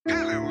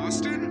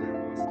Reflective,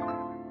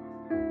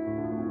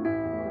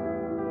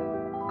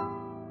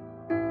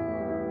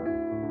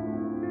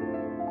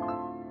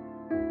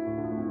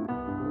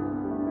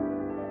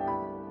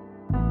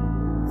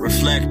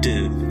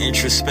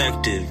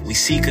 introspective, we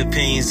seek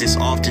opinions that's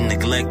often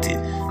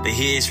neglected, but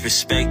here it's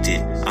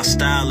respected, our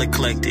style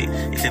eclectic.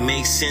 If it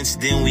makes sense,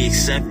 then we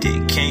accept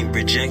it, can't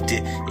reject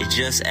it, it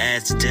just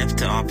adds depth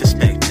to our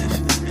perspective.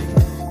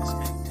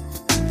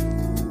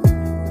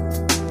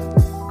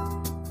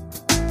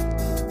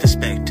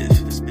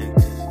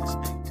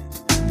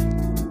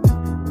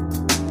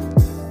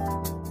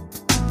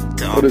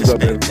 What is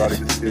up, everybody?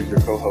 This is your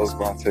co-host,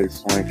 Vontae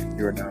Swank.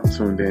 You are now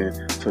tuned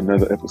in to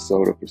another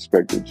episode of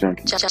Perspective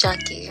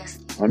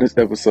Junkies. On this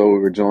episode, we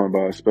were joined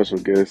by a special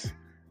guest,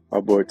 our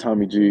boy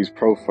Tommy G's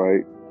pro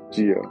fight,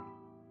 Gio.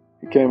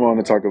 He came on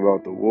to talk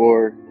about the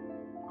war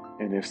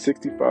and if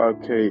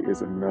 65K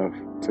is enough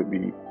to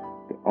be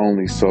the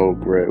only sole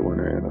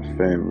breadwinner in a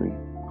family.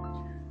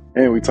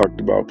 And we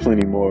talked about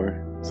plenty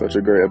more. Such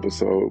a great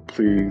episode.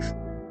 Please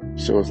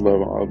show us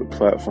love on all the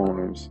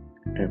platforms.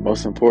 And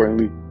most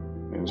importantly,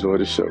 enjoy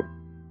the show.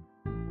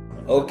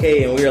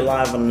 Okay, and we are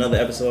live on another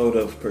episode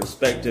of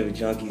Perspective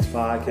Junkies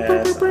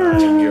podcast.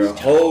 I am your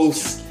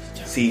host,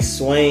 C.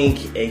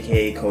 Swank,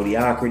 aka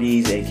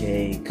Codyocrates,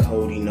 aka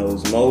Cody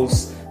Knows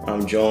Most.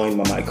 I'm joined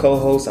by my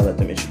co-hosts. I'll let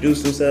them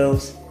introduce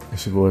themselves.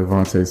 It's your boy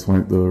Vontae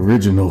Swank, the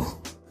original.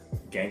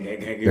 Gang.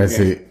 That's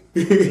it.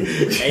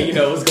 Hey, you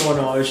know what's going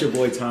on? It's your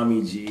boy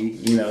Tommy G.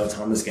 You know,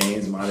 Thomas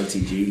Gaines, Mata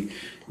TG.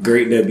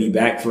 Great to be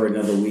back for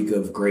another week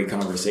of great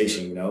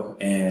conversation, you know.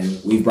 And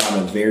we've brought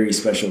a very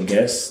special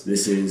guest.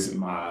 This is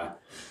my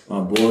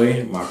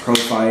boy, my pro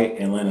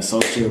fight Atlanta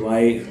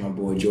socialite, my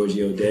boy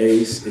Giorgio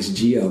Days. It's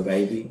Gio,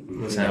 baby.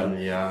 What's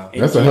happening, y'all?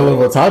 That's a hell of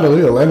a title,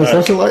 Atlanta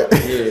socialite.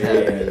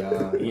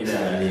 Yeah, you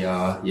know,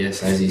 y'all.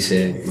 Yes, as he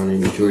said, my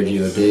name is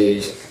Giorgio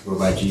Days. Go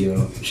by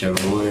Gio, whichever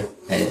one.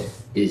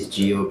 It's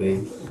Gio,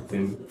 baby.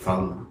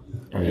 Follow me.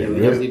 Yeah,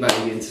 we're definitely about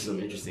to get into some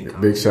interesting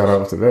content. Big shout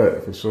out to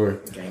that, for sure.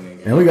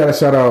 Gang. And we got to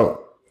shout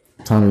out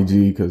Tommy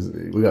G, because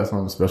we got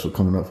something special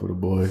coming up for the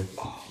boy.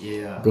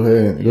 Yeah. Go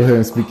ahead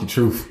and speak your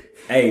truth.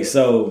 Hey,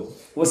 so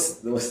what's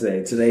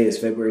today? Today is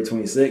February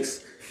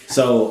 26th.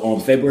 So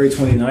on February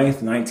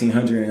 29th,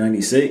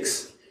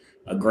 1996,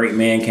 a great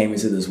man came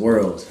into this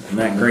world. And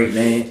that great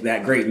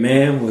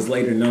man was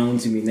later known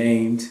to be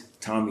named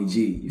Tommy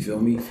G. You feel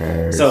me?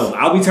 Fair. So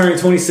I'll be turning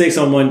 26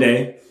 on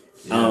Monday.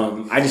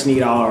 I just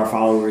need all our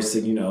followers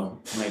to,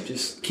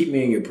 just keep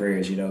me in your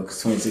prayers,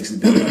 because 26 is a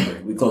big number.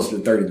 We closer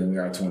to 30 than we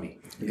are 20.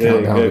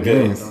 Good.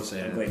 Don't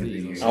say that,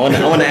 please. I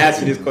want to ask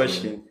you this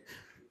question.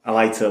 I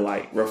like to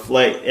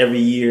reflect every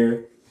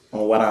year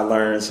on what I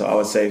learned. So I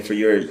would say for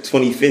your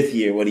 25th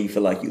year, what do you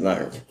feel like you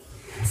learned?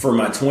 For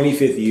my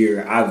 25th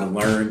year, I've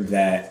learned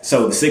that,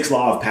 so the sixth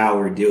law of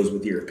power deals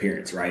with your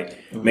appearance, right?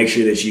 Mm-hmm. Make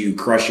sure that you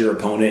crush your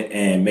opponent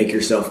and make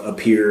yourself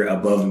appear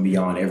above and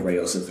beyond everybody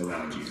else that's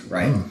around you,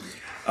 right? Mm.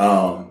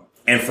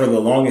 And for the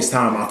longest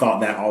time, I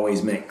thought that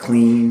always meant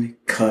clean,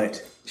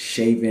 cut,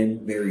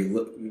 shaven,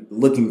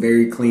 looking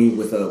very clean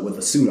with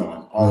a suit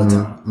on all the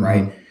time,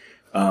 right?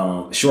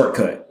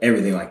 Shortcut,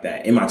 everything like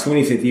that. In my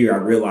 25th year, I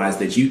realized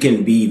that you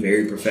can be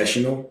very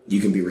professional. You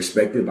can be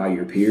respected by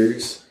your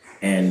peers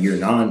and your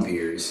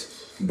non-peers,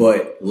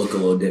 but look a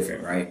little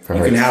different, right?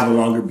 Correct. You can have a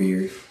longer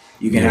beard.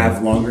 You can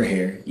have longer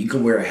hair. You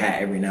can wear a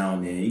hat every now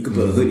and then. You can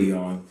put a hoodie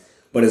on.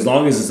 But as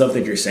long as the stuff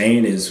that you're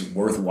saying is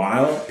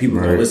worthwhile, people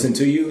are going to listen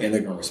to you and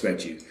they're going to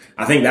respect you.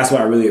 I think that's why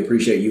I really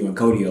appreciate you and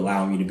Cody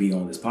allowing me to be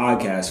on this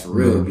podcast for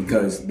real,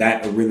 because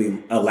that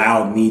really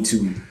allowed me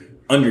to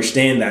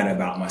understand that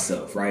about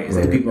myself, right? Is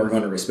that people are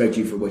going to respect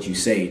you for what you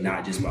say,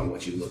 not just by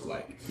what you look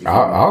like.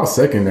 I'll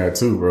second that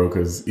too, bro,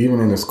 because even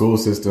in the school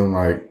system,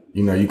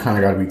 you kind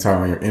of got to be tight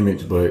on your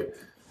image, but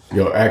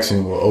your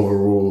action will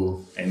overrule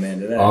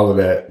all of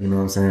that. You know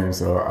what I'm saying?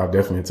 So I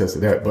definitely attest to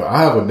that. But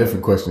I have a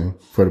different question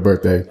for the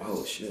birthday.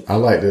 Oh, shit. I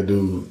like to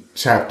do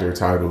chapter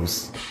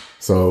titles.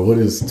 So what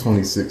is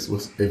 26?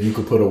 If you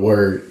could put a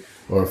word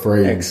or a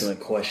phrase.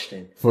 Excellent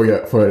question.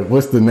 For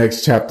what's the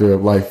next chapter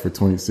of life for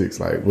 26?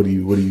 What are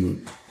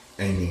you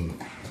aiming?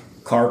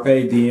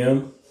 Carpe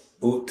diem,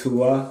 ut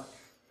tua,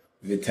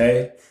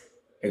 vitae,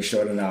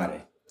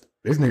 extraordinare.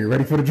 This nigga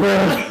ready for the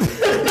draft.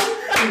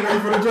 Ready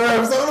for the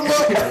draft. Send them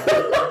up.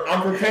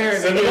 I'm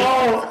prepared. Send them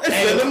all.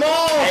 Send them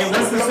all. Hey,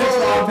 what's the sixth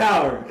law of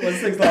power? What's the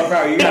sixth law of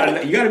power? You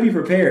gotta be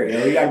prepared.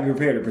 You gotta be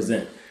prepared to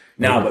present.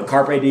 Now, but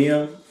carpe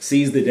diem,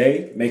 seize the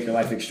day, make your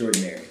life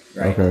extraordinary.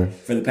 Right. Okay.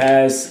 For the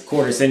past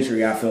quarter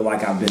century, I feel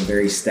like I've been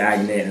very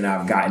stagnant and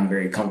I've gotten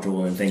very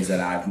comfortable in things that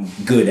I'm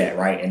good at,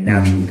 right, and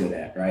naturally good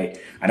at, right.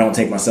 I don't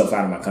take myself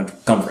out of my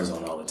comfort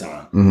zone all the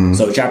time. Mm-hmm.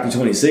 So chapter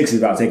 26 is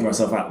about taking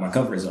myself out of my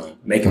comfort zone,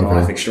 making my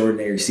life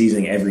extraordinary,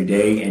 seizing every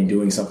day, and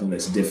doing something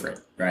that's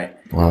different, right.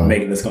 Wow.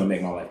 That's going to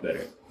make my life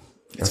better.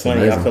 It's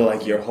funny. Amazing. I feel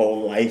like your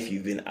whole life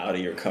you've been out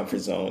of your comfort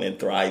zone and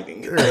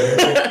thriving.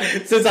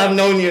 Since I've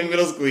known you in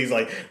middle school, he's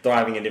like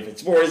thriving in different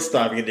sports,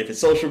 thriving in different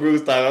social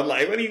groups. I'm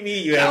like, what do you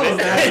mean you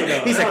haven't?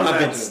 He's like, I've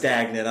been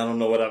stagnant. I don't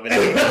know what I've been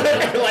doing.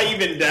 Like you've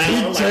been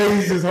down. He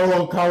changed his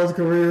whole college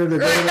career.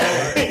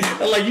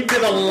 Like you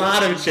did a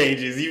lot of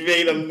changes. You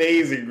made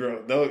amazing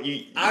growth. Don't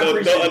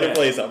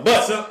underplay something.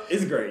 But so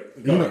it's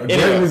great.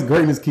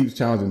 Greatness keeps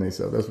challenging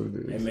themselves. That's what it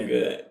is. Amen.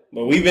 Good.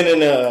 But we've been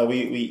in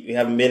we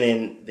haven't been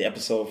in the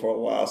episode for a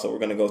while, so we're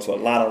going to go to a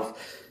lot of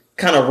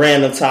kind of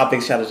random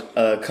topics, try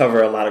to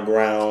cover a lot of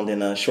ground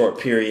in a short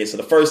period. So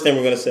the first thing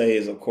we're going to say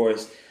is, of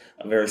course,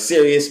 a very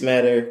serious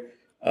matter,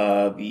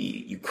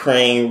 the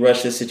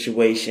Ukraine-Russia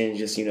situation.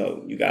 Just,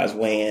 you guys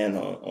weigh in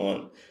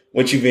on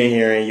what you've been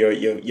hearing,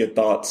 your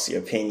thoughts, your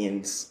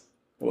opinions.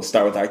 We'll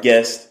start with our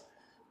guest.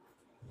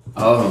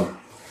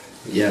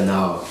 Yeah,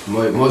 no,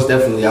 most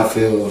definitely I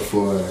feel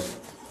for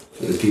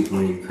the people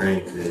in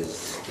Ukraine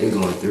because they're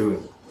going through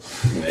it.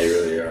 They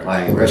really are.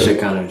 Like, Russia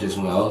kind of just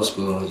went old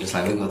school and just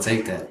like, we're going to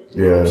take that. Yeah.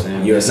 You know what I'm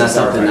saying? It's not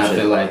something I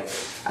feel like,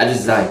 in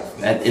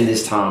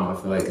this time, I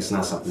feel like it's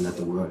not something that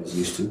the world is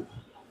used to.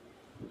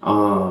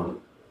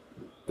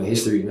 But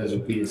history does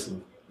repeat itself.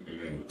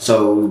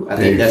 So I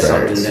think that's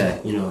something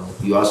that,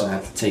 you also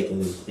have to take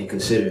and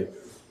consider.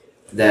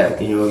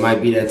 That, it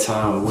might be that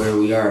time where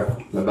we are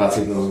about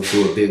to go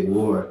into a big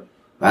war.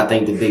 But I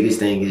think the biggest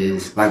thing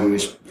is, like we were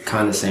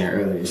kind of saying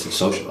earlier, it's a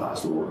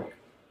socialized war.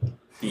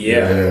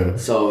 Yeah.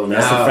 So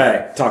that's a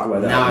fact. Talk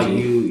about that. Now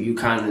you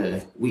kind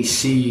of we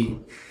see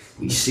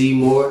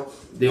more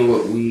than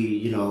what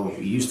we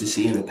used to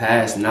see in the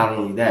past. And not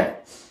only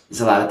that,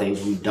 there's a lot of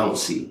things we don't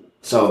see.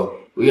 So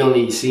we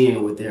only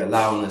seeing what they're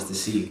allowing us to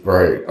see,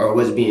 right? Or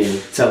what's being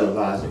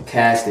televised or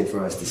casted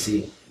for us to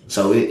see.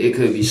 So it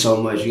could be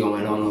so much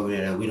going on over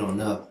there that we don't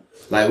know.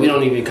 Like we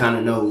don't even kind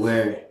of know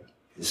where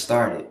it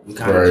started. We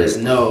kind of just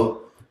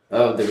know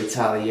of the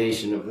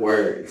retaliation of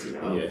words,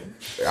 Yeah.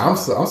 I'm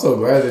so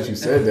glad that you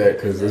said that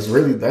because it's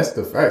really that's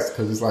the facts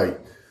because it's like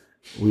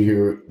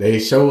they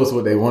show us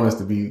what they want us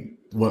to be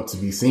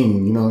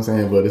seen, you know what I'm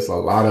saying? But it's a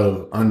lot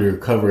of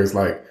undercover. It's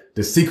like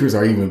the secrets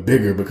are even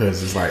bigger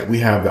because it's like we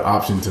have the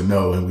option to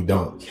know and we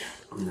don't.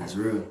 And that's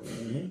real.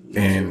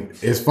 And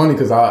it's funny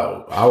because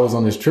I was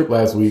on this trip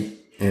last week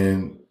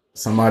and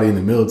somebody in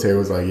the military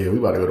was like, "Yeah, we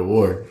about to go to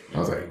war." I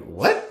was like,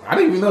 "What? I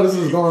didn't even know this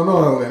was going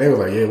on." And they was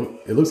like, "Yeah,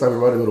 it looks like we're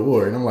about to go to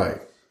war." And I'm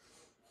like,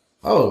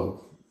 "Oh,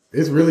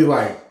 it's really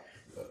like."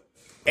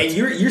 And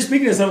you're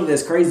speaking of something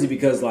that's crazy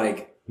because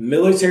like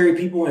military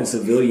people and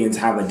civilians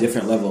have a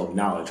different level of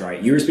knowledge,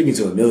 right? You were speaking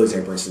to a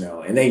military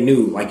personnel, and they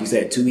knew, like you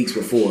said, 2 weeks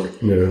before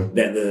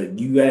that the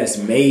U.S.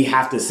 may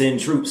have to send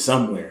troops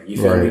somewhere.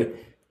 You feel me?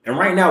 And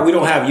right now, we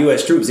don't have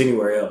U.S. troops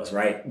anywhere else,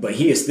 right? But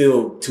he is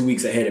still 2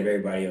 weeks ahead of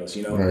everybody else,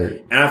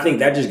 Right. And I think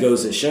that just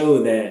goes to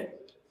show that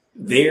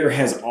there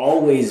has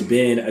always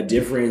been a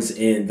difference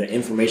in the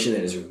information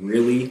that is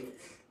really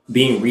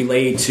being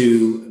relayed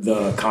to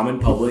the common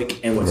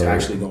public and what's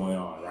actually going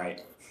on,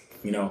 right?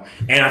 And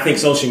I think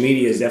social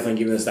media is definitely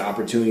giving us the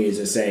opportunity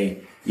to say,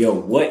 yo,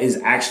 what is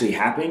actually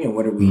happening and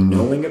what are we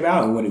knowing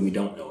about and what do we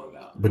don't know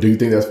about? But do you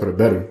think that's for the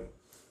better?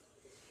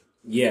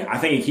 Yeah, I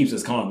think it keeps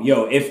us calm.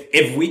 Yo,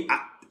 if we...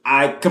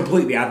 I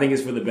think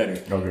it's for the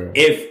better. Okay.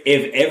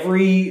 If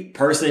every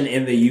person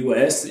in the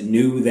U.S.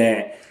 knew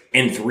that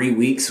in 3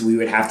 weeks we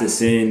would have to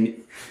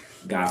send,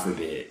 God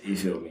forbid, you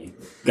feel me?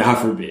 God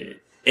forbid.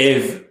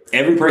 If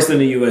every person in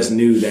the U.S.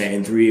 knew that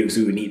in 3 weeks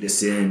we would need to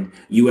send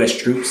U.S.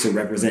 troops to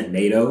represent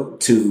NATO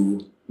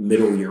to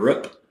Middle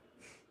Europe,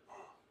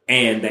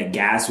 and that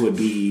gas would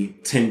be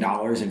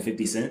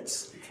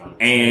 $10.50,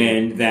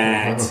 and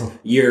that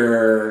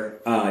your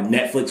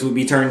Netflix would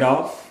be turned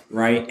off.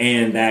 Right,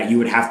 and that you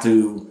would have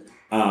to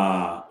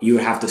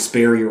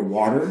spare your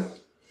water,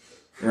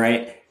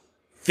 right?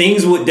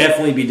 Things would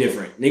definitely be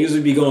different. Niggas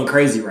would be going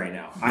crazy right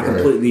now. I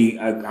completely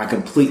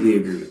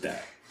agree with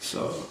that.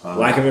 So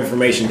lack of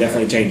information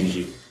definitely changes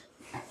you.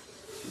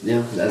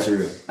 Yeah, that's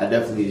real. I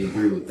definitely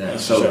agree with that.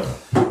 So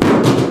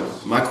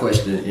my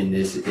question in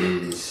this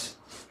is,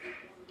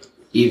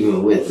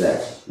 even with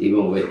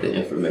the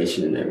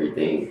information and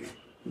everything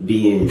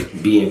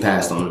being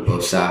passed on to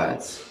both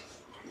sides.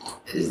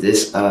 Is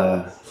this just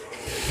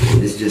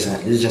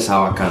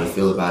how I kind of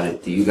feel about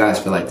it? Do you guys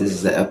feel like this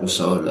is the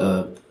episode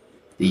of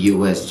the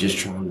U.S. just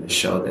trying to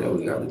show that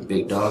we are the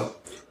big dog?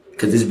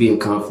 Could this be a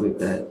conflict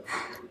that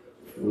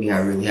we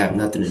really have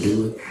nothing to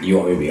do with? You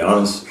want me to be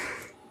honest?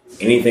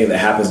 Anything that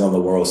happens on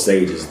the world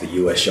stage is the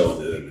U.S. showing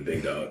the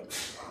big dog.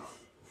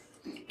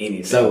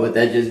 Anything. So would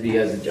that just be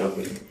as a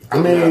junkie? I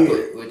mean,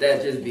 would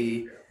that just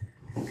be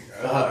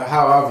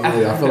how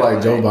obvious? I feel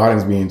like Joe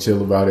Biden's being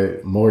chill about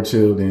it, more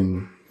chill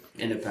than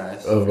in the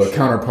past of a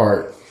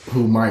counterpart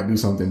who might do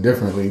something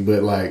differently.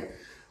 But like,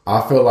 I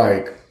feel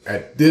like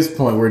at this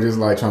point we're just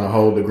like trying to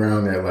hold the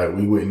ground that like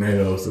we with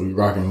NATO, so we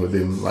rocking with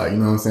them, like, you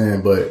know what I'm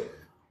saying? But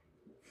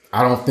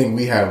I don't think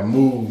we have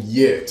moved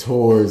yet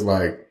towards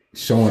like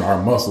showing our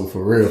muscle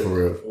for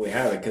real. We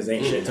haven't, because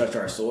ain't shit touched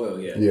our soil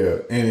yet. Yeah,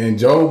 and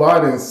Joe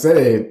Biden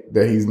said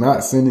that he's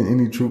not sending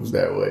any troops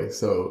that way.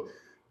 So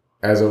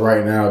as of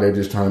right now, they're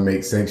just trying to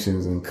make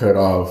sanctions and cut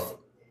off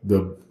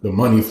the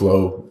money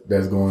flow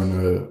that's going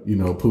to,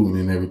 Putin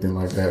and everything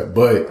like that.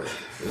 But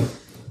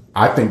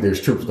I think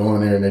there's troops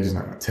going there and they're just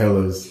not going to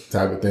tell us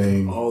type of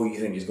thing. Oh, you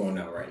think it's going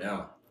out right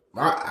now?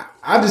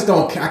 I just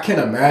don't. I can't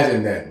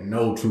imagine that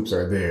no troops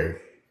are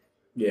there.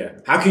 Yeah.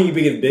 How can you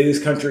be the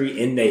biggest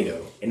country in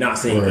NATO and not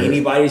saying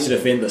anybody should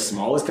defend the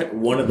smallest,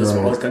 one of the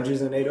smallest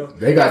countries in NATO?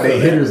 They got their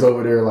hitters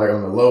over there like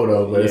on the low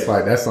though, but it's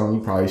like that's something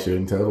you probably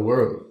shouldn't tell the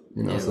world.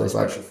 So it's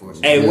like,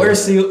 hey, where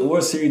is SEAL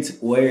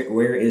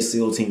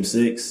Team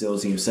 6, SEAL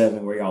Team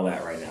 7? Where y'all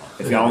at right now?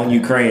 If y'all in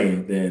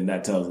Ukraine, then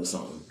that tells us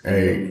something.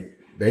 Hey,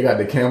 they got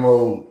the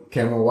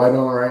camo white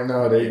on right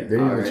now. They in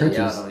the trenches.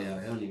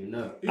 Yeah, I don't even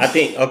know. I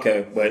think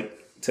but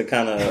to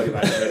kind of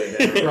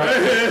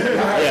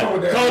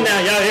Calm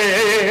down, y'all.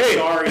 Hey.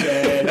 Sorry,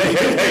 man.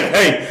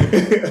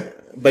 Hey.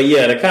 But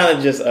yeah, to kind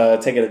of just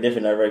take it a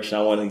different direction,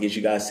 I want to get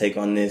you guys' take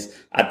on this.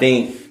 I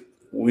think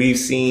we've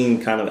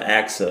seen kind of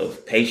acts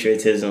of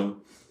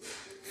patriotism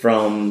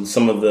from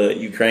some of the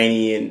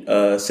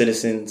Ukrainian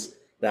citizens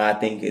that I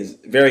think is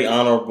very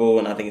honorable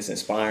and I think it's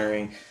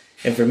inspiring.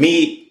 And for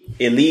me,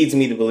 it leads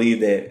me to believe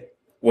that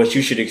what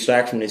you should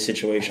extract from this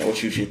situation,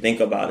 what you should think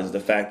about is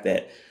the fact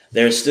that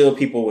there's still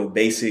people with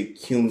basic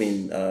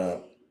human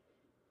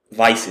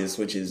vices,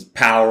 which is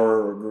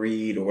power or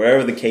greed or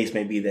whatever the case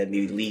may be that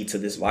may lead to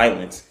this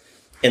violence,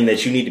 and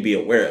that you need to be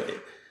aware of it.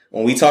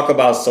 When we talk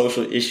about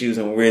social issues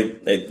and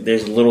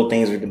there's little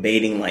things we're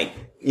debating, like,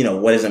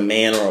 what is a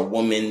man or a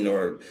woman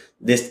or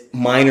this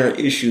minor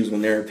issues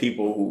when there are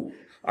people who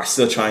are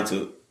still trying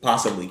to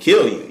possibly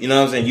kill you. You know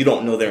what I'm saying? You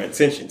don't know their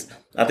intentions.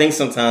 I think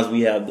sometimes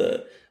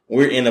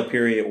we're in a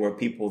period where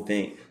people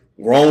think,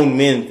 grown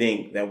men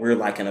think that we're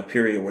like in a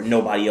period where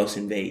nobody else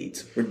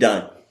invades. We're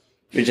done.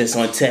 We're just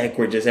on tech.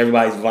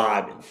 Everybody's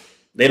vibing.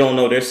 They don't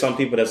know there's some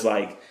people that's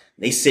like,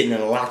 they sitting in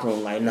the locker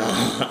room like,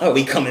 nah,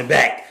 we coming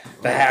back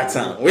for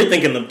halftime. We're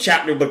thinking the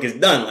chapter book is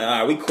done. Like, all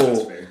right, we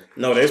cool.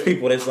 No, there's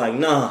people that's like,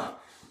 nah,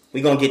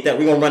 we gonna get that.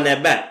 We gonna run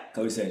that back.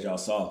 Cody said y'all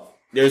soft.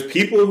 There's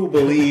people who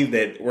believe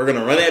that we're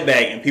gonna run that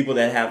back, and people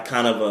that have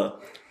kind of a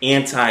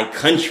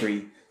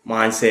anti-country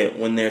mindset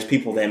when there's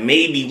people that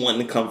may be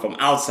wanting to come from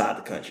outside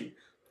the country.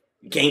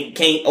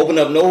 Can't open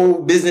up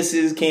no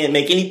businesses, can't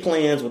make any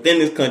plans within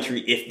this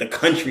country if the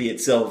country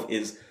itself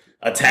is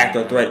attacked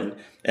or threatened.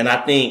 And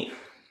I think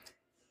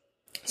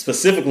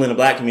specifically in the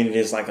black community,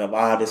 it's like a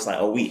vibe. It's like,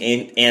 oh,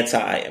 we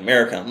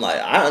anti-American. I'm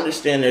like, I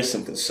understand there's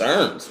some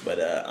concerns, but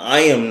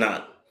I'm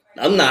not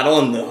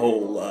on the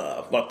whole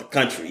fuck the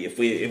country. If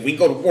we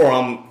go to war,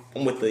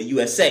 I'm with the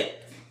USA,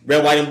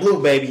 red, white, and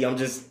blue, baby. I'm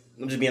just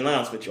being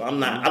honest with you. I'm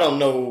not. I don't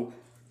know.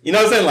 You know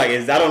what I'm saying? Like,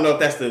 I don't know if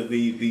that's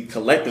the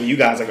collective. You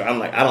guys are. I'm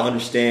like, I don't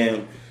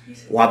understand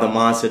why the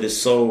mindset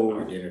is so.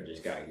 Our dinner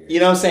just got here. You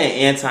know what I'm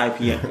saying?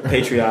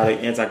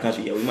 Anti-patriotic,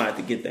 anti-country. Yeah, we might have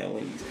to get that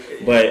Wendy's.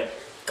 But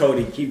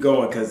Cody, keep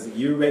going because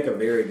you make a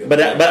very good.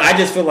 But I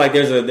just feel like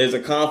there's a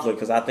conflict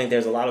because I think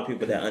there's a lot of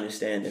people that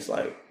understand this.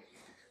 Like,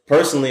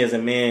 personally, as a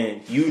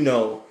man,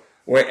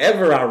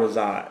 wherever I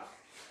reside,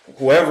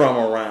 whoever I'm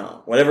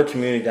around, whatever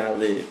community I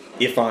live,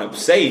 if I'm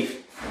safe.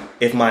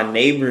 If my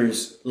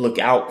neighbors look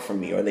out for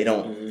me or they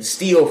don't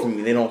steal from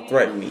me, they don't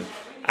threaten me,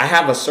 I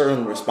have a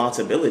certain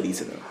responsibility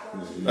to them,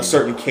 a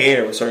certain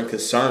care, a certain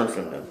concern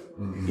for them.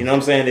 You know what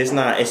I'm saying?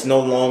 It's no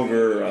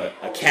longer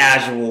a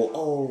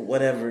casual,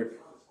 whatever.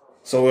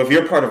 So if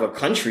you're part of a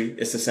country,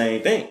 it's the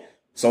same thing.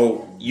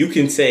 So you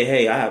can say,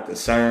 hey, I have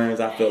concerns.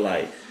 I feel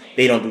like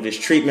they don't do this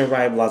treatment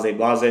right, blase,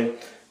 blase.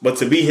 But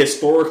to be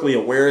historically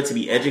aware, to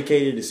be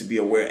educated, is to be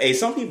aware, hey,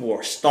 some people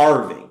are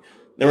starving.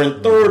 They're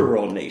in third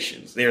world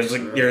nations. There's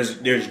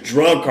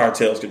drug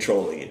cartels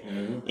controlling it,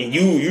 and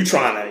you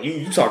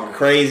talking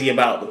crazy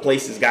about the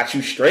places got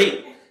you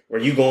straight.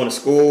 Where you going to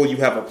school, you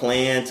have a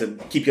plan to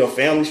keep your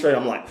family straight.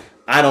 I'm like,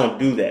 I don't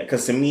do that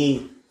because to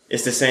me,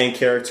 it's the same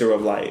character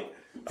of like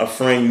a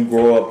friend you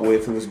grow up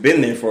with who's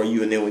been there for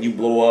you, and then when you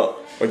blow up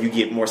or you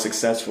get more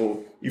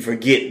successful, you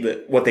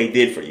forget what they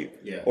did for you.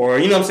 Yeah. Or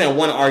you know what I'm saying?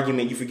 One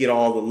argument, you forget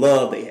all the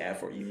love they have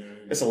for you.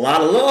 It's a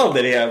lot of love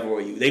that they have for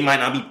you. They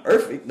might not be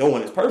perfect. No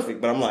one is perfect.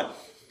 But I'm like,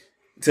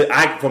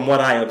 from what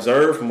I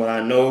observe, from what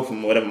I know,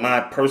 from what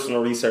my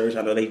personal research,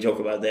 I know they joke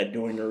about that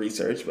during the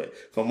research, but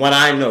from what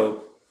I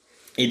know,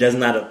 it does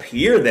not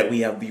appear that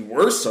we have the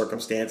worst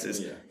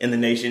circumstances in the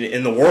nation,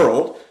 in the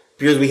world,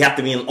 because we have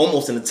to be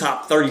almost in the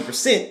top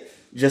 30%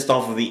 just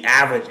off of the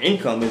average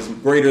income is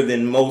greater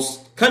than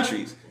most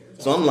countries.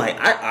 So I'm like,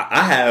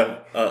 I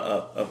have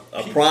a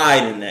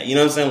pride in that. You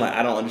know what I'm saying? Like,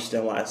 I don't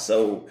understand why it's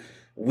so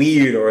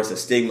weird or it's a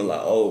stigma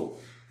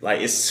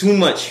like it's too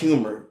much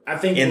humor I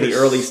think in the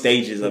early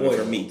stages of it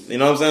for me. You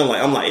know what I'm saying?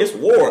 Like I'm like it's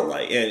war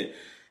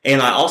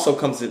and I also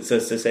come to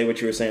say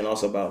what you were saying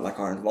also about like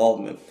our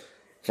involvement.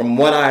 From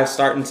what I'm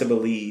starting to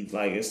believe,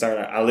 like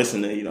I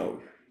listen to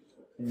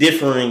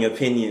differing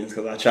opinions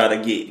because I try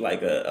to get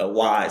like a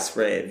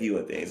widespread view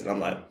of things, and I'm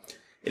like,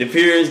 it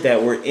appears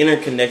that we're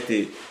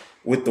interconnected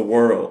with the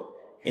world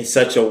in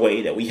such a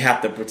way that we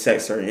have to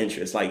protect certain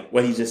interests. Like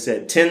what he just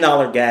said,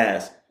 $10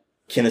 gas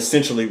can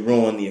essentially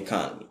ruin the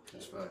economy.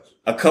 That's right.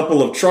 a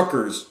couple of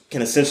truckers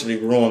can essentially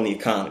ruin the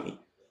economy.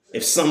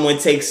 If someone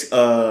takes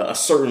a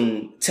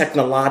certain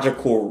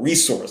technological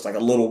resource, like a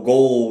little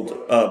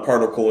gold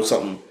particle or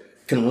something,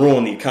 can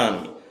ruin the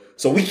economy.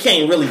 So we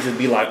can't really just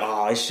be like,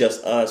 oh, it's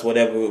just us,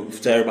 whatever,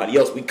 to everybody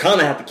else. We kind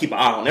of have to keep an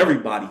eye on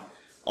everybody.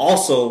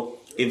 Also,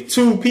 if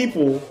two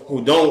people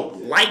who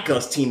don't like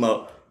us team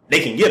up, they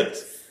can get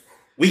us.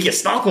 We can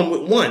stop them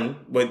with one,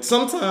 but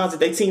sometimes if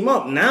they team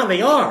up, now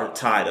they are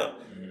tied up.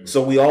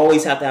 So we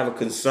always have to have a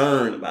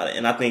concern about it.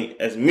 And I think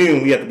as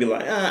men, we have to be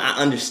like, I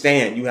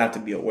understand. You have to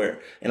be aware.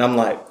 And I'm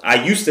like,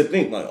 I used to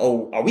think like,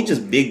 oh, are we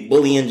just big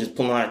bullying, just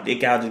pulling our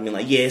dick out, just being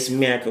like, yeah, it's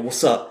America,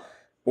 what's up?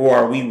 Or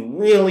are we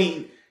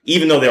really,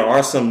 even though there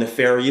are some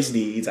nefarious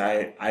deeds,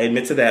 I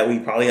admit to that, we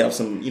probably have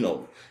some,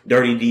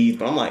 dirty deeds.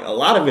 But I'm like, a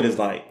lot of it is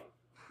like,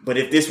 but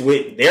if this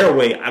went their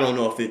way, I don't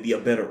know if it'd be a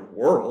better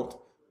world.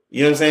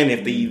 You know what I'm saying?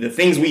 If the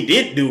things we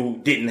did do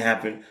didn't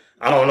happen,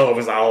 I don't know if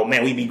it's like, oh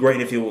man, we'd be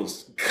great if it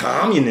was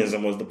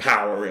communism was the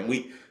power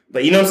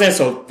but you know what I'm saying?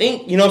 So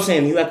think, you know what I'm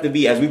saying? You have to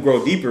be, as we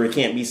grow deeper, it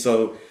can't be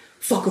so,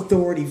 fuck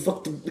authority,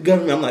 fuck the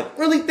government. I'm like,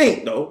 really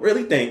think though,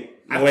 really think.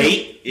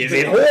 Wait, is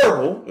it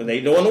horrible? Are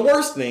they doing the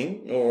worst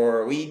thing?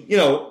 Or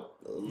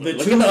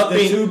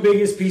the two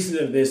biggest pieces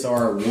of this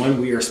are,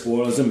 one, we are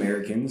spoiled as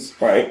Americans.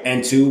 Right.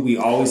 And two, we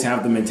always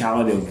have the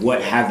mentality of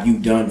what have you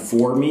done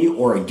for me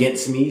or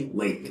against me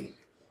lately.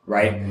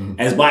 Right? Mm-hmm.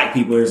 As black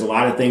people, there's a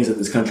lot of things that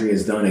this country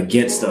has done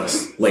against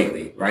us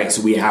lately, right?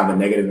 So we have a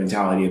negative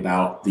mentality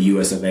about the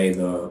US of A,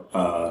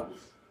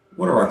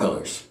 what are our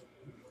colors?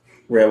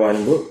 Red, white,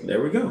 and blue.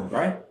 There we go,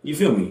 right? You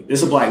feel me?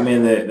 This is a black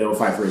man that'll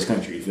fight for his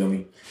country, you feel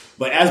me?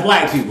 But as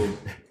black people,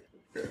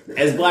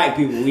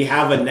 we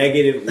have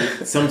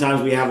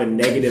sometimes we have a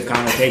negative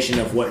connotation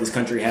of what this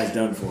country has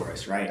done for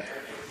us, right?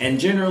 And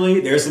generally,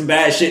 there's some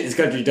bad shit this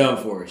country's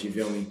done for us, you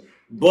feel me?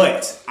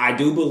 But I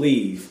do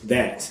believe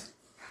that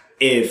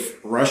if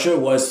Russia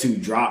was to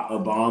drop a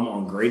bomb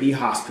on Grady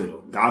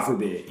Hospital, God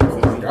forbid. Oh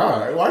my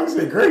God, why you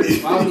say Grady?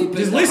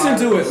 Just listen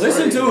to it,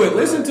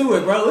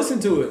 bro. Listen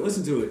to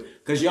it.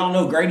 Because y'all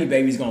know Grady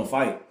baby's gonna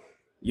fight.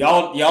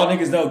 Y'all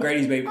niggas know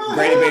Grady baby's gonna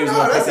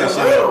fight that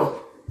shit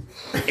out.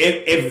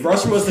 If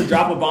Russia was to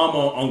drop a bomb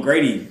on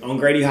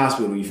Grady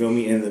Hospital, you feel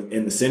me,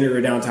 in the center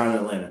of downtown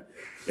Atlanta,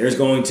 there's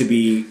going to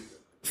be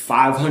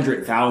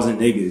 500,000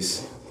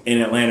 niggas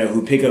in Atlanta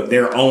who pick up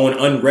their own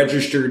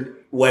unregistered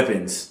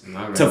weapons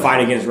to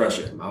fight against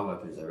Russia. My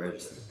weapons are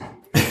registered.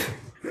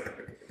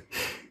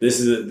 This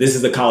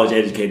is a college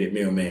educated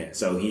male man,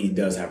 so he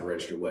does have a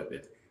registered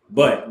weapon.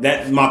 But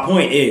my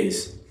point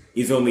is,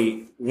 you feel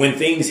me? When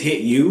things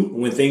hit you,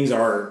 when things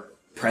are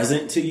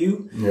present to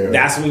you,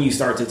 that's when you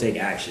start to take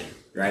action,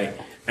 right?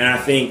 And I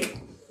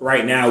think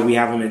right now we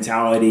have a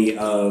mentality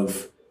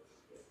of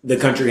the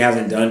country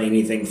hasn't done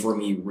anything for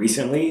me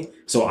recently,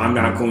 so I'm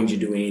not going to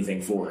do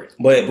anything for it.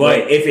 But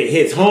if it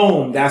hits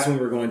home, that's when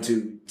we're going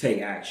to take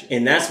action.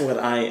 And that's what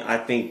I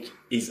think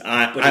is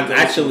I'm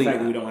actually the fact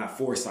that we don't have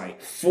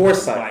foresight.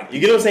 You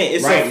get what I'm saying?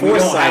 It's right. A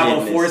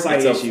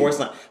foresight issue.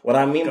 What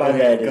I mean by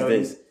that is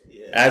this.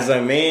 Yeah. As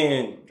a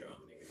man,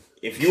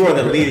 if you are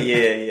the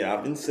leader,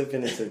 I've been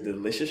sipping into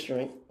delicious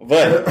drink.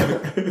 But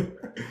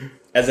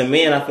as a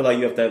man, I feel like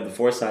you have to have the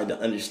foresight to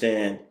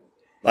understand.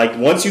 Like,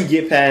 once you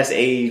get past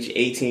age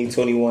 18,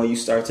 21, you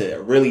start to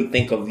really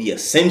think of the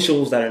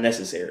essentials that are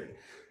necessary.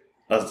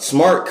 A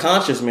smart,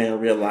 conscious man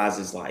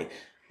realizes, like,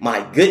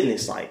 my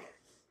goodness, like,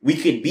 we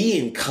could be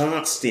in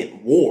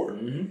constant war.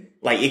 Mm-hmm.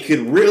 Like, it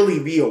could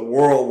really be a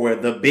world where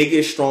the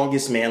biggest,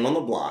 strongest man on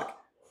the block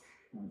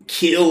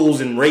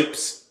kills and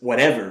rapes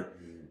whatever,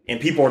 and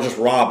people are just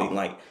robbing.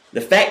 Like,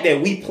 the fact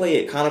that we play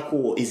it kind of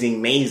cool is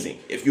amazing.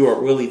 If you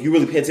really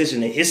pay attention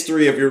to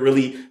history, if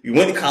you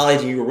went to college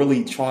and you were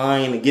really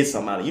trying to get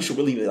somebody, you should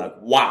really be like,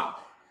 wow.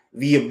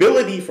 The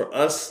ability for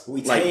us,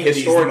 like,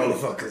 historically,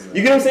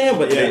 you get what I'm saying?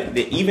 But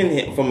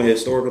even from a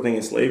historical thing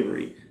in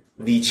slavery,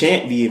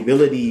 the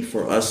ability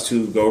for us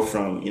to go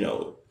from,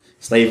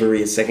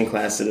 slavery as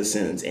second-class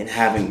citizens and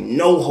having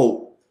no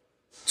hope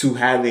to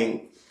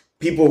having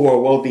people who are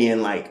wealthy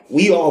and, like,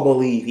 we all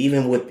believe,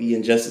 even with the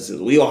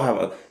injustices, we all have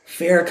a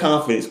fair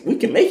confidence we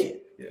can make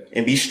it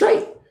and be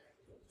straight.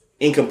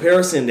 In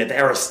comparison, that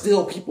there are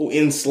still people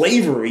in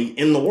slavery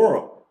in the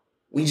world.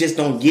 We just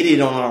don't get it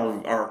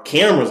on our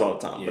cameras all the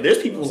time. But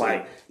there's people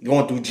like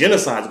going through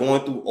genocides,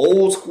 going through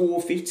old school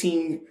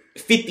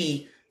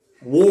 1550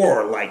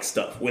 war like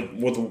stuff with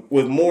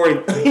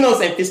more,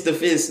 fist to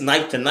fist,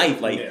 knife to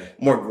knife,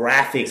 more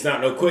graphic. It's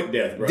not no quick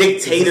death, bro.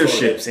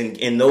 Dictatorships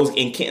and those.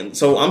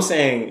 So I'm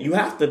saying you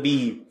have to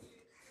be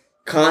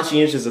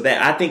conscientious of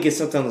that. I think it's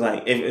sometimes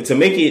like to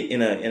make it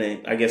in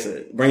a I guess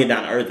bring it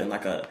down to earth in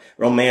like a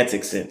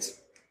romantic sense.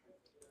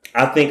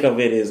 I think of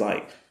it as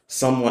like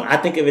I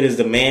think of it as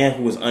the man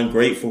who is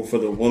ungrateful for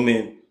the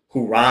woman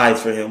who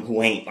rides for him,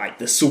 who ain't like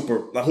who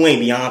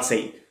ain't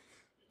Beyonce.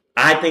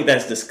 I think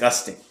that's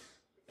disgusting.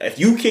 If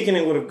you kicking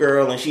it with a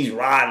girl and she's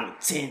riding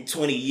 10,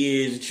 20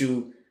 years with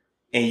you,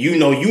 and you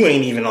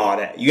ain't even all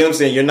that. You know what I'm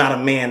saying? You're not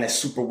a man that's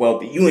super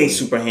wealthy. You ain't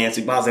super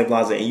handsome, blase,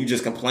 blase, and you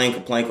just complain.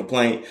 But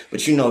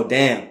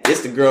damn,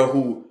 it's the girl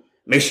who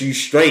make sure you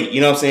straight.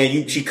 You know what I'm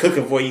saying? She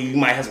cooking for you. You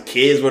might have some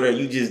kids with her.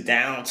 You just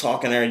down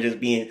talking to her and just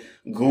being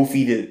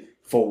goofy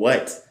for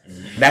what?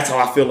 Mm-hmm. That's how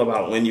I feel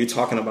about when you're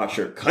talking about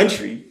your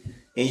country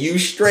and you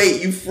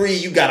straight, you free,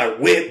 you got a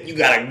whip, you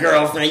got a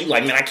girlfriend. You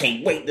like, man, I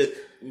can't wait to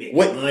make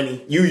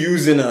money. You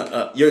using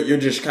you're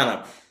just kind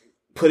of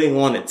putting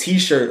on a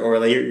t-shirt, or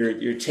like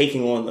you're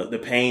taking on the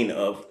pain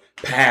of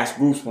past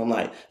groups. I'm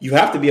like, you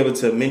have to be able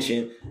to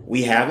mention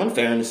we have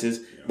unfairnesses,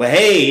 but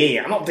hey,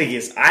 I don't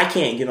think I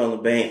can't get on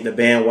the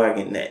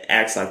bandwagon that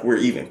acts like we're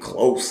even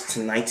close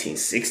to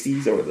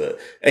 1960s or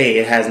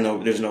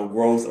there's no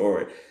growth,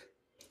 or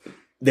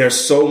there's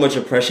so much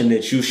oppression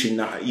that you should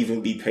not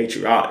even be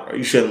patriotic or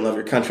you shouldn't love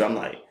your country. I'm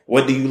like,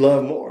 what do you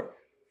love more?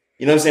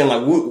 You know what I'm saying?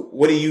 Like,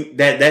 what do you,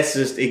 that's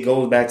just, it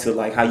goes back to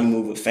like how you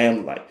move with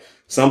family. Like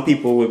some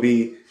people would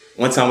be,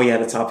 one time we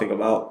had a topic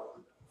about,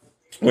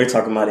 we were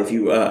talking about if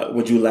you,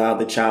 would you allow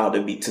the child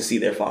to see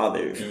their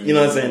father? You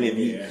know what I'm saying? If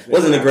he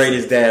wasn't the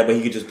greatest dad, but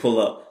he could just pull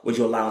up, would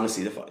you allow him to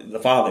see the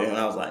father? And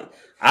I was like,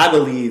 I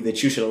believe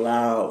that you should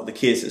allow the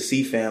kids to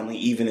see family,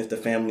 even if the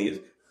family is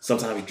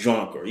sometimes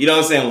drunk or, you know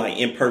what I'm saying? Like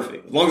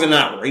imperfect. As long as they're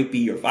not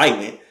rapey or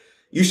violent,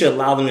 you should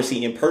allow them to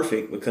see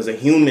imperfect, because a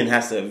human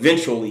has to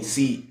eventually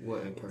see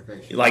what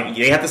imperfection. Like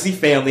they have to see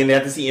family and they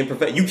have to see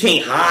imperfect. You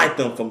can't hide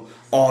them from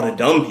all the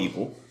dumb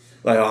people.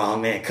 Like, oh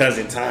man,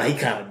 cousin Tom, he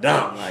kind of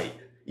dumb. Like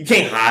you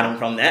can't hide them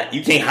from that.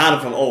 You can't hide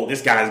them from, oh,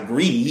 this guy's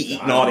greedy. He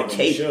eating all the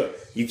cake.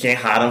 You can't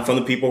hide them from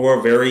the people who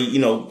are very,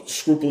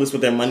 scrupulous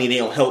with their money. They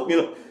don't help.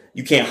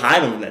 You can't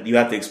hide them from that. You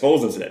have to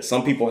expose them to that.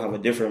 Some people have a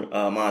different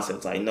mindset.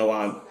 It's like, no,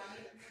 I'm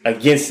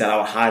against that. I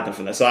would hide them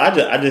from that. So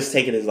I just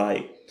take it as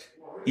like,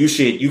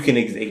 you can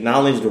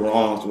acknowledge the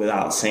wrongs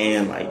without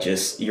saying like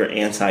just you're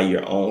anti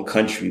your own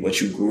country, what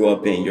you grew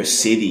up in, your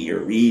city, your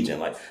region.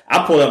 Like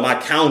I pulled up my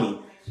county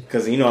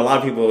because, a lot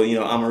of people,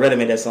 Amaretta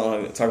made that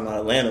song talking about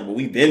Atlanta, but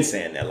we've been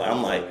saying that. Like,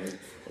 I'm like,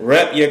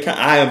 rep your county.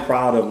 I am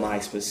proud of my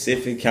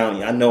specific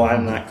county. I know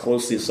I'm not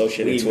closely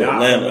associated to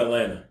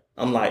Atlanta.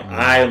 I'm like,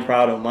 I am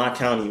proud of my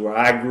county where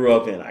I grew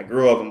up in. I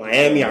grew up in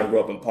Miami. I grew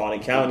up in Pawnee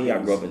County. I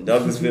grew up in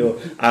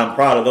Douglasville. I'm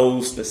proud of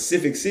those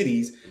specific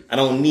cities. I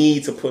don't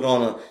need to put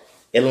on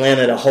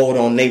Atlanta to hold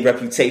on their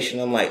reputation.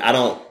 I'm like,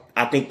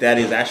 I think that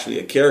is actually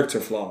a character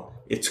flaw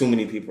if too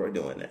many people are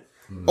doing that.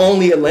 Mm-hmm.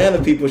 Only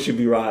Atlanta people should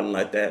be riding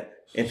like that.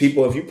 And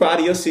people, if you're proud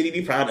of your city,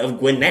 be proud of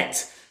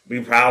Gwinnett. Be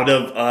proud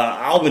of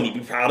Albany. Be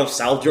proud of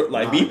South Georgia.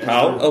 Like, be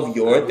proud of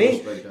your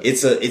thing.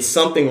 It's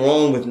something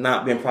wrong with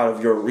not being proud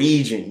of your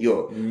region,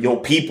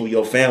 your people,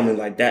 your family.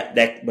 Like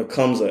that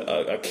becomes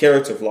a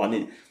character flaw.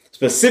 And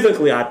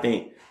specifically, I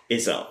think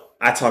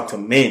I talk to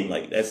men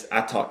like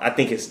I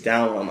think it's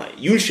down. I'm like,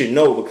 you should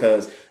know,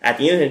 because at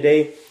the end of the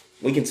day,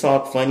 we can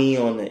talk funny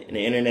on the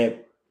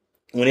internet.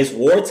 When it's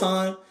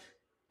wartime,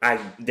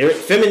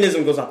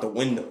 feminism goes out the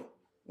window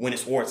when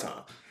it's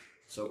wartime.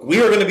 So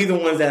we are going to be the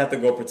ones that have to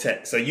go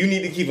protect. So you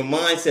need to keep a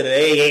mindset of,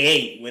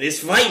 hey, when it's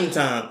fighting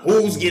time,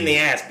 who's getting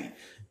their ass beat?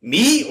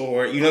 Me?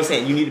 Or, you know what I'm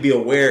saying? You need to be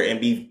aware and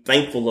be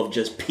thankful of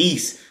just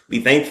peace. Be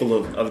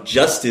thankful of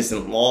justice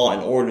and law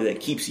and order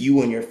that keeps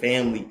you and your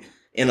family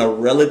in a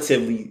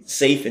relatively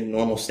safe and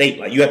normal state.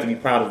 Like, you have to be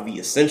proud of the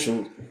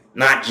essentials,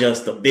 not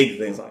just the big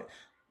things like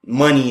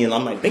money. And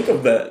I'm like, think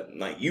of that.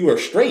 Like, you are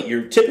straight.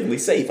 You're typically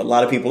safe. A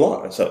lot of people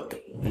are. So,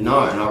 no,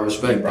 and I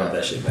respect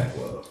that shit back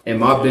well. And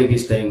my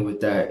biggest thing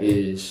with that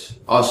is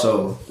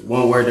also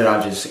one word that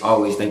I just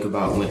always think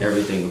about when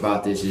everything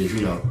about this is,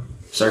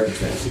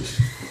 circumstances.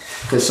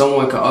 Because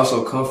someone could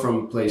also come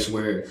from a place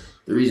where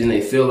the reason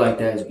they feel like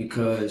that is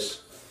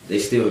because they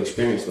still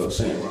experience those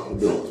same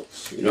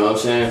wrongdoings. You know what I'm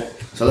saying?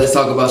 So let's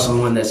talk about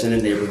someone that's in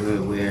a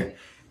neighborhood where,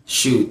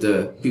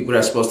 the people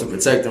that's supposed to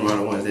protect them are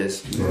the ones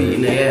that's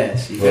beating their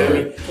ass. You feel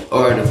me?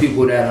 Or the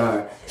people that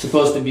are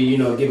supposed to be,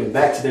 giving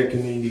back to their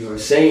community or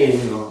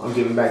saying, I'm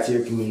giving back to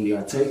your community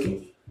or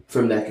taking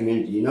from that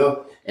community,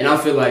 And I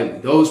feel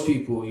like those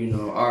people,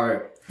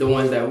 are the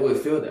ones that would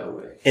feel that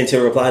way. And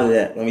to reply to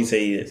that, let me tell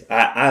you this.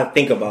 I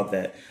think about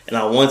that. And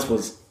I once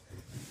was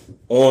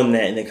on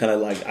that, and then kind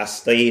of like I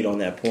stayed on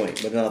that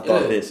point. But then I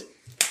thought this.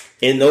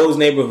 In those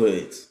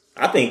neighborhoods,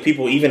 I think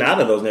people even out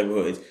of those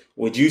neighborhoods,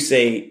 would you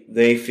say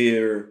they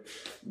fear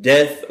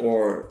death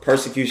or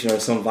persecution or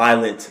some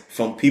violence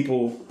from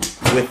people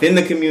within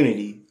the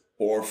community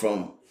or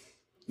from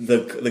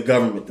the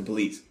government, the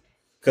police?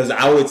 Because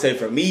I would say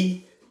for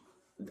me,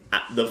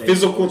 the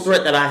physical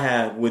threat that I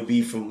have would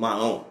be from my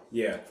own.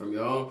 Yeah, from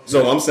your own.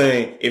 So I'm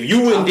saying,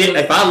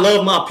 if I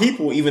love my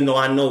people, even though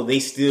I know they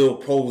still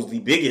pose the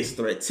biggest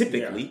threat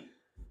typically,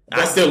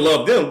 I still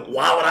love them.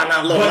 Why would I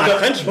not love my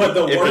country? But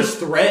the worst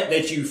threat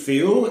that you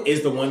feel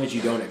is the one that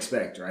you don't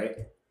expect, right?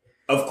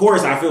 Of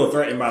course, I feel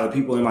threatened by the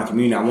people in my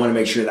community. I want to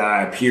make sure that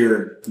I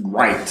appear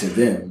right to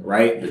them,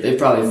 right? But they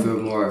probably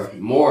feel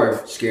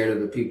more scared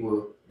of the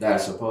people that are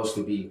supposed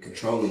to be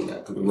controlling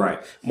that community. Right.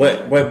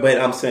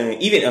 But I'm saying,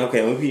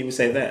 when people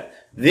say that,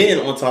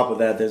 then on top of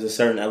that, there's a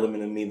certain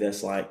element of me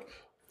that's like,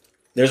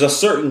 there's a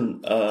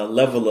certain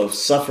level of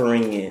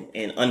suffering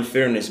and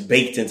unfairness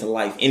baked into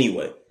life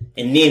anyway.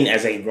 And then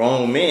as a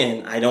grown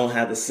man, I don't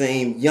have the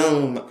same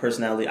young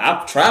personality.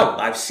 I've traveled.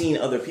 I've seen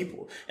other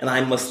people. And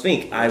I must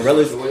think. I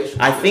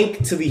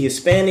think to the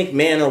Hispanic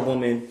man or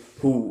woman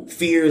who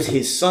fears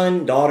his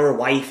son, daughter,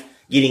 wife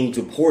getting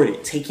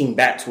deported, taking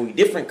back to a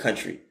different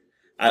country,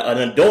 an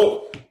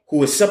adult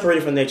who is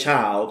separated from their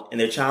child and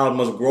their child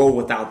must grow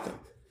without them.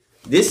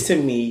 This to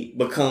me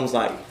becomes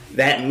like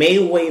that may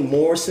weigh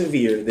more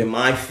severe than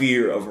my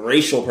fear of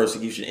racial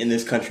persecution in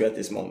this country at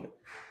this moment.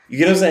 You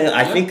get what I'm saying?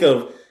 I think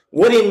of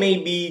what it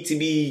may be to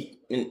be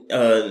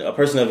a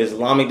person of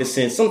Islamic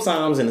descent.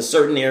 Sometimes in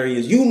certain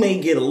areas, you may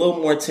get a little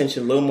more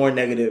attention, a little more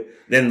negative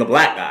than the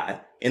black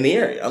guy in the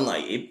area. I'm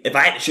like, if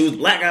I had to choose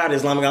black guy or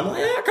Islamic guy, I'm like,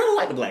 yeah, I kind of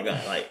like the black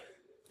guy. Like,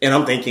 and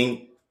I'm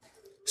thinking,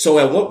 so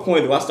at what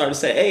point do I start to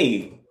say,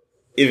 hey,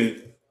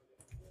 if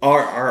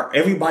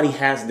everybody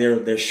has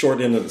their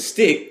short end of the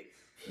stick,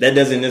 that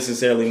doesn't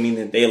necessarily mean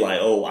that they like,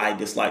 oh, I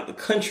dislike the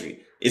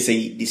country. It's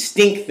a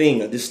distinct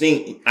thing, a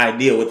distinct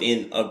idea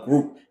within a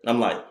group. And I'm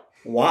like,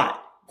 why?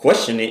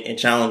 Question it and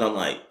challenge. I'm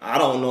like, I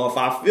don't know if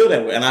I feel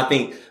that way. And I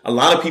think a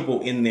lot of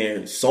people in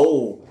their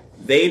soul,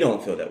 they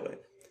don't feel that way.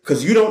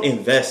 Because you don't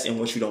invest in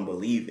what you don't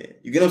believe in.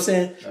 You get what I'm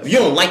saying? If you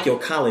don't like your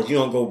college, you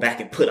don't go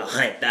back and put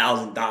 $100,000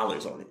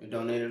 on it. You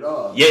donate it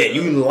all. Yeah,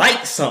 you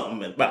like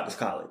something about this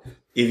college.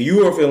 If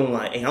you are feeling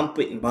like, hey, I'm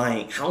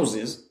buying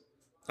houses,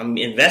 I'm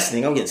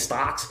investing, I'm getting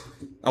stocks,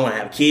 I want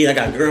to have kids, I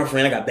got a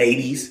girlfriend, I got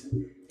babies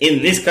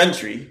in this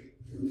country,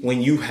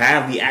 when you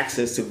have the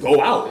access to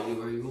go out,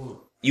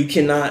 you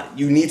cannot,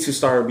 you need to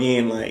start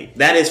being like,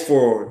 that is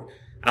for,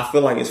 I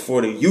feel like it's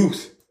for the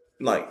youth.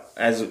 Like,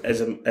 as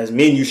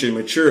men, you should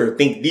mature,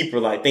 think deeper,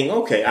 like, think,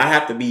 okay, I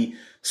have to be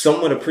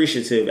somewhat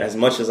appreciative as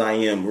much as I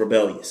am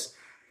rebellious.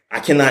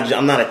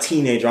 I'm not a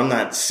teenager. I'm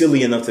not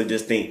silly enough to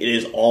just think it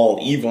is all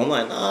evil. I'm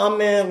like, nah,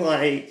 man,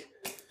 like,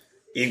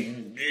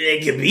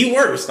 it could be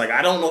worse. Like,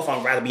 I don't know if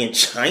I'd rather be in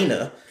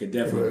China. Could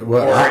definitely.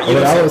 What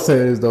I would say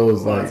is, though,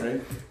 is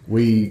like,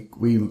 we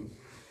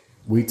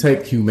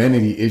take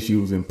humanity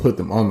issues and put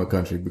them on the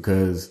country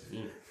because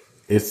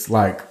it's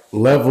like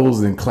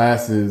levels and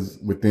classes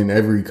within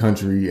every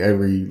country,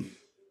 every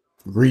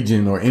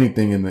region, or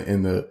anything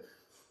in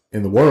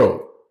the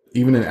world.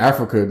 Even in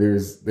Africa,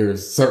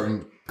 there's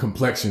certain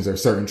complexions or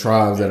certain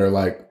tribes that are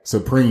like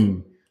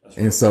supreme.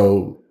 And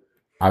so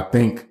I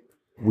think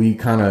we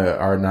kind of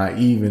are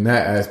naive in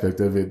that aspect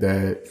of it.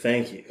 That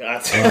thank you. I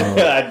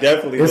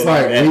definitely. It's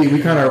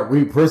like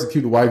we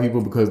persecute the white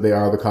people because they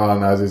are the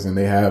colonizers and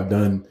they have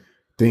done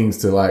things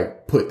to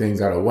like put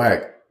things out of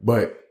whack.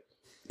 But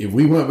if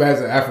we went back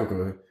to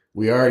Africa,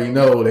 we already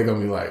know they're gonna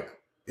be like,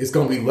 it's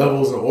gonna be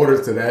levels and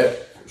orders to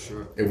that.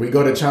 Sure. If we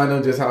go to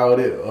China, just how it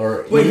is,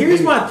 or but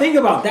here's my thing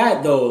about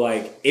that though.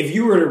 Like, if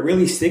you were to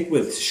really stick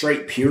with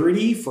straight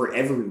purity for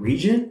every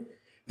region,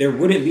 there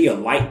wouldn't be a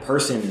light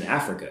person in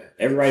Africa.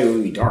 Everybody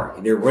would be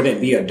dark. There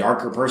wouldn't be a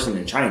darker person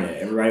in China.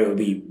 Everybody would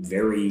be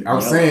very.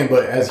 I'm saying,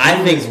 but as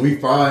humans, we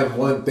find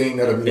one thing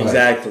that'll be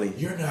exactly.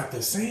 Like, you're not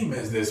the same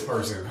as this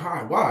person.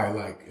 Why?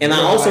 Like, and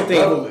I also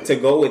think to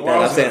go with that,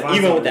 I said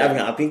even with the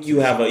African, I think you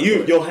have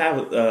you'll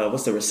have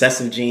what's the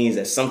recessive genes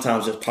that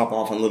sometimes just pop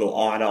off in little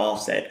odd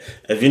offs that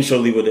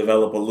eventually will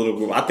develop a little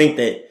group. I think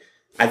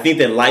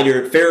that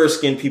lighter, fairer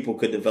skinned people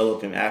could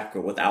develop in Africa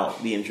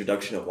without the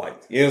introduction of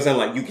whites. You know what I'm saying?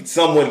 Like, you could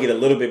somewhat get a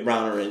little bit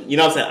browner, and you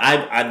know what I'm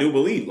saying? I do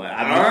believe,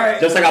 like,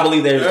 just like I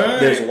believe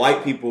there's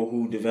white people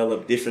who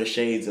develop different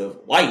shades of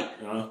white,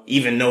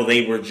 even though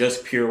they were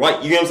just pure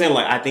white. You know what I'm saying?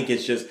 Like, I think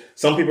it's just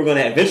some people are going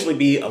to eventually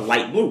be a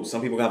light blue.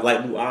 Some people have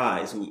light blue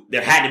eyes.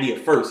 There had to be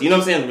at first. You know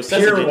what I'm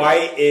saying? Pure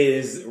white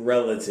is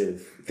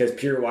relative. Because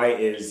pure white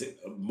is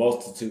a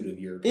multitude of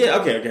your. Yeah,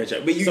 okay.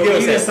 But you so we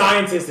need a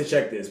scientist to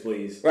check this,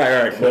 please.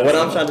 Right. But what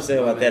I'm trying to say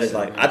about that is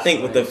like, I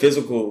think with the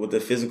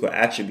physical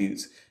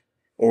attributes,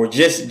 or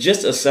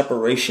just a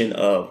separation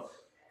of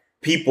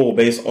people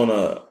based on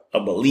a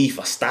belief,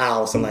 a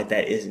style, something like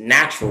that is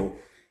natural,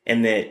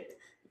 and that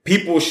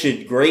people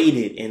should grade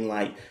it in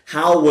like,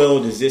 how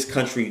well does this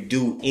country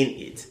do in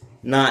it,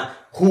 not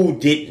who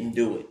didn't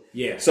do it.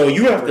 Yeah. So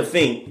you have to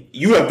think,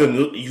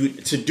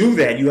 to do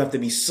that, you have to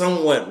be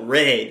somewhat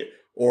read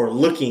or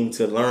looking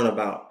to learn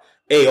about,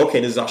 hey,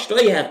 okay, does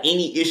Australia have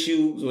any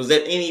issues? Was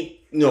there any,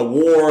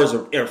 wars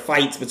or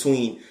fights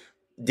between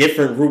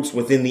different groups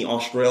within the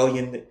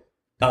Australian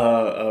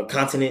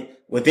continent,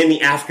 within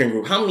the African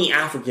group? How many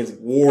Africans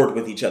warred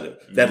with each other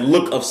that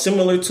look of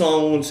similar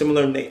tone,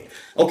 similar name?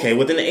 Okay,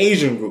 within the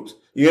Asian groups.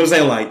 You know what I'm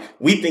saying? Like,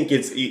 we think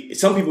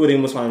some people would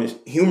almost find it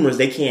humorous.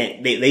 They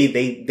can't,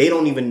 they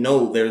don't even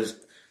know there's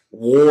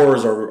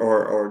wars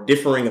or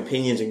differing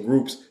opinions and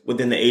groups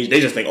within the Asian.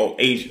 They just think, oh,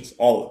 Asians,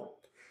 all of them.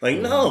 Like,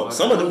 no,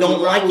 some of them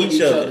don't like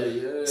each other.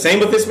 Yeah. Same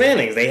with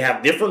Hispanics. They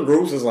have different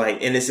groups. It's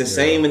like, and it's the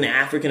same in the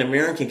African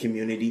American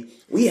community.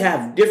 We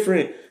have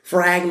different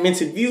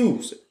fragmented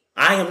views.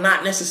 I am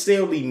not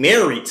necessarily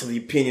married to the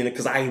opinion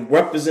because I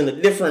represent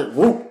a different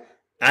group.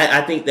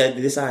 I think that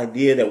this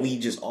idea that we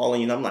just all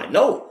in, I'm like,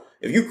 no,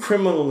 if you're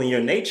criminal in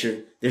your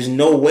nature, there's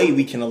no way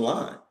we can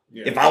align.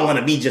 Yeah. If I want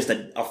to be just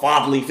a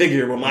fatherly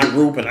figure with my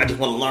group and I just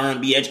want to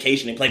learn, be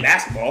education, and play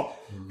basketball,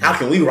 how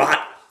can we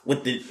rock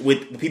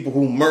with people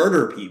who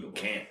murder people.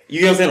 Can't.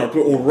 You know what I'm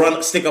saying?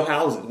 Or stick up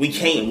houses. We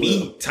can't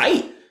be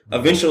tight.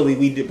 Eventually,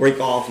 we break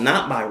off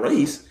not by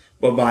race,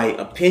 but by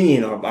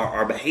opinion or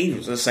our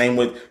behaviors. The same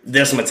with,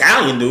 there's some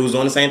Italian dudes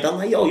doing the same thing.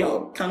 Like,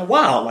 yo, kind of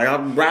wild. Like,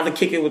 I'd rather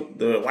kick it with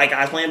the white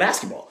guys playing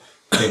basketball.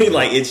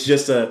 Like, it's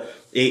just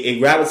it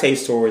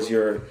gravitates towards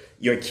your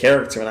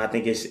character, and I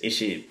think it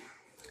should.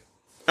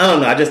 I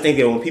don't know. I just think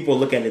that when people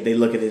look at it, they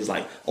look at it as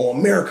like, oh,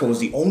 America was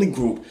the only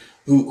group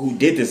who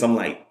did this. I'm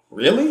like,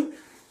 really?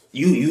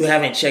 You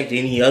haven't checked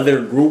any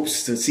other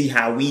groups to see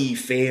how we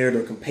fared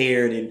or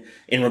compared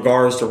in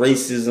regards to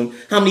racism?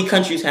 How many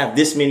countries have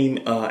this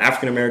many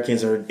African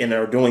Americans and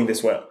are doing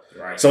this well?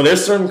 Right. So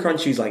there's certain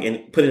countries, like,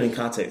 and put it in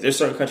context, there's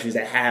certain countries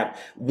that have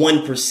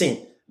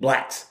 1%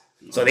 blacks.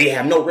 So they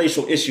have no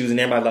racial issues, and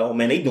everybody's like, oh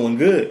man, they doing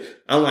good.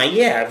 I'm like,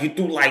 yeah, if you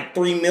threw like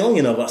 3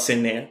 million of us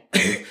in there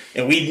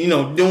and we,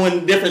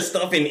 doing different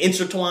stuff and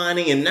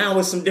intertwining, and now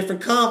it's some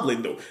different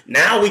conflict though.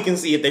 Now we can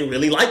see if they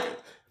really like it.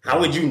 How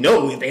would you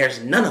know if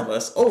there's none of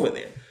us over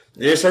there?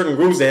 There's certain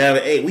groups that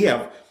have, hey,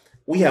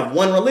 we have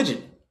one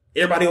religion.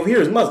 Everybody over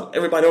here is Muslim.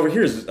 Everybody over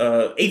here is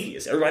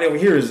atheist. Everybody over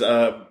here is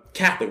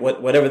Catholic,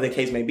 whatever the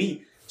case may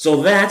be.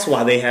 So that's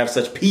why they have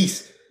such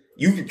peace.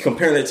 You can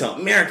compare it to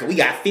America. We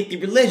got 50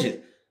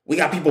 religions. We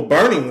got people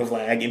burning the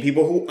flag and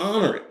people who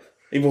honor it.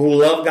 People who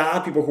love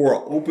God, people who are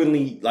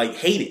openly like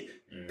hate it.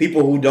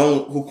 People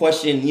who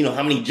question,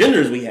 how many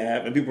genders we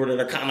have, and people that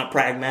are kind of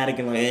pragmatic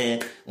and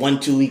like, 1,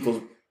 2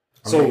 equals.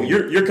 So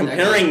you're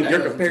comparing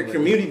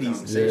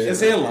communities. Yeah.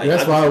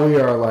 That's why we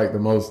are like the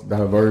most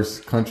diverse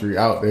country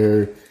out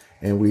there,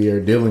 and we are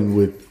dealing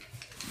with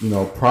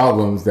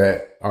problems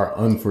that are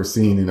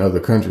unforeseen in other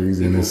countries.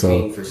 People and so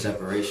fiend for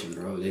separation,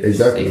 bro.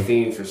 They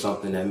fiend for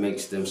something that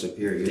makes them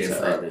superior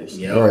to others.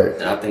 Yep. Right.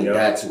 And I think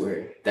that's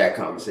where that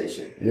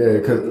conversation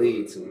because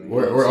lead to.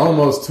 We're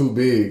almost too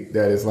big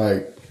that it's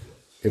like,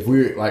 if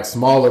we're like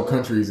smaller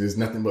countries, it's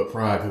nothing but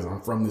pride because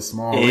I'm from this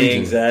small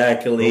region.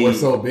 Exactly. But we're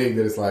so big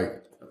that it's like,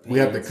 we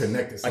have to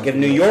connect to like if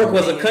New York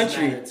was a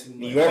country,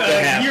 New York would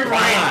have You're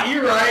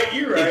pride. right.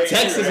 If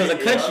Texas was a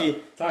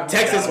country,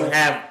 Texas would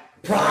have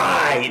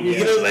pride.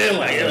 You know what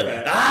I'm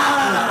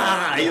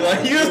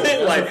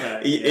saying? Like,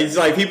 it's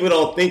like people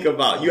don't think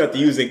about, you have to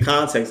use it in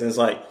context. And it's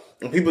like,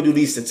 when people do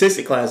these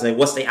statistic classes, like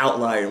what's the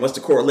outlier, what's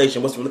the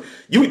correlation,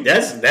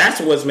 that's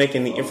what's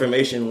making the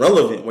information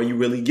relevant, where you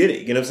really get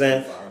it. You know what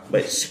I'm saying?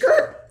 But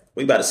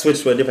we about to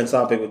switch to a different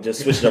topic. We'll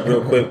just switch it up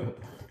real quick.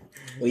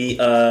 We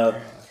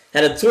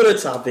had a Twitter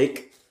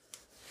topic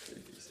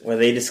where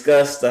they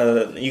discussed,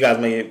 you guys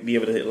may be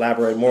able to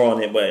elaborate more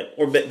on it, but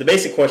the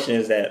basic question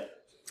is that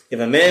if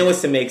a man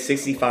was to make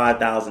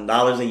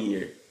 $65,000 a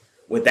year,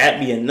 would that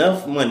be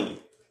enough money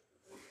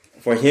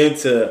for him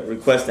to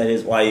request that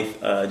his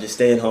wife just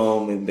stay at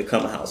home and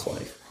become a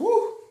housewife?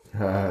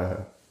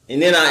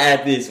 And then I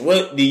add this,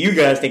 what do you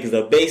guys think is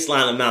the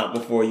baseline amount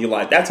before you're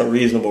like, that's a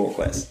reasonable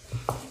request?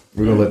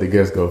 We're going to let the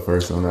guests go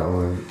first on that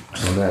one.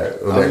 On that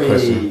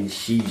question.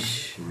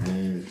 Sheesh,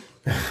 man.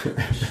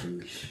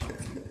 Sheesh.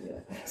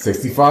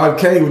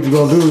 65K, what you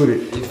going to do with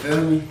it? You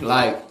feel me?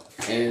 Like,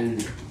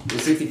 and the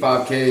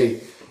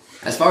 65K,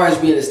 as far as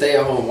being a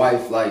stay-at-home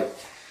wife, like,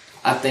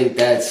 I think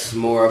that's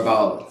more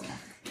about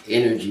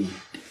energy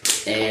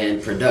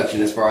and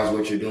production as far as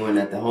what you're doing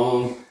at the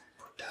home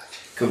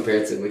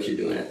compared to what you're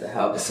doing at the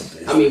house.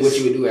 I mean, what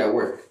you would do at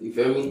work. You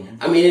feel me?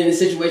 I mean, in a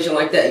situation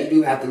like that, you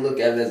do have to look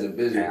at it as a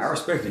business. I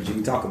respect it,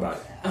 Jimmy. Talk about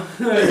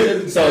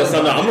it. So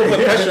no, I'm going to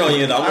put pressure on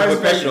you. I'm going to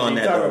put pressure on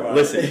that, though.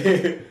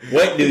 Listen,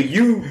 what do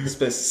you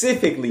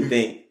specifically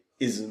think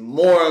is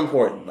more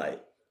important?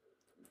 Like,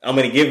 I'm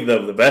going to give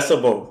the best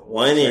of both.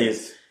 One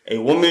is a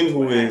woman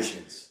who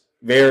is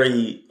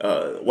very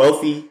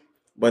wealthy,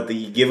 but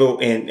the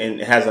giver and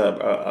has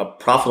a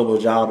profitable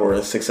job or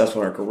a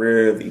successful in her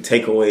career. The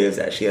takeaway is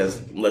that she has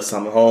less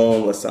time at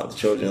home, less time with the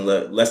children,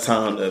 less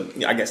time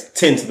to, I guess,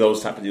 tend to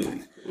those type of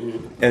duties.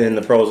 Mm-hmm. And then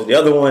the pros of the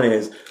other one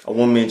is a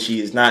woman,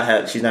 she's not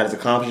as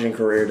accomplished in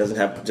career,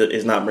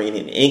 is not bringing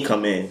any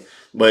income in,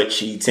 but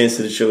she tends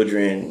to the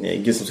children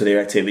and gets them to their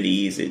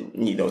activities, and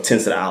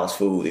tends to the house,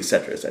 food,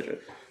 etc., etc.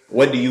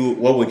 What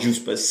would you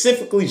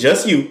specifically,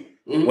 just you?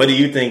 Mm-hmm. What do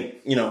you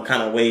think,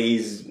 kind of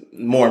weighs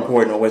more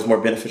important or what's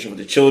more beneficial for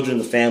the children,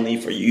 the family,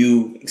 for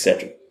you,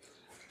 etc.?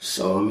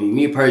 So, I mean,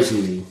 me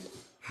personally,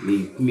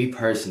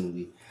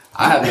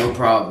 I have no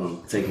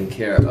problem taking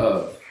care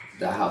of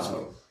the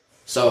household.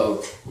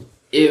 So,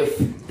 if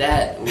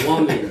that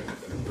woman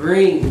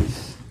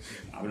brings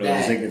I've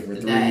been thinking for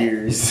 3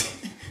 years.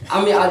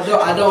 I mean, I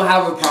don't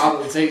have a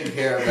problem taking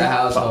care of the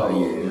household.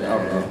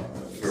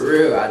 For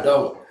real, I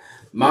don't.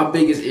 My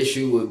biggest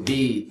issue would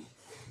be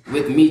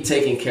with me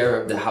taking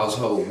care of the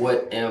household.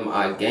 What am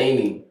I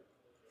gaining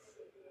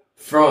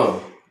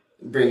from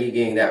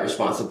getting that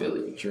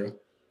responsibility? True.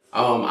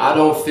 I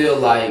don't feel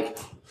like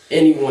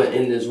anyone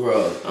in this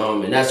world,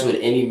 and that's with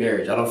any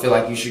marriage, I don't feel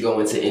like you should go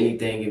into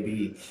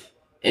anything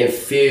and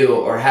feel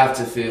or have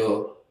to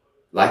feel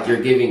like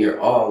you're giving your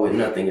all with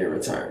nothing in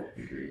return.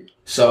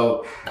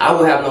 So I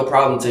would have no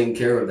problem taking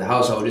care of the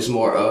household. It's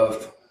more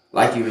of,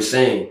 like you were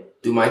saying,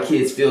 do my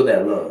kids feel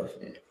that love?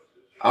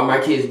 Are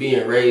my kids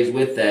being raised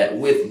with that,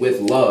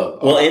 with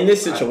love? Well, in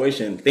this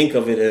situation, think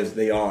of it as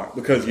they are,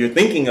 because you're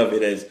thinking of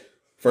it as,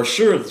 for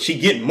sure, she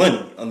getting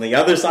money. On the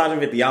other side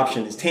of it, the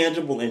option is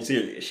tangible and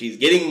serious. She's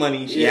getting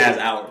money. She has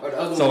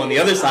hours. So on the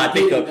other side,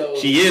 think of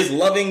she is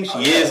loving.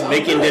 She is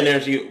making dinner.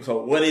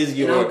 So what is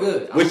your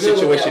which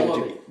situation would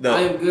you be?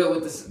 I am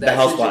good with the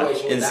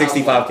housewife in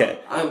 65K.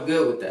 I'm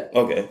good with that.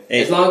 Okay,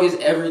 as long as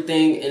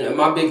everything. And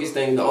my biggest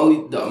thing, my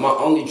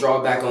only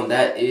drawback on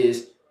that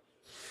is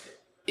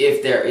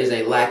if there is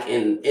a lack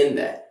in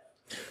that.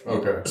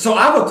 Okay. So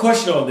I have a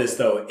question on this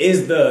though.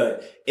 Is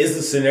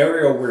the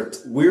scenario where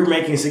we're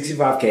making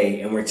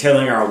 65K and we're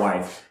telling our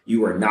wife,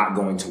 you are not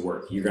going to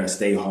work. You're going to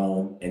stay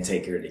home and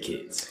take care of the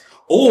kids.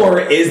 Or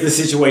is the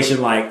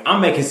situation like, I'm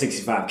making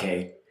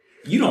 65K.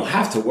 You don't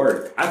have to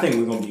work. I think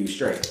we're going to be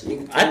straight.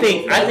 I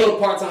think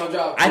part-time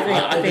job.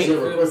 I think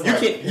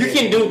you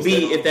can do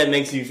B if that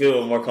makes you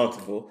feel more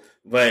comfortable.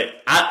 But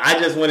I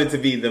just want it to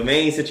be, the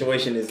main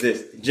situation is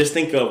this. Just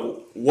think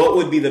of what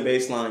would be the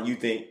baseline you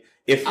think.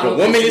 If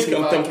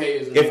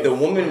the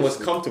woman was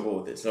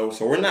comfortable with it, so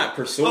we're not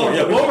pursuing. Oh,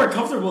 yeah, when we're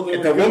comfortable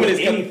with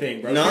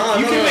anything, bro. No,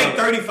 you can make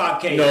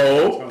 35K.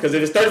 No, because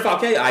if it's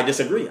 35K, I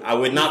disagree. I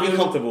would not be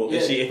comfortable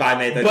if I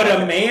made 35K.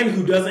 But a man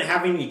who doesn't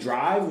have any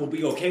drive will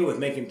be okay with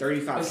making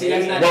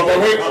 35K. Well,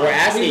 we're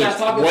asking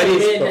what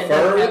is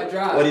preferred,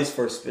 what is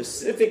for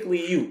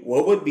specifically you.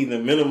 What would be the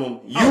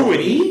minimum you would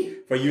need?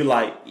 For you,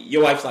 like,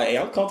 your wife's like, hey,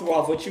 I'm comfortable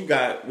off what you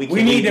got.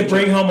 We need to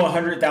bring home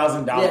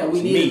 $100,000. Yeah,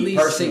 we need at least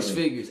personally. 6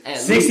 figures.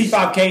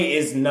 65K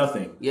is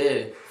nothing.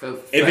 Yeah.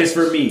 If it's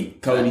for me,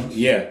 Cody.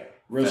 Yeah.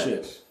 Real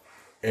shit.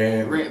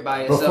 And rent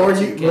by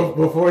yourself.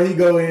 before he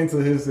go into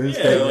his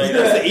statement, like,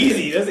 that's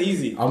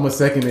easy. I'm gonna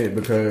second it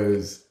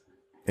because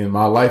in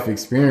my life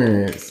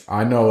experience,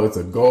 I know it's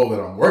a goal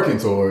that I'm working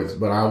towards,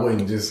 but I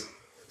wouldn't just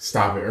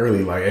stop it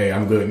early. Like, hey,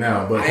 I'm good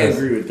now. But I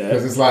agree with that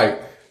because it's like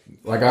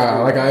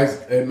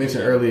I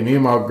mentioned earlier, me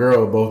and my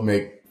girl both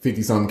make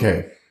 50-something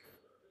K.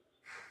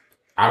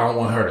 I don't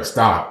want her to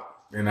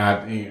stop. And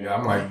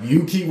I'm like,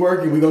 you keep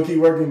working, we're going to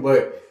keep working.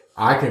 But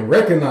I can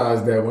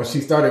recognize that when she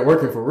started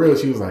working for real,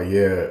 she was like,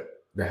 yeah,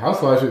 the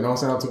housewife shit don't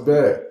sound too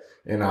bad.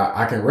 And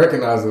I can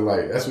recognize it,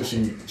 like, that's what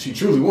she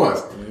truly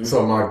wants. Mm-hmm.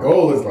 So my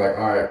goal is like,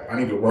 all right, I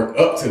need to work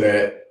up to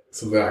that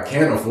so that I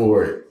can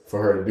afford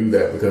for her to do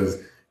that because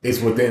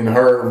it's within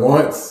her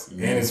wants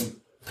and it's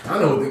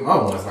kind of within my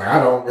wants. Like,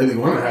 I don't really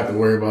want to have to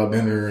worry about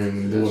dinner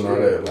and doing all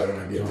that like when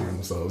I get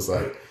home. So it's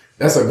like,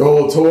 that's a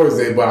goal towards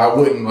it, but I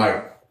wouldn't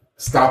like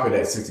stop it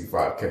at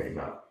 65K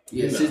now.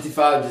 Yeah,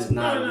 65 just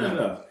not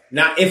enough.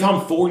 Now, if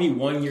I'm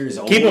 41 years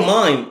old, keep in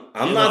mind,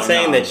 I'm not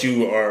saying that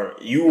you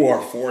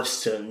are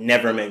forced to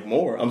never make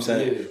more. I'm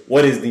saying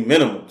what is the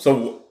minimum.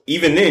 So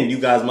even then, you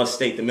guys must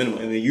state the minimum.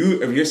 And if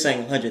you're saying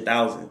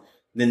 100,000,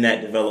 then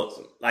that develops.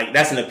 Like,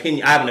 that's an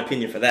opinion. I have an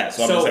opinion for that.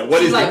 So I'm just saying,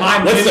 what's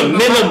the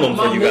minimum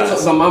for you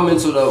guys? So my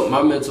mental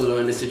though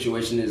in this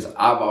situation is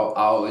I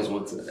always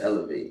want to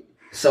elevate.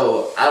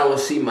 So I don't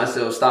see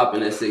myself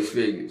stopping at 6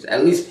 figures.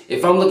 At least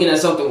if I'm looking at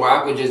something where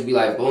I could just be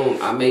like, boom,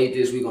 I made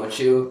this, we gonna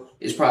chill.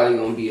 It's probably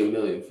gonna be $1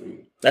 million for me.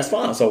 That's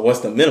fine. So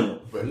what's the minimum?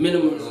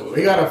 Minimum is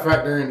we gotta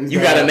factor in.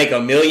 You gotta make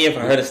 $1 million for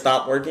her to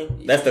stop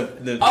working. That's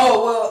the.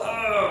 Oh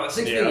well,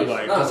 6 figures.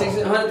 Like, no,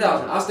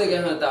 100,000. I'll stick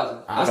at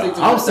 100,000.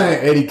 I'm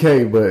saying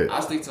 80K, but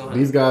I'll stick to 100.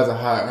 These guys are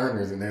high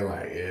earners, and they're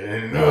like,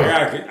 yeah, no.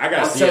 I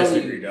got a CS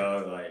degree,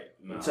 dog. Like,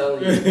 no. I'm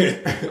telling you,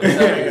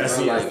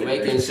 like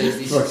making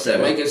 60,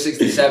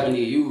 70,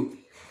 you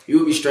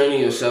will be straining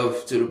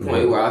yourself to the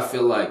point where I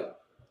feel like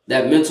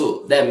that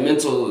mental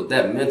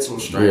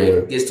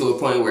strain gets to a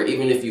point where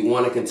even if you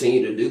want to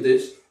continue to do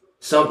this,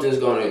 something's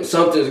gonna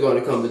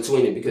come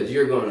between it because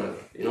you're gonna,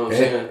 you know what I'm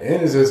saying?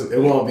 And it's just, it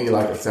won't be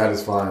like a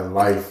satisfying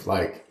life.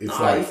 Like, it's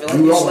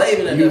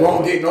you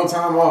won't get no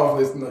time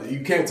off. You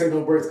can't take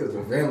no breaks because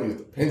the family is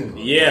dependent on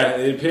you. Yeah,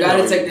 it depends.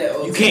 Gotta take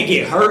that. You can't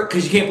get hurt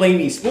because you can't play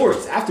any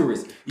sports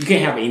afterwards. You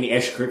can't have any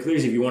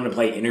extracurriculars if you want to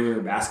play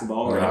intramural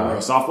basketball or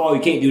softball.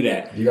 You can't do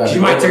that. You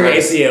might tear your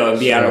ACL and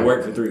be out of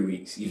work for 3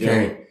 weeks. You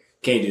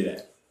can't do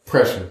that.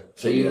 Pressure.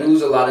 So you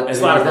lose a lot of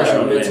pressure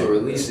on mental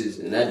releases,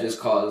 and that just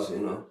causes,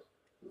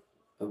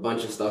 a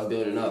bunch of stuff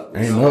building up.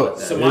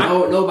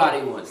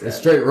 Nobody wants that. It's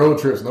straight road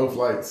trips, no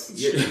flights.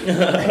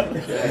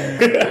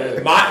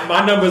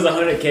 My number is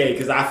 100K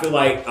because I feel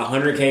like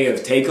 100K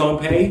of take home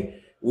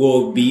pay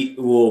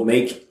will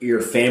make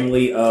your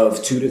family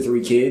of 2 to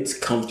 3 kids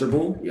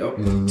comfortable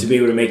to be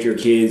able to make your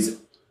kids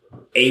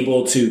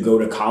able to go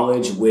to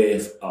college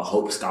with a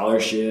Hope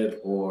Scholarship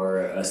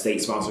or a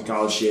state-sponsored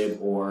scholarship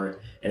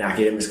or an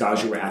academic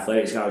scholarship or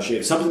athletic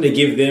scholarship, something to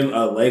give them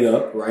a leg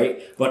up,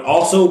 right? But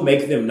also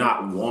make them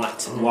not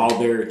want while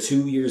they're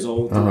 2 years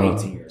old through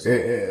 18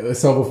 years.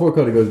 So before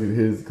Cody goes to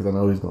his, because I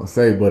know he's going to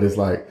say, but it's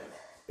like,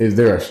 is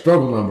there a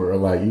struggle number or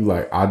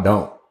like, I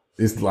don't?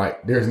 it's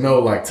like there's no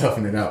like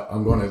toughing it out.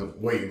 I'm going to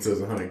wait until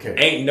it's 100K.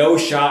 Ain't no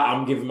shot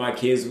I'm giving my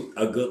kids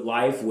a good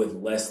life with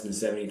less than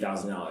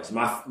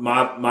 $70,000.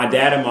 My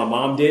dad and my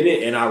mom did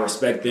it, and I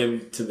respect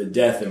them to the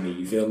death of me.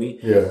 You feel me?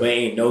 Yeah. But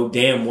ain't no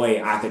damn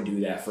way I could do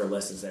that for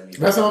less than $70,000.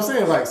 That's what I'm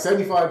saying. Like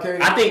 75K.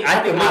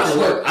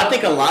 I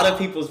think a lot of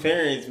people's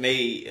parents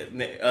made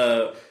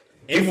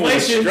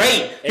Inflation.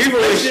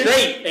 People were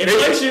straight.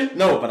 Inflation.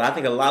 No, but I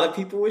think a lot of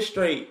people were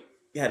straight.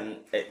 Had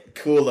a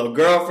cool little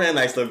girlfriend,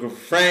 nice little group of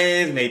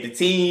friends, made the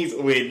teens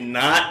with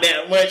not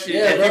that much.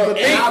 Yeah, bro.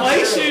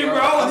 Inflation,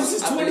 bro. This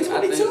is I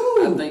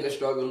 2022. I think a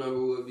struggle number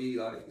would be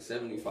like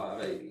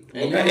 75, 80.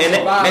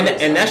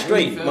 And that's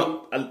straight.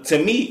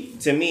 To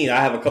me,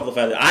 I have a couple of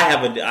factors.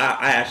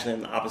 I actually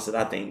am the opposite.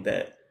 I think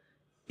that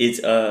it's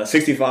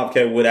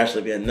 65K would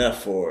actually be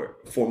enough for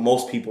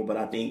most people, but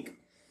I think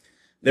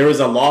there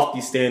is a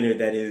lofty standard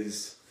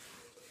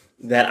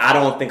that I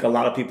don't think a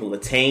lot of people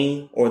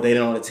attain, or they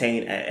don't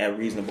attain at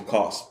reasonable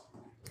cost.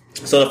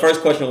 So the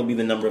first question will be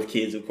the number of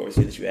kids, of course,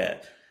 that you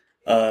have.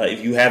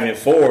 If you having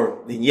 4,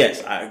 then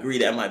yes, I agree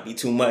that might be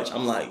too much.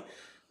 I'm like,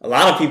 a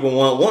lot of people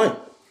want 1,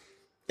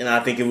 and I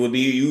think it would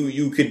be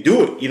you could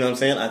do it. You know what I'm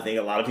saying? I think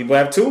a lot of people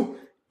have 2,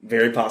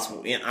 very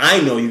possible, and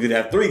I know you could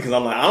have 3 because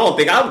I'm like,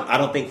 I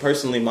don't think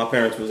personally my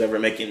parents was ever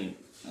making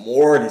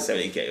more than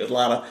 70K. It was a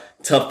lot of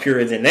tough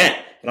periods in that,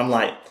 but I'm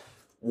like,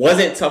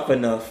 wasn't tough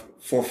enough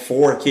for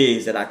 4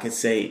 kids that I could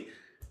say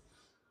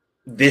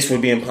this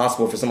would be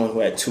impossible for someone who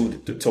had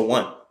 2 to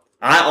 1.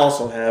 I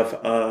also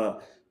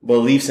have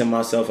beliefs in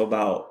myself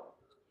about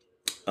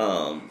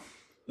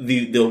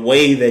the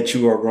way that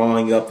you are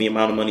growing up, the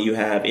amount of money you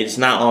have. It's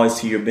not always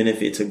to your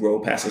benefit to grow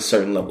past a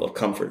certain level of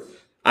comfort.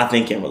 I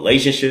think in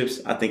relationships,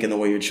 I think in the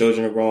way your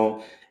children are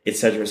grown, et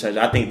cetera, et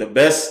cetera. I think the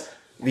best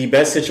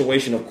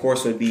situation, of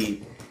course, would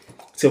be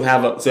to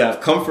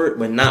have comfort,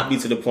 but not be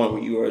to the point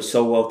where you are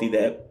so wealthy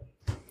that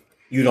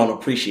you don't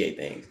appreciate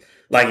things.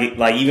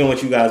 Like even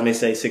what you guys may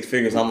say 6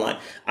 figures, I'm like,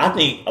 I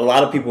think a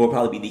lot of people will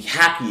probably be the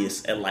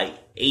happiest at like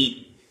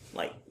 8,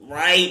 like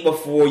right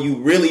before you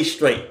really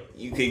straight.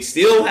 You could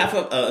still have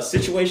a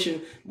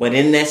situation, but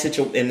in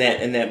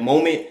that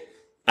moment,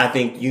 I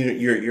think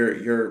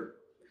you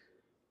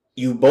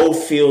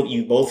both feel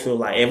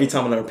like every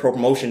time a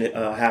promotion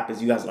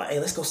happens, you guys are like,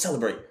 hey, let's go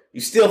celebrate. You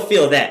still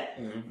feel that,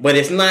 but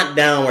it's not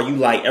down where you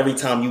like every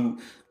time you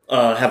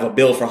have a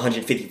bill for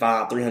 $155,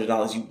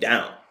 $300, you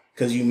down.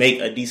 Because you make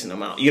a decent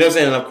amount. You know what I'm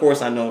saying? And of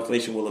course, I know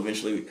inflation will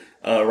eventually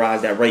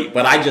rise that rate.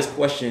 But I just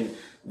question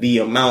the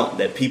amount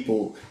that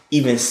people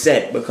even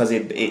set because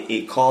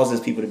it causes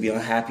people to be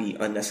unhappy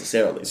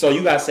unnecessarily. So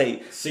you guys may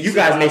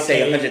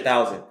say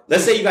 100,000.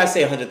 Let's say you guys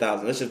say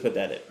 100,000. Let's just put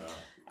that in.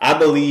 I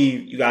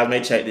believe you guys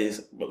may check this,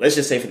 but let's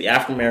just say for the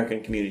African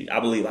American community, I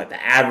believe like the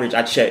average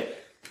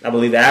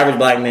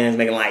black man is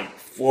making like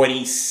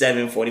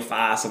 47,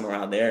 45, somewhere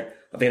around there.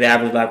 I think the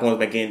average black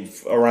woman is making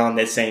around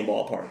that same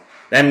ballpark.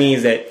 That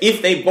means that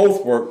if they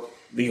both work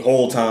the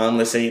whole time,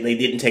 let's say they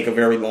didn't take a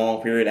very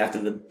long period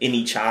after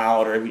any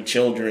child or any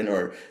children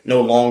or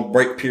no long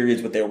break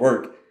periods with their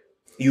work,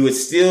 you would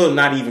still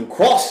not even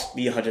cross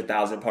the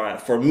 100,000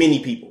 part for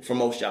many people, for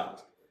most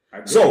jobs.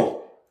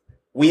 So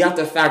we have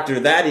to factor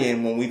that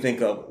in when we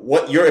think of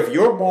if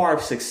your bar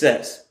of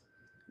success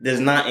does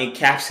not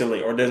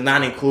encapsulate or does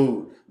not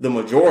include the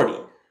majority,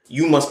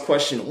 you must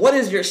question what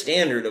is your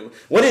standard of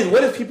what is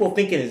people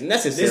thinking is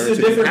necessary. This is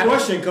a different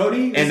question,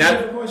 Cody. And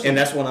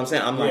that's what I'm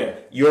saying. I'm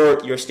like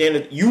your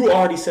standard. You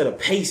already set a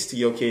pace to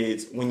your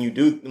kids when you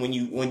down.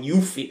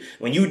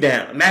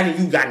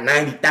 Imagine you got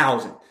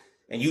 90,000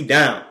 and you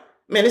down.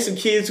 Man, there's some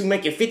kids who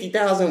make it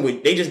 50,000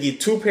 with they just get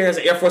 2 pairs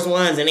of Air Force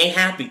Ones and they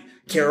happy,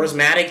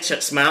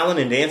 charismatic, smiling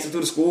and dancing through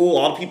the school.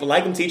 All the people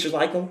like them, teachers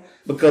like them,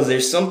 because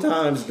there's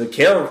sometimes the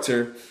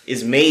character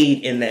is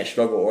made in that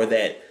struggle or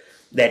that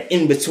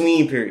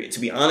in-between period. To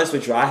be honest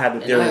with you, I have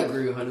the theory. And I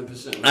agree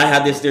 100%. I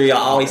have this theory. I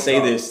always say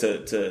this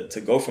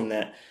to go from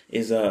that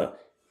is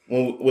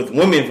with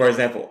women, for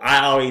example,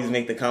 I always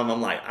make the comment.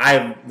 I'm like,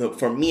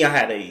 for me, I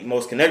had a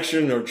most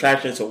connection or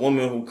attraction to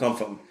women who come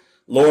from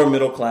lower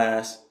middle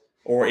class,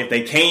 or if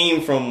they came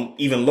from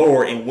even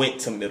lower and went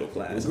to middle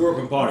class. We grew up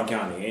in Paulding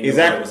County.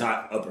 Exactly. It was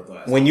not upper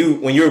class.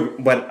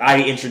 But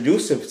I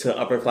introduced it to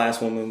upper class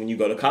women when you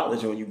go to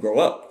college or when you grow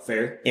up.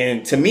 Fair.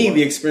 And to me,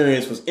 the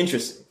experience was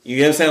interesting. You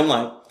know what I'm saying? I'm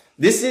like,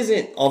 this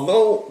isn't,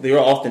 although they are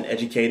often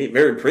educated,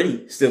 very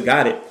pretty, still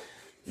got it.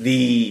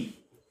 The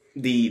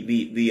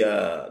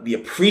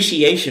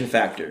appreciation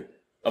factor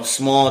of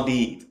small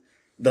deeds,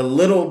 the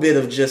little bit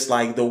of just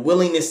like the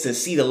willingness to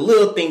see the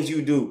little things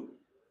you do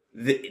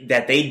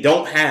that they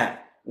don't have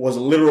was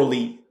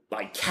literally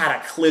like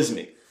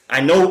cataclysmic.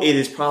 I know it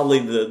is probably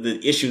the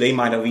issue they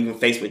might have even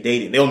faced with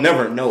dating. They'll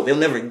never know. They'll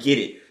never get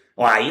it.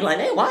 Why? You're like,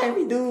 hey, why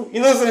every dude?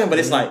 You know what I'm saying? But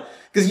it's like,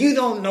 because you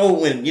don't know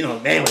when,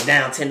 they was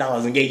down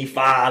 $10 and gave you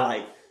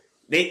 $5.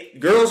 Like,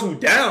 girls who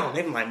down,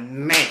 they be like,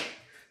 man,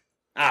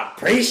 I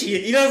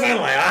appreciate, you know what I'm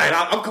saying? Like, all right,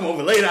 I'll come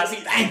over later. I see,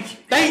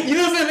 thank you, you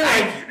know what I'm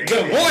saying? Like,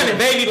 good morning,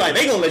 baby. Like,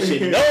 they gonna let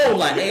you know,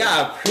 like, hey,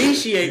 I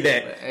appreciate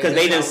that because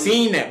they done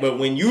seen that. But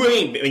when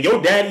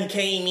your daddy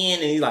came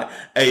in and he's like,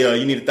 hey,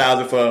 you need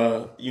 $1,000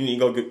 for, you need to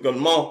go to the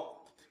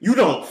mall. You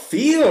don't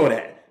feel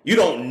that. You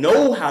don't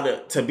know how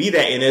to be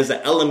that. And there's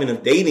an element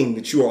of dating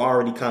that you are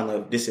already kind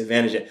of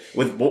disadvantaged at.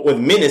 With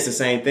men, it's the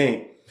same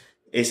thing.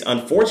 It's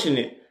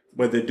unfortunate,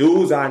 but the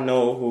dudes I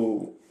know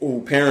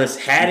who parents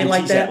had it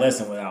like that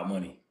lesson without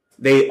money.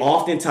 They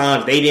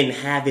oftentimes they didn't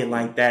have it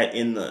like that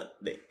in the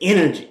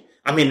energy.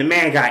 I mean, the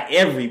man got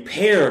every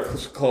pair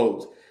of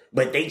clothes,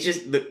 but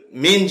the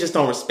men just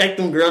don't respect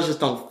them. Girls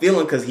just don't feel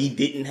him because he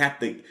didn't have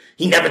to.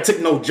 He never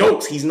took no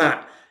jokes. He's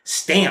not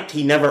stamped.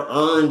 He never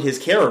earned his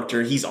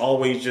character. He's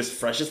always just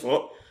fresh as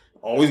fuck.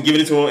 Always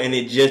giving it to him, and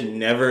it just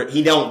never.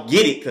 He don't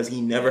get it because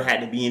he never had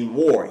to be in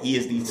war. He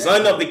is the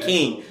son of the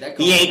king.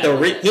 He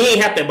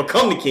ain't have to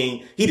become the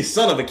king. He the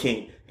son of a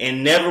king.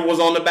 And never was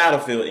on the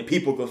battlefield, and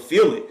people could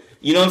feel it.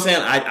 You know what I'm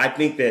saying? I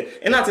think that,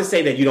 and not to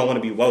say that you don't want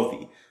to be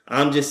wealthy.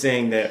 I'm just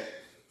saying that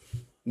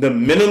the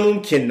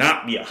minimum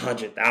cannot be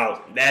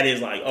 $100,000. That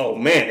is like, oh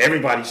man,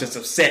 everybody's just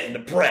upset and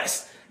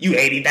depressed. You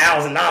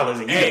 $80,000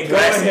 and you hey,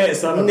 depressed. Go ahead,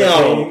 son of a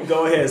king.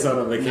 Go ahead, son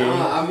of a king.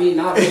 Nah, I mean,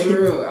 not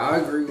for real. I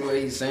agree with what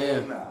he's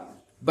saying.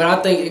 But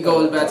I think it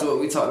goes back to what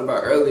we talked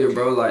about earlier,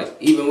 bro. Like,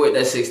 even with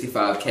that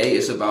 $65K,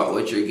 it's about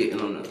what you're getting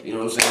on the, you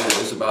know what I'm saying?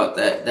 It's about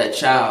that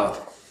child.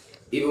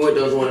 Even with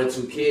those 1 or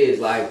 2 kids,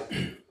 like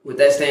with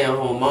that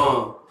stay-at-home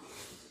mom,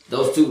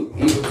 those two,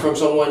 even from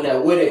someone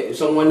that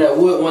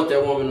would want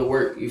their woman to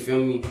work, you feel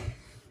me,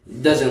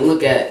 doesn't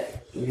look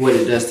at what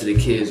it does to the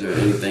kids or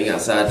anything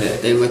outside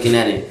that. They're looking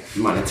at it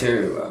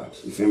monetary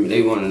wise. You feel me?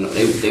 They want to know.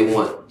 They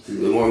want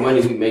the more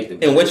money we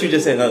make. And what you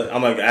just said,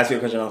 I'm gonna ask you a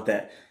question off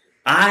that.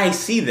 I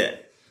see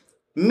that.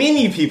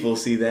 Many people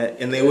see that,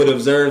 and they would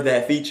observe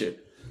that feature.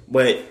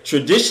 But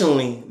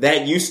traditionally,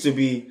 that used to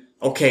be.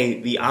 Okay,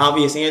 the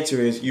obvious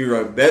answer is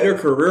you're a better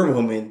career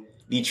woman,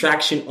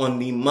 detraction on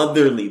the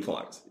motherly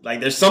parts. Like,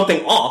 there's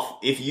something off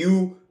if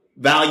you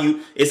value,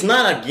 it's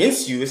not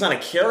against you, it's not a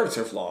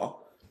character flaw,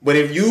 but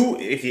if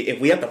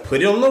we have to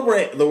put it on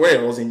the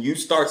rails and you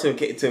start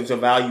to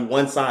value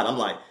one side, I'm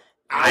like,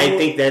 I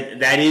think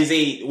that is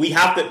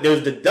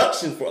there's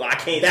deduction for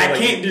it.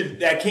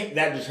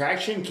 That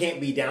detraction can't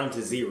be down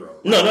to zero.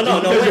 No.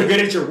 Because you're good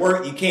at your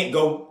work, you can't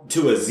go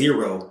to a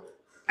 0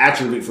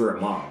 attribute for a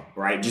mom.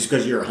 Right, just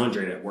because you're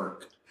 100 at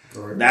work,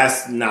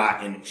 that's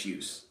not an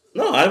excuse.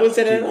 No, I wouldn't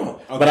say that at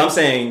all. Okay. But I'm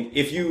saying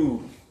if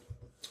you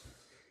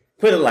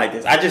put it like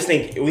this, I just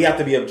think we have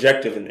to be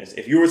objective in this.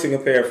 If you were to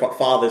compare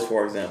fathers,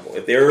 for example,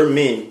 if there are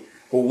men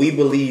who we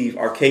believe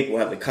are capable,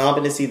 have the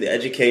competency, the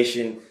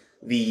education,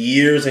 the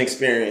years and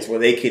experience, where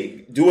they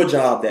could do a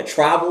job that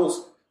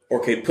travels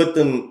or could put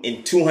them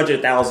in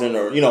 200,000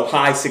 or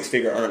high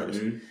 6-figure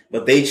earners,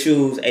 but they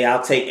choose, hey,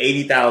 I'll take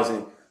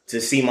 80,000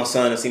 to see my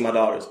son and see my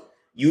daughters.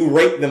 You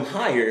rate them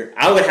higher.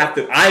 I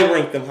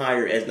rank them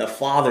higher as the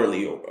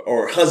fatherly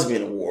or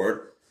husband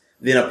award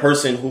than a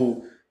person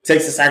who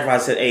takes the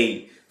sacrifice and said,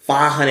 hey,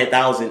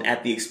 500,000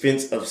 at the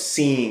expense of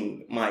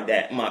seeing my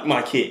dad,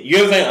 my kid. You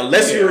know what I'm saying?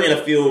 Unless you're in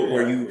a field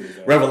where you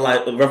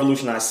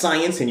revolutionize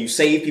science and you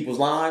save people's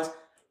lives,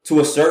 to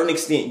a certain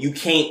extent, you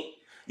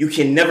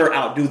can never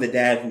outdo the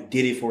dad who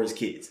did it for his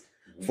kids.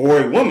 For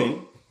a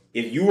woman,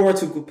 if you were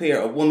to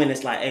compare a woman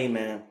that's like, hey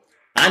man,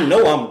 I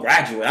know I'm a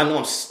graduate. I know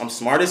I'm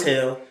smart as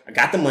hell. I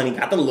got the money,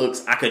 got the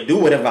looks. I could do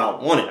whatever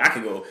I wanted. I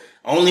could go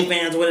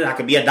OnlyFans with it. I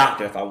could be a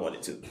doctor if I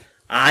wanted to.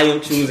 I am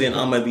choosing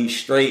I'm going to be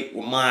straight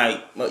with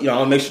I'm going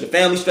to make sure the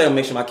family's straight. I'm going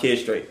to make sure my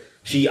kid's straight.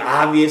 She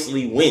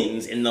obviously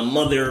wins in the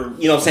mother,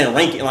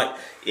 ranking. Like,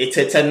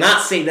 to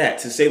not say that,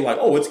 to say like,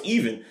 oh, it's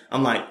even.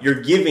 I'm like,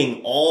 you're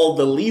giving all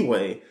the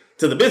leeway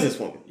to the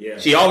businesswoman. Yeah.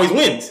 She always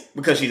wins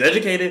because she's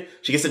educated.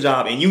 She gets a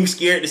job and you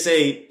scared to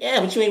say, yeah,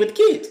 but you ain't with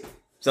the kids.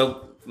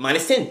 So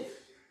 -10.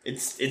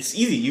 It's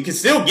easy. You can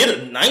still get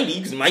a 90.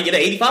 You might get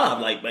an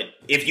 85. But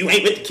if you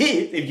ain't with the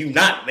kids, if you're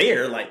not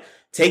there,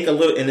 take a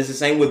little. And it's the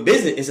same with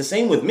business. It's the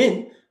same with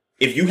men.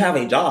 If you have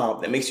a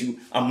job that makes you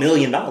 $1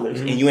 million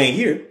and you ain't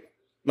here,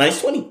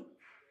 -20.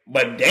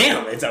 But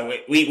damn, it's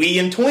we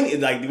in 20.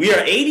 Like, we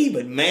are 80.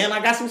 But man, I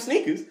got some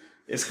sneakers.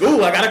 It's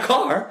cool. I got a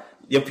car.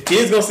 Your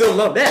kids gonna still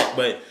love that.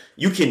 But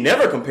you can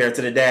never compare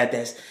to the dad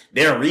that's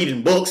there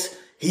reading books.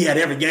 He had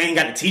every game,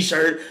 got the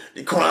T-shirt,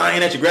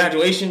 crying at your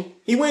graduation.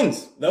 He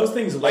wins. Those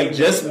things,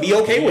 just be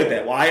okay with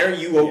that. Why are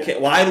you okay? Yeah.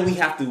 Why do we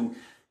have to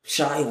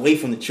shy away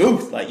from the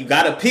truth? You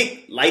got to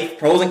pick life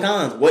pros and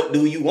cons. What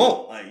do you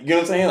want? You know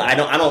what I'm saying?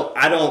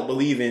 I don't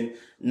believe in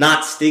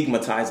not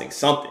stigmatizing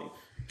something.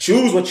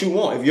 Choose what you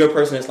want. If you're a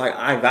person that's like,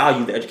 I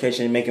value the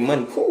education and making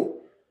money,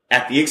 cool.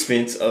 At the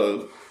expense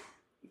of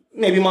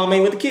maybe mom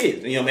ain't with the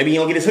kids. Maybe he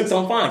don't get his hooks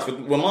on fines with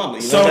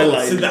mama. So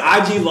the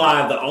IG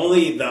Live, the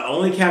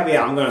only caveat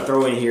I'm going to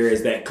throw in here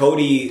is that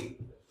Cody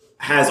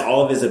has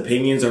all of his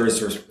opinions or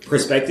his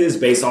perspectives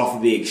based off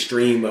of the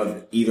extreme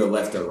of either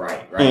left or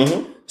right?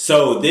 Mm-hmm.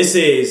 So this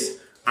is,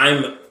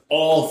 I'm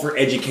all for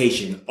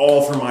education,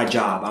 all for my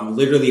job. I'm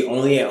literally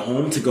only at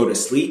home to go to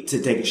sleep,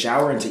 to take a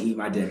shower, and to eat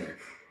my dinner,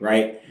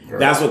 right?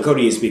 That's what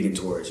Cody is speaking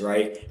towards,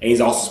 right? And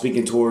he's also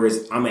speaking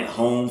towards, I'm at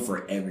home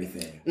for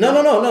everything. No.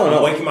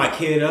 I'm waking my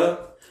kid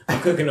up. I'm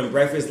cooking them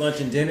breakfast,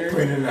 lunch, and dinner.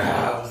 Cleaning the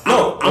house.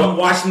 No, I'm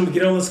watching them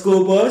get on the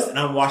school bus, and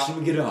I'm watching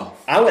them get off.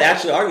 I would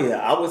actually argue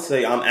that. I would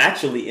say I'm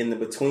actually in the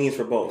betweens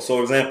for both. So,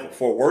 for example,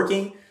 for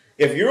working,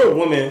 if you're a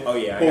woman,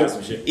 I got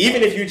some shit.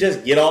 Even if you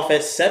just get off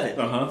at 7,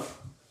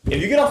 if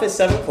you get off at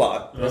 7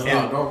 o'clock, That's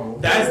not normal.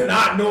 That's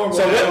not normal.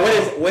 So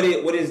what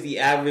is the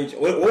average?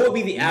 What would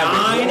be the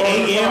average? 9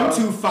 a.m.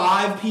 to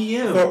 5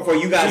 p.m. for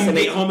you guys to get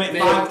make home at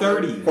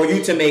 5:30. For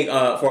you to make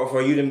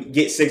for you to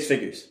get 6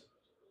 figures.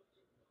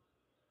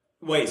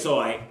 Wait, so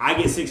I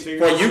get 6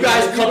 figures? For you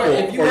guys as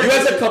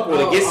a couple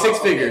to get 6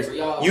 figures,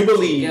 you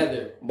believe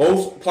together.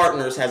 both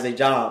partners has a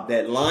job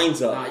that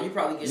lines up Nah, you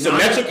probably get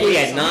symmetrically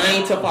at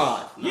 9 to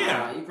 5.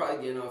 Yeah, you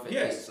probably getting off at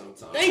 8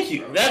 sometimes. Thank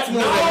you. Bro. That's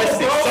more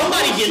realistic.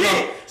 Somebody getting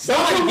off.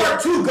 Somebody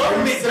work 2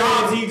 government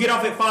jobs and you get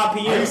off at 5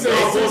 p.m. Are you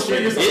saying 6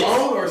 figures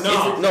alone or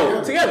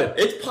No, together.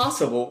 It's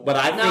possible, but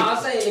I think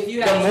I'm saying if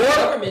you have a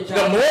government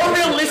job, the more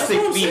realistic.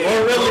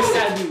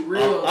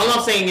 real. All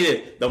I'm saying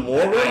is the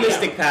more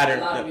realistic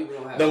pattern.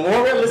 The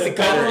more realistic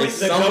pattern is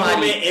the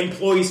somebody. government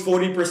employs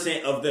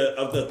 40% of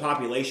the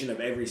population of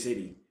every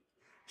city.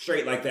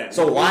 Straight like that.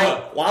 So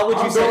why would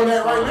you I'm say doing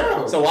that right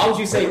now? So why would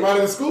you say Everybody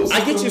in school?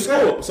 I get you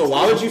school. So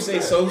why would you say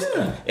so?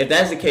 If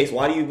that's the case,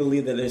 why do you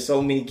believe that there's so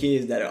many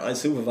kids that are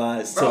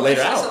unsupervised till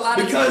later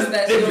hours? Because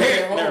their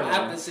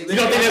parents. You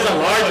don't think there's a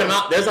large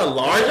amount? There's a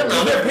large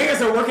amount. Their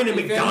parents are working at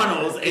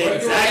McDonald's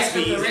and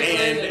Zaxby's,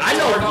 and I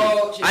know.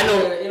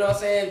 You know what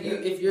I'm saying?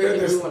 If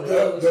you're one of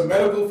those, the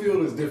medical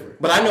field is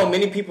different. But I know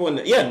many people in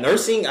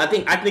nursing. I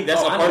think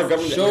that's a part of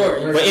government.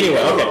 Sure. But anyway,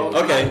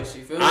 okay.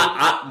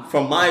 I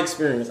from my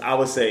experience, I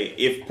would say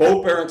if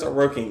both parents are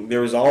working,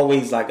 there is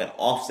always like an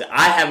offset.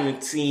 I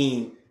haven't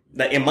seen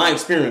that in my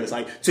experience.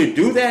 Like to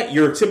do that,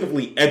 you're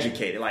typically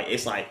educated. Like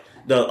it's like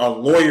a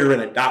lawyer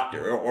and a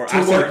doctor, or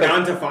to work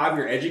 9 to 5.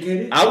 You're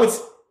educated. I would.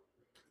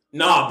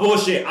 Nah,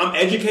 bullshit. I'm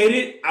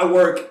educated. I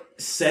work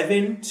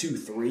 7 to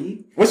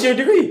 3. What's your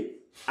degree?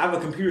 I have a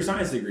computer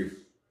science degree.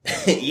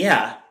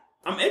 Yeah.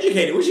 I'm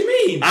educated. What you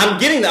mean? I'm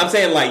getting that. I'm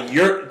saying like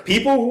you're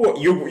people who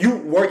you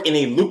work in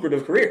a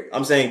lucrative career.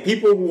 I'm saying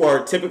people who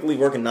are typically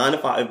working 9 to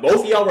 5. If both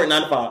of y'all work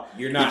 9 to 5,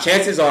 you're not. The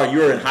chances are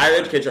you're in higher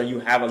education or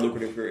you have a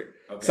lucrative career.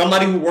 Okay.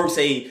 Somebody who works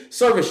a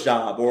service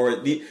job or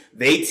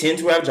they tend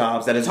to have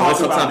jobs that is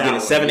sometimes getting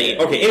 7 to 8.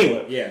 Okay,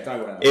 anyway. Yeah,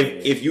 talk about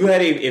that. If you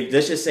had if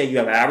let's just say you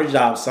have an average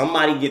job,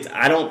 somebody gets.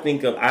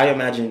 I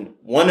imagine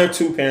 1 or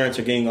 2 parents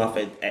are getting off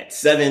at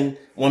 7.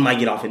 One might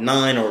get off at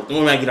 9, or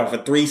one might get off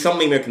at 3. Some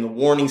may work in the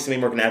morning, some may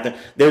work in the afternoon.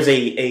 There's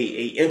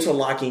a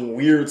interlocking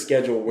weird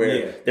schedule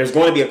where there's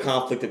going to be a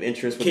conflict of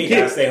interest with the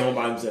kids. Gotta stay home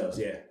by themselves.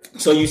 Yeah.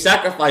 So you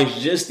sacrifice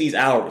just these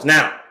hours.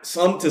 Now,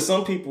 to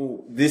some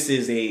people, this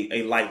is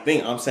a light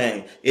thing. I'm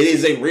saying it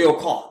is a real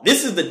cost.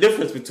 This is the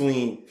difference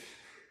between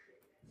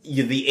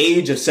the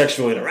age of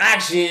sexual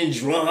interaction,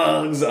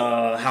 drugs,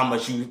 how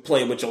much you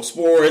play with your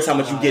sports, how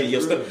much you get in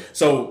your stuff.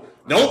 So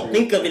don't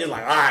think of it as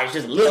like, it's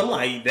just little. I'm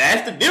like,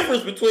 that's the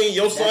difference between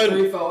your son.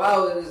 3-4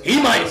 hours. He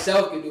might.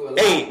 Himself can do a lot.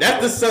 Hey,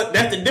 that's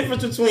the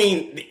difference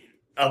between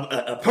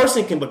a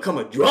person can become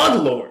a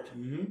drug lord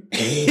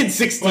in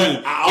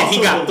 16 if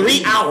he got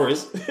 3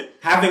 hours.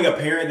 Having a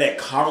parent that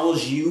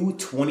coddles you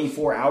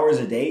 24 hours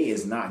a day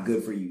is not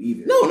good for you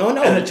either. No.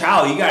 As a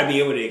child, you got to be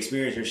able to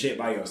experience your shit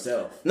by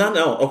yourself. No,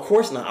 of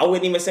course not. I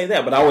wouldn't even say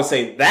that, but I would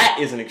say that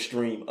is an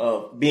extreme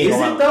of being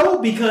around. Is it though?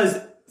 Because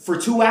for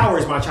 2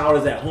 hours, my child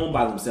is at home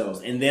by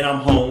themselves, and then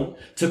I'm home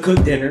to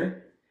cook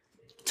dinner,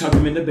 tuck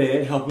them into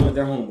bed, help them with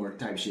their homework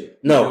type shit.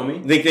 You know what I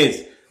mean?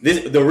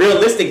 The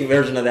realistic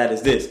version of that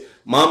is this.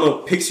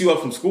 Mama picks you up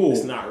from school.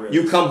 It's not real.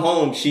 You come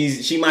home.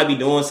 She might be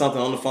doing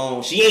something on the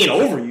phone. She ain't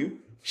over you.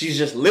 She's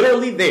just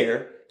literally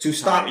there to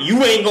stop.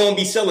 You ain't gonna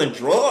be selling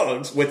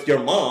drugs with your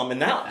mom in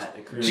the house.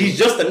 She's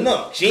just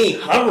enough. She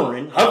ain't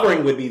hovering.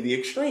 Hovering would be the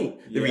extreme.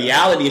 The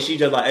reality is she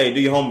just like, hey,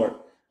 do your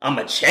homework. I'm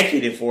gonna check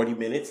it in 40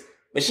 minutes.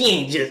 But she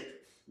ain't just.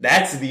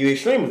 That's the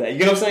extreme of that. You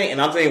know what I'm saying?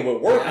 And I'm saying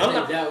with work, I'm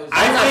not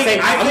saying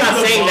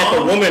that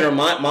the woman or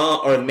my mom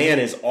or the man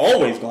is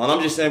always gone.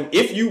 I'm just saying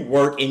if you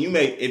work and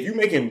if you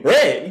making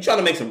bread, you trying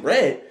to make some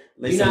bread.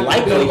 Listen,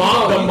 like the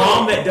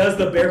mom that does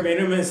the bare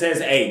minimum and says,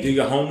 "Hey, do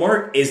your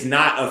homework," is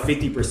not a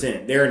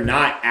 50%. They're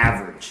not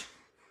average.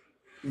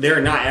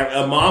 They're not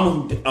a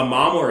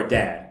mom or a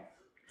dad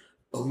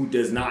who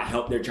does not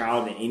help their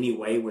child in any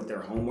way with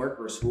their homework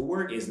or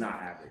schoolwork is not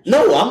average.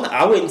 No,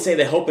 I wouldn't say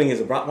that helping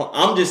is a problem.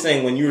 I'm just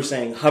saying when you were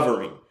saying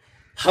hovering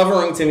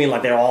to me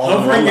like they're all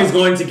hovering is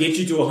going to get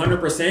you to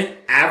 100%.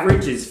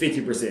 Average is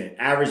 50%.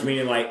 Average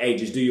meaning like, hey,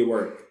 just do your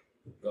work,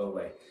 go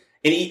away.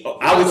 And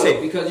I would say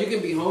because you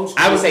can be homeschooled.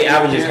 I would say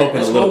average is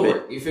helping a little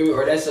bit. You feel me?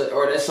 Or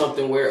that's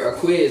something where a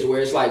quiz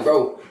where it's like,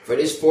 bro, for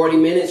this 40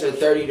 minutes or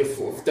 30 to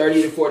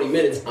 40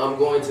 minutes, I'm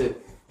going to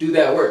do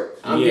that work.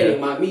 I'm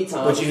getting my me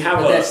time, but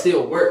that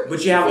still work.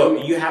 But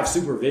you have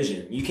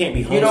supervision. You can't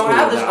be homeschooled. You don't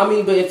have this. I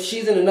mean, but if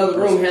she's in another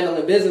room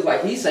handling business,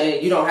 like he's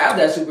saying, you don't have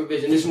that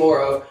supervision. It's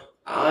more of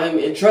I'm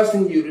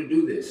entrusting you to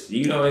do this.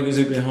 You know niggas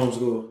who've been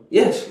homeschooled?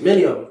 Yes,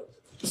 many of them.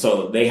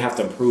 So they have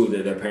to prove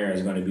that their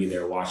parents are going to be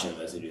there watching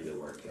unless they do their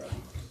work, bro.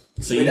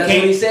 So you that's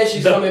can't. What he said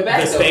she's coming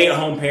back. The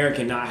stay-at-home parent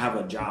cannot have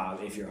a job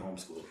if you're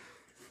homeschooled.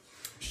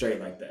 Straight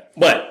like that.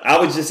 But I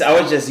was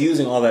just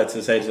using all that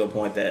to say to the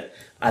point that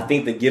I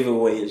think the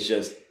giveaway is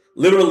just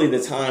literally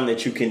the time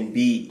that you can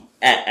be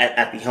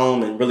at the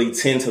home and really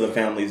tend to the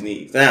family's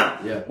needs. Now,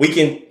 we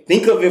can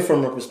think of it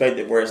from a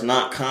perspective where it's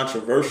not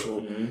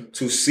controversial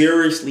to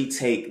seriously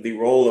take the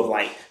role of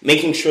like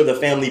making sure the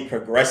family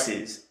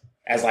progresses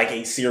as like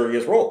a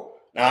serious role.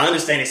 Now, I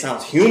understand it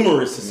sounds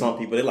humorous to some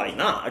people. They're like,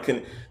 nah, I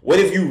couldn't. What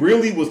if you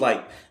really was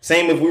like,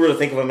 same if we were to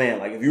think of a man,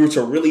 like if you were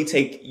to really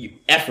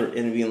take effort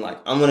in being like,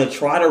 I'm going to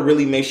try to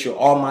really make sure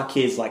all my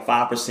kids like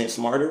 5%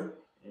 smarter,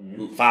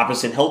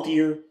 5%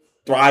 healthier,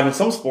 thrive in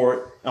some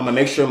sport. I'm going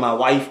to make sure my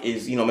wife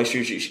is, make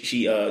sure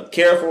she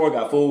cared for,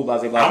 got food, blah,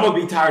 blah, blah. I'm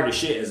going to be tired of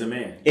shit as a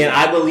man. And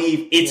I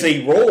believe it's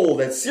a role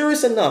that's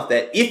serious enough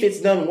that if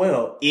it's done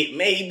well, it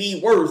may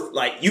be worth,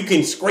 like, you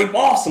can scrape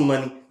off some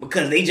money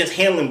because they just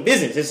handling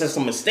business. It's just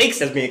some mistakes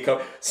that's being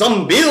covered.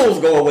 Some bills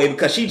go away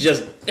because she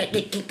just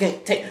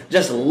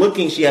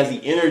looking, she has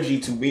the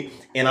energy to be.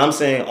 And I'm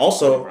saying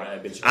also,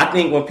 I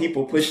think when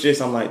people push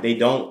this, I'm like, they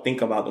don't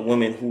think about the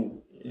women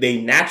who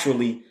they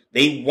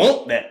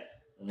want that.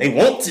 They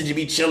want to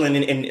be chilling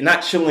and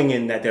not chilling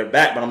in that they're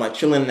back, but I'm like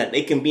chilling that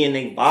they can be in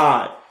their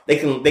vibe. They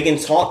can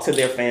talk to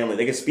their family.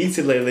 They can speak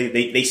to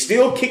they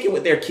still kick it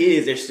with their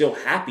kids. They're still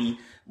happy,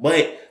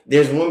 but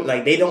there's women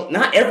like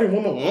not every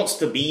woman wants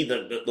to be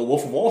the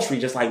Wolf of Wall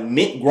Street, just like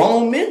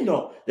grown men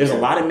don't. There's a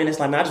lot of men that's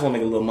like, man, I just want to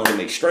make a little money,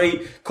 make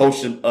straight,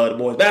 coach the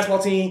boys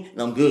basketball team,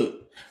 and I'm good.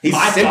 He's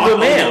a simple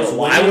man.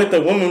 Why would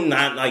the woman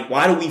not like?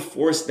 Why do we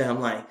force them?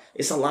 Like,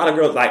 it's a lot of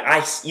girls. Like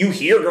you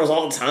hear girls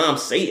all the time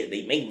say it.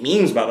 They make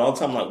memes about it all the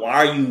time. Like, why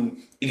are you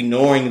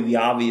ignoring the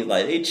obvious?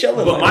 Like, they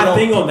chilling. But my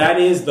thing on that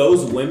is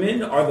those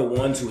women are the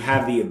ones who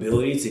have the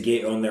ability to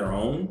get on their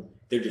own.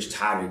 They're just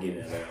tired of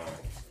getting on their own.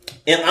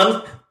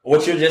 And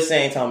what you're just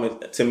saying, Tom,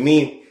 to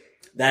me,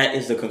 that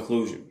is the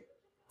conclusion,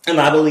 and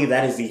I believe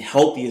that is the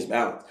healthiest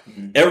balance.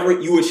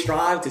 You would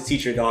strive to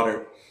teach your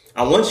daughter.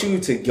 I want you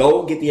to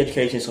go get the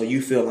education so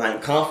you feel I'm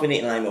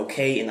confident and I'm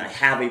okay and I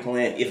have a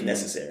plan if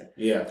necessary.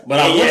 Yeah. But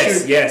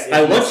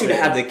I want you to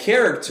have the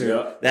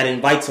character that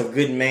invites a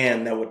good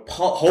man that would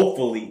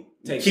hopefully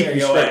keep you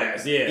your straight.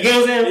 ass. Yeah. You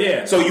know what I'm saying?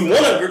 Yeah. So you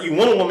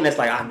want a woman that's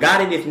like, I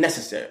got it if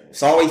necessary.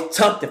 It's always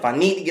tough. If I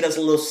need to get us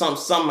a little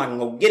something, I can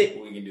go get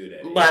it. We can do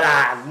that. But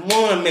I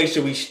want to make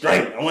sure we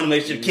straight. I want to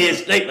make sure the kids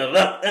straight.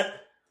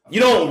 You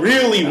don't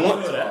really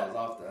want that.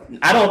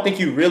 I don't think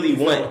you really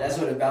want. That's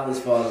when the balance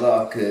falls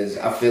off, because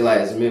I feel like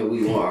as men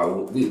we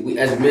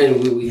as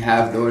men we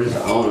have daughters.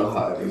 I don't know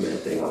how every man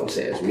think. I would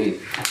say as me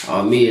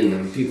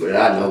and the people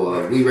that I know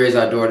of, we raise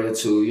our daughter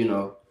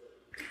to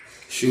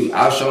shoot.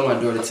 I'll show my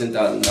daughter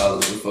 $10,000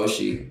 before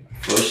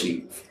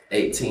she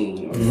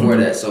 18 or before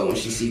that. So when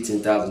she see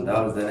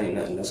 $10,000, that ain't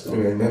nothing. That's gonna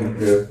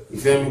you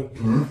feel me?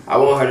 Mm-hmm. I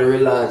want her to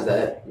realize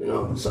that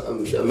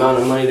the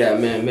amount of money that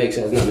man makes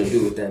has nothing to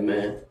do with that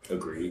man.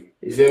 Agreed.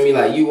 You feel me?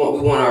 Like we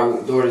want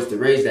our daughters to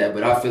raise that,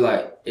 but I feel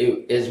like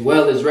as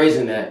well as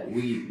raising that,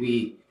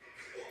 we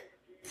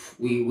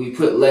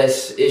put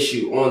less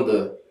issue on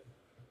the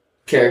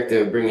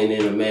character of bringing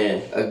in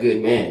a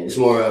good man. It's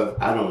more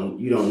of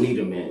you don't need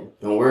a man.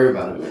 Don't worry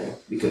about a man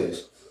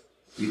because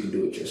you can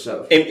do it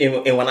yourself.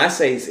 And when I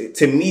say,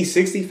 to me,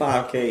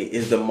 65K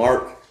is the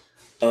mark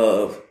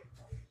of.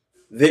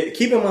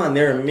 Keep in mind,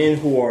 there are men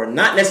who are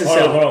not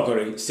necessarily. Hold on,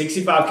 Cody.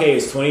 65K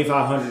is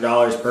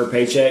 $2,500 per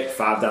paycheck,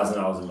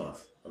 $5,000 a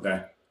month.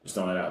 Okay, just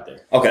throwing that out there.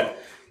 Okay,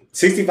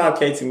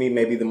 65K to me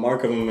may be the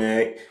mark of a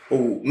man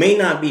who may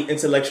not be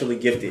intellectually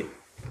gifted,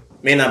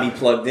 may not be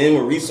plugged in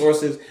with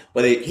resources,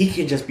 but he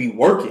can just be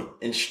working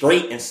and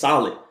straight and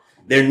solid.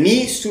 There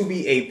needs to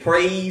be a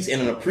praise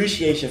and an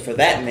appreciation for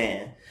that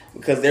man,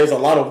 because there's a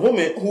lot of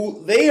women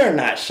who they are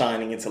not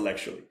shining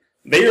intellectually.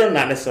 They are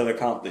not necessarily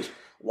accomplished.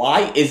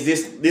 Why is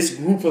this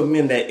group of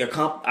men that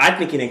I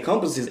think it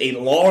encompasses a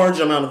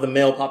large amount of the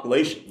male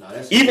population?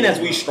 Even as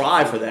we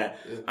strive for that,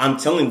 I'm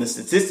telling the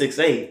statistics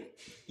say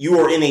you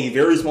are in a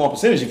very small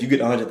percentage if you get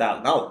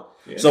 $100,000.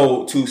 Yeah.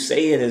 So to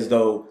say it as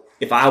though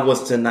if I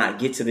was to not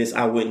get to this,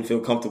 I wouldn't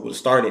feel comfortable to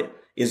start it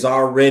is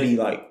already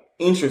like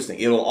interesting.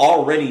 It'll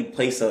already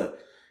place an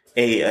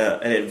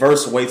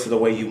adverse way to the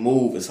way you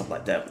move and stuff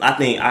like that. I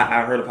think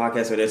I heard a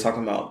podcast where they're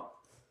talking about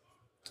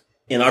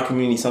in our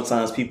community,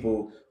 sometimes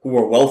people who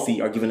are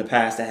wealthy are given a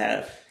pass to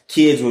have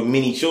kids with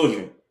many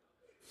children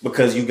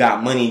because you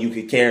got money, you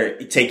could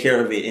take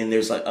care of it. And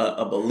there's like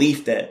a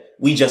belief that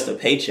we just a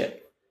paycheck.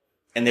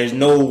 And there's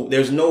no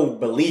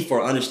belief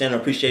or understanding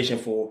or appreciation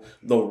for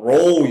the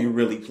role you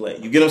really play.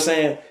 You get what I'm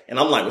saying? And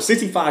I'm like, with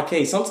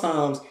 65K,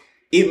 sometimes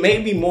it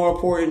may be more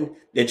important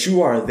that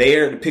you are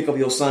there to pick up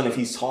your son if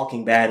he's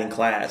talking bad in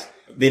class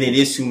than it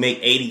is to make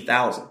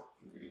 80,000.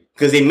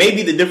 Because it may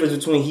be the difference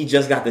between he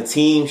just got the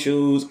team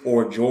shoes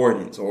or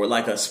Jordans or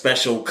like a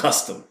special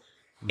custom.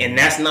 And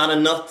that's not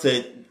enough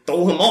to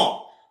throw him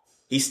off.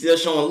 He's still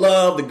showing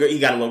love. He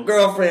got a little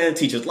girlfriend.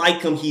 Teachers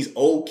like him. He's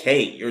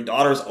okay. Your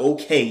daughter's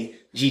okay.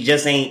 She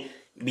just ain't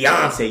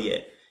Beyonce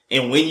yet.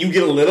 And when you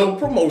get a little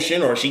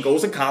promotion or she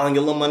goes to college and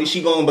get a little money,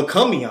 she going to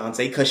become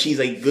Beyonce because she's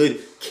a good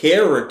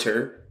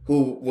character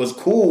who was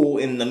cool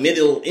in the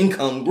middle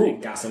income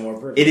group. Got some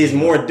more. It is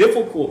more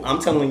difficult. I'm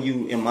telling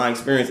you, in my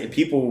experience, and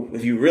people,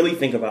 if you really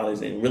think about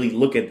it and really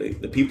look at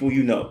the people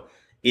you know,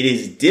 it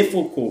is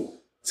difficult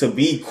to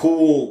be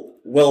cool,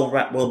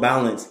 well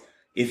balanced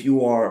if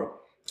you are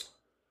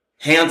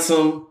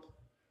handsome,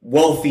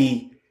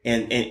 wealthy,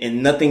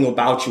 and nothing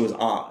about you is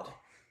odd.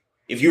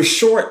 If you're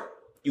short,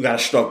 you got to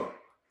struggle.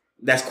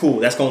 That's cool.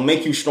 That's going to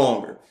make you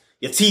stronger.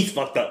 Your teeth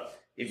fucked up.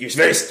 If you're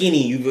very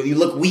skinny, you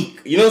look weak.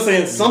 You know what I'm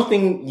saying?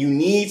 Something, you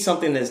need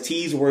something that's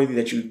tease-worthy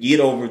that you get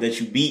over, that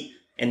you beat,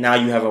 and now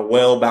you have a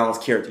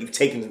well-balanced character. You've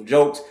taken some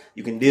jokes.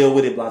 You can deal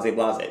with it, blase,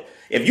 blase.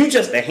 If you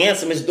just the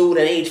handsomest dude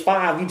at age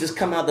 5, you just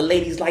come out, the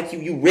ladies like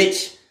you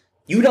rich,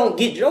 you don't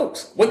get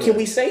jokes. What can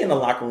we say in the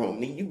locker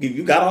room?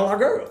 You got all our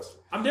girls.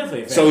 I'm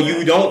definitely a fan. So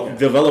you don't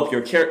develop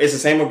your character. It's the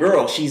same with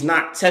girl. She's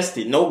not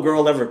tested. No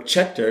girl ever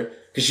checked her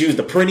because she was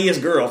the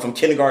prettiest girl from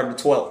kindergarten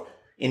to 12th.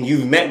 And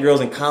you've met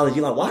girls in college.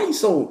 You're like, why are you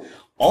so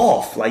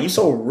off? Like, you're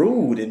so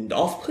rude and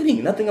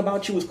off-putting. Nothing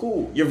about you is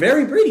cool. You're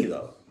very pretty,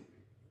 though.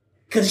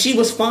 Because she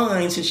was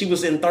fine since she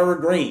was in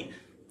 3rd grade.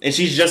 And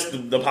she's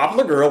just the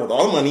popular girl with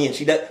all the money. And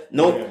she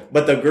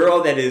but the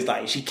girl that is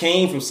like, she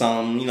came from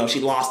some, she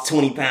lost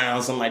 20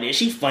 pounds, something like that.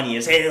 She funny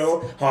as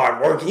hell,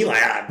 hard working. You're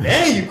like,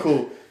 damn, you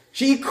cool.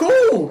 She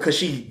cool because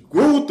she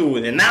grew through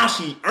it. And now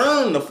she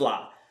earned the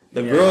fly.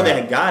 The girl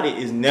that got it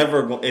is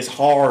it's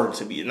hard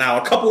to be.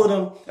 Now, a couple of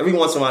them, every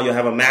once in a while, you'll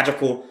have a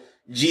magical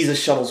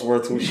Jesus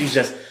Shuttlesworth who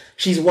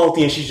she's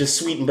wealthy and she's just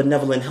sweet and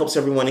benevolent, helps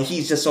everyone, and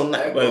he's just so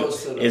nice.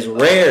 But it's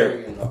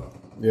rare.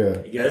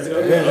 That's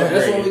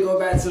when we go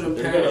back to the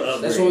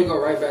parents. That's when we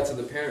go right back to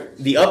the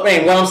parents. The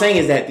upbringing, what I'm saying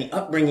is that the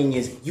upbringing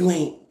is you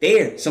ain't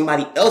there.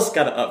 Somebody else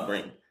got to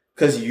upbring.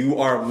 Because you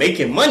are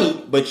making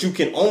money, but you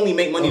can only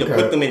make money to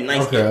put them in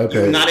nice things.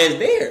 You're not as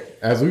there.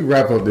 As we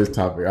wrap up this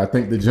topic, I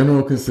think the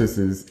general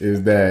consensus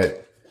is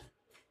that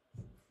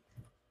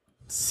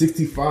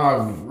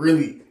 65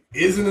 really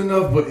isn't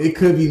enough, but it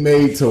could be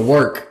made to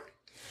work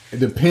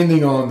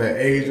depending on the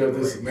age of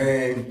this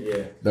man,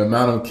 the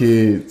amount of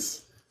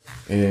kids,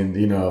 and,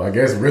 I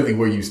guess really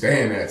where you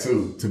stand at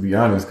too, to be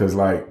honest, because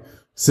like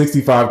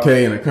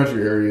 65K in a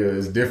country area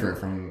is different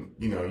from,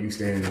 you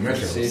staying in the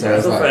metro. So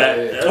that's it's like,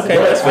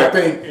 that's I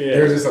think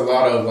there's just a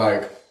lot of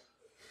like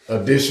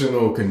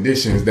additional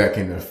conditions that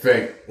can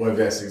affect what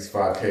that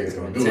 65K is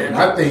going to do. And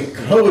I think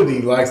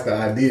Cody likes the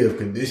idea of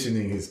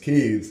conditioning his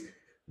kids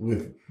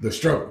with the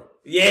struggle.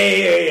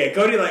 Yeah.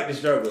 Cody liked the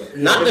struggle.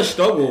 Not the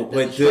struggle,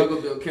 but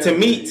to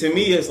me,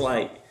 it's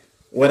like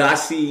what I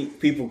see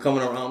people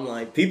coming around,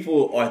 like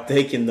people are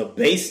thinking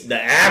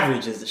the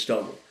average is the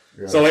struggle.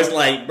 Yeah. So it's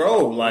like,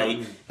 bro, like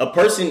a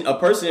person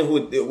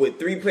who with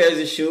 3 pairs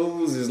of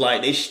shoes is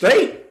like they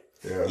straight.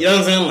 Yeah. You know what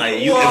I'm saying? Like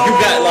if you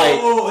got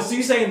like, so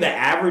you saying the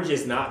average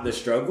is not the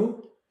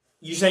struggle?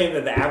 You saying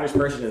that the average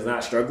person is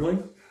not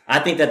struggling? I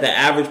think that the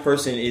average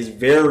person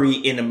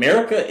in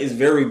America is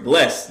very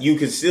blessed. You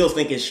could still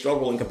think it's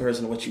struggle in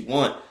comparison to what you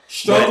want.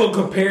 Struggle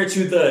compared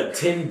to the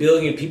 10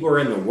 billion people are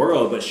in the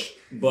world,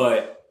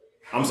 but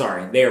I'm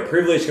sorry, they are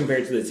privileged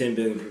compared to the 10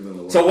 billion people in the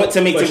world. So what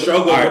to make but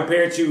struggle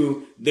compared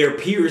to their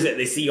peers that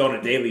they see on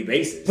a daily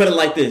basis? Put it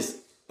like this.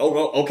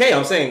 Okay,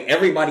 I'm saying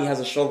everybody has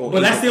a struggle.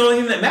 But that's the only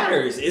thing that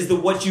matters is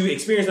what you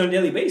experience on a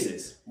daily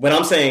basis. But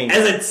I'm saying,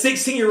 as a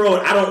 16-year-old,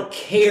 I don't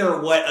care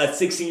what a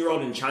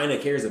 16-year-old in China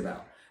cares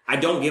about. I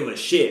don't give a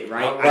shit,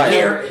 right?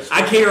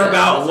 I care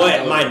about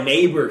what my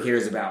neighbor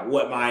cares about,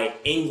 what my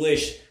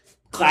English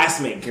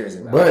classmate cares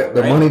about. But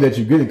the money that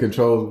you get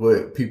controls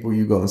what people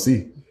you gonna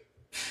see.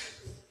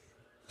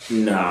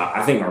 Nah,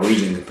 I think my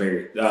region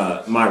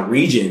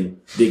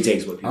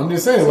dictates what people. I'm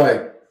just saying,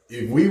 like,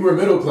 if we were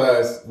middle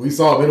class, we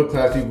saw middle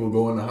class people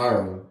going to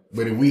Harlem.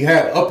 But if we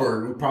had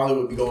upper, we probably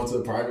would be going to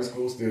a private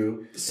school still.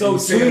 So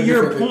to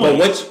your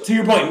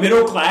point,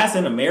 middle class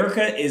in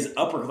America is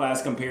upper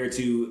class compared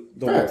to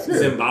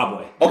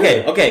Zimbabwe.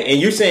 Okay. And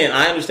you're saying,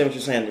 I understand what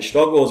you're saying. The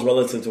struggle is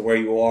relative to where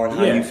you are and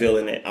how you feel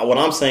in it. What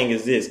I'm saying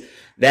is this.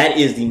 That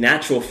is the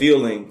natural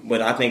feeling,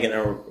 but I think in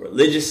a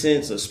religious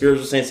sense, a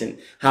spiritual sense, and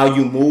how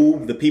you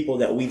move, the people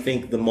that we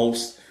think the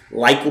most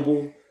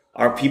likable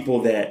are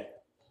people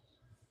that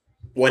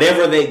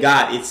whatever they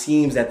got, it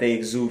seems that they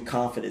exude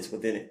confidence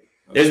within it.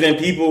 There's been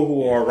people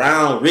who are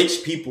around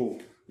rich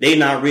people. They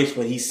not rich,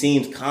 but he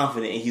seems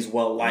confident and he's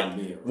well liked.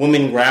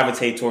 Women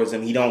gravitate towards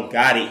him. He don't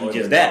got it. He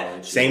just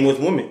that. Same with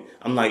women.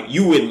 I'm like,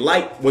 you would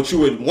like what you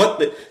would want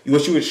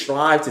what you would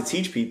strive to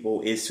teach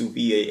people is to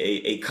be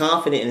a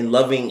confident and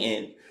loving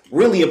and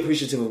really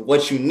appreciative of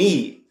what you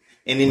need.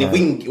 And then if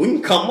we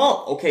can come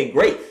up, okay,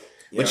 great.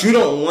 But you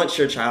don't want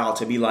your child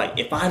to be like,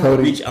 if I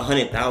don't reach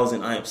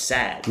 100,000, I am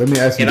sad. Let me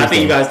ask you. And I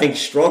think you guys think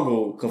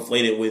struggle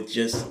conflated with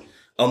just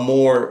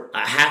a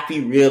happy,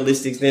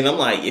 realistic thing. I'm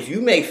like, if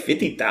you make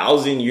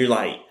 50,000, you're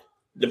like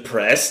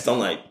depressed. I'm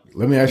like,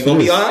 let me ask you you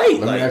this. be all right.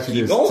 Let like, me ask you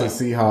keep this going. to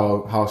see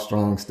how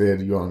strong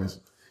stead you on this.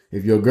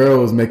 If your girl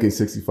was making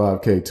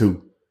 $65K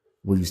too,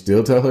 will you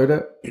still tell her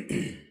that?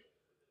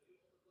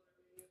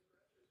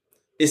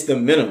 It's the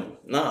minimum.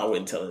 No, I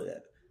wouldn't tell her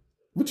that.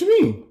 What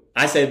you mean?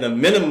 I said the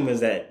minimum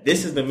is that.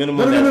 This is the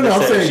minimum. No.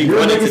 I'm saying she you're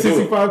wanted making to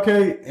do it.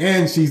 $65K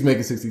and she's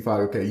making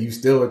 $65K. You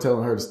still are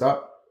telling her to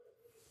stop?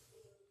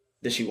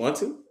 Does she want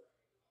to?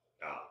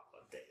 Oh,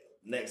 damn.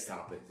 Next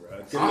topic, bro.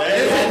 You're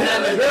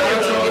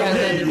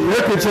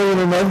controlling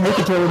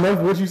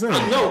enough. What you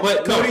saying? No,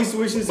 but Cody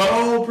switches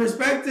whole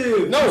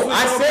perspective. No,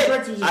 I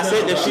said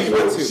that she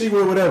wants to. She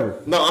will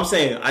whatever. No, I'm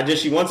saying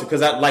she wants to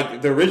because I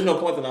like the original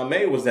point that I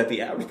made was that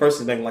the average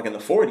person is making like in the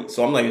 40s.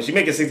 So I'm like, if she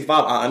making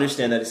 65, I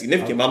understand that it's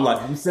significant. But I'm like,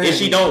 if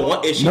she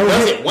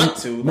doesn't want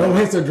to, no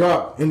hints are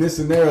dropped in this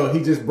scenario.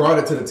 He just brought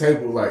it to the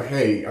table like,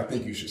 hey, I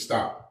think you should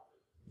stop.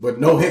 But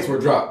no hints were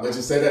dropped. Let's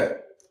just say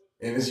that,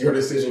 and it's your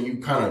decision. You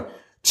kind of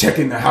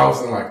checking the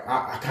house and like,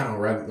 I kind of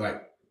rather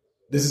like,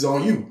 this is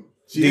on you.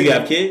 Do you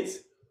have kids?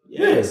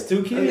 Yes,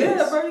 2 kids.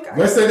 Yeah, bro.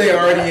 Let's say they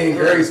already in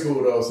grade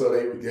school though, so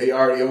they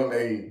already on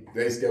they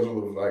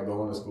schedule of like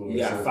going to school.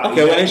 Yeah,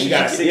 okay, well then she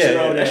got a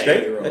 6-year-old. That's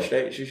straight. That's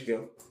straight. She should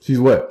go. She's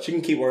what? She can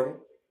keep working.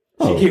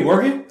 She keep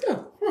working?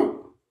 Yeah.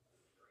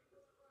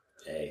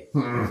 Hey,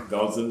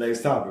 go to the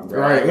next topic,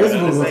 bro. All right, let's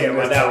move on say to the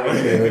about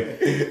next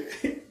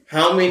that one.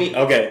 How many?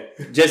 Okay,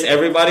 just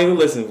everybody who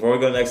listens. Before we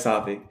go to the next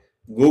topic,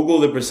 Google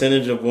the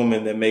percentage of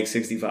women that make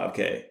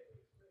 65K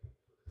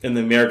in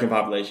the American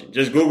population.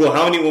 Just Google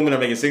how many women are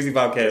making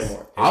 65K or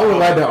more. I would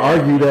like to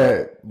argue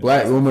that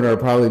black women are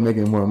probably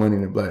making more money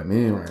than black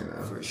men right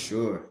now. For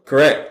sure.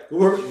 Correct.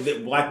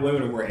 Black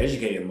women are more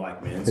educated than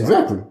black men. So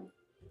Exactly.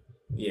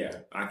 Yeah,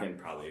 I can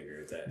probably agree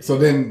with that. So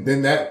then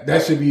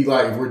that should be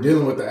like, if we're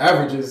dealing with the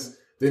averages,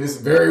 then it's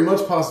very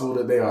much possible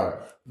that they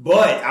are.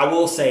 But I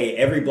will say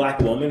every black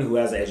woman who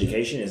has an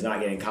education is not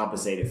getting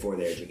compensated for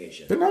their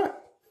education. They're not.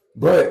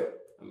 But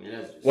I mean,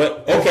 that's just,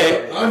 What?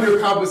 Okay.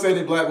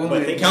 undercompensated black women.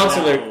 But they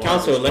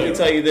Counselor, let me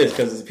tell you this,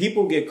 because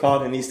people get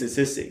caught in these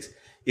statistics.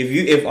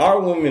 If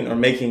our women are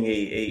making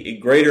a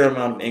greater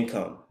amount of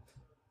income,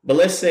 but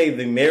let's say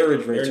the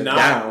marriage rates are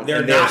down.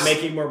 They're not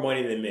making more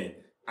money than men.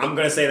 I'm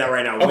going to say that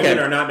right now. Women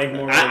are not making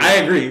more money. I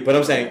agree, but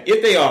I'm saying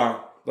if they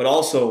are, but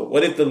also,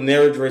 what if the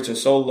marriage rates are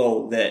so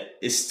low that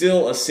it's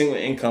still a single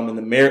income and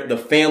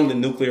the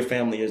nuclear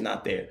family is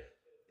not there?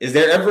 Is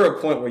there ever a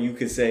point where you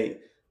could say,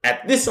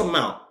 at this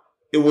amount,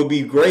 it would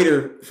be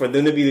greater for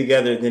them to be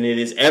together than it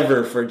is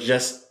ever for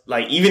just,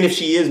 like, even if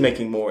she is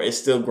making more, it's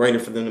still greater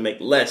for them to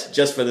make less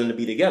just for them to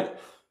be together.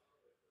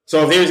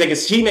 So if there's like, if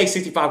she makes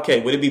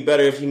 65K, would it be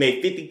better if he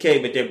made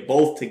 50K, but they're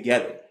both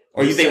together?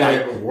 Or you think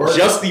like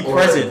just the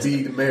presence?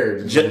 Be the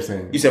marriage is what you're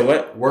saying. You said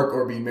what? Work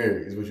or be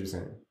married is what you're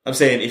saying. I'm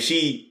saying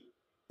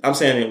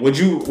would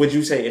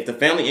you say if the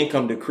family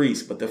income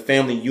decreased, but the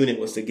family unit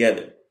was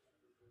together,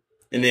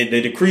 and then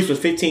the decrease was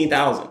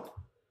 15,000,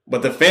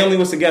 but the family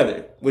was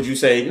together, would you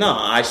say no?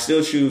 I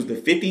still choose the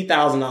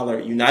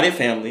 $50,000 united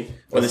family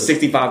or the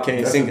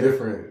 65K single.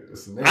 Different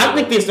scenario. I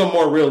think it's a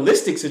more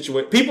realistic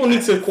situation. People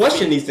need to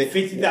question these things.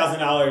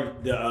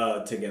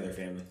 $50,000 together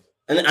family.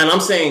 And I'm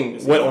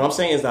saying what I'm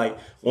saying is like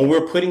when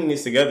we're putting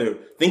this together,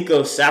 think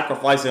of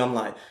sacrificing. I'm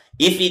like,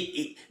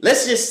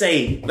 let's just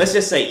say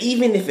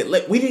even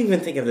if we didn't even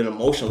think of an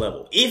emotional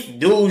level. If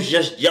dude's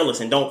just jealous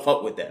and don't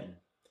fuck with them,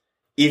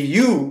 if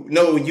you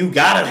know you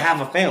gotta have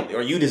a family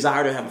or you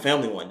desire to have a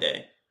family one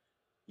day,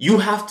 you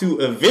have to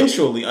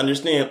eventually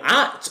understand.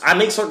 I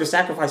make certain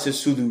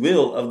sacrifices to the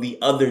will of the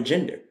other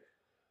gender.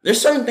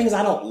 There's certain things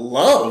I don't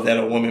love that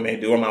a woman may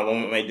do or my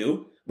woman may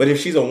do, but if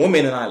she's a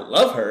woman and I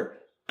love her,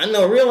 I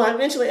know real life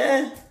eventually,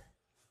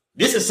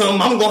 this is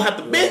something I'm going to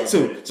have to bend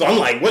to. So I'm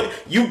like, what?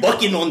 You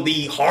bucking on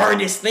the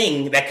hardest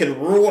thing that could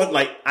ruin, I'm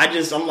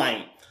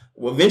like,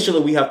 well, eventually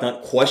we have to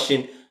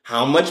question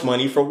how much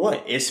money for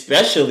what,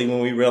 especially when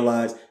we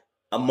realize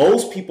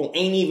most people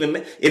ain't even,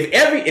 if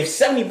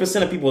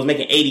 70% of people is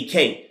making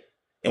 80K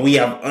and we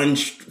have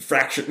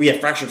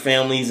fractured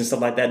families and stuff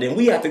like that, then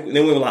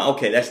we're like,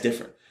 okay, that's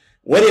different.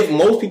 What if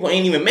most people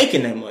ain't even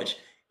making that much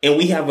and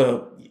we have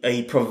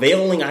a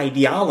prevailing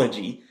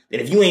ideology that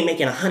if you ain't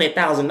making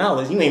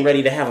 $100,000, you ain't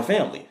ready to have a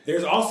family.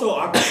 There's also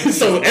opportunities.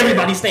 So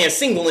everybody's staying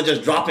single and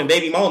just dropping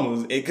baby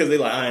mamas because they're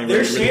like, I ain't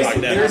really like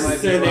that.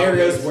 There's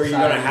scenarios where you're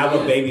going to have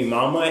a baby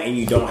mama and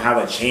you don't have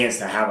a chance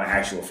to have an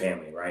actual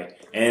family, right?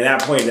 And at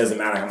that point, it doesn't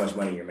matter how much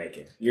money you're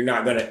making. You're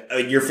not going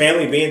to, your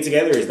family being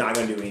together is not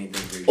going to do anything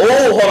for you.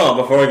 Oh, hold on.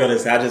 Before we go to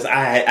this,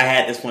 I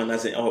had this point and I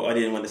said, I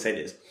didn't want to say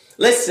this.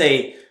 Let's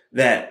say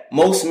that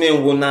most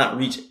men will not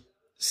reach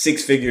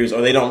six figures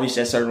or they don't reach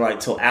that certain right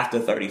until after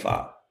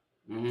 35.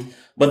 Mm-hmm.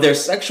 But they're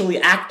sexually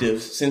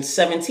active since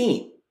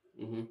 17.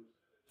 Mm-hmm.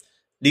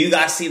 Do you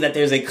guys see that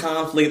there's a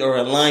conflict or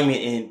alignment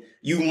in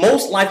you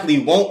most likely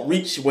won't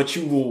reach what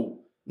you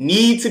will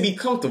need to be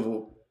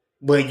comfortable,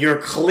 but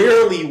you're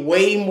clearly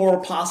way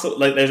more possible,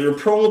 like you're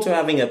prone to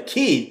having a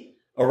kid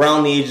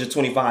around the age of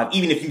 25,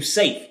 even if you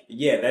safe.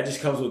 Yeah, that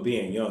just comes with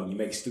being young. You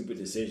make stupid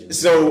decisions.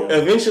 So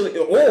eventually,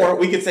 or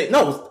we could say,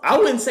 no, I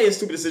wouldn't say a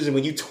stupid decision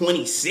when you're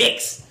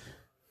 26.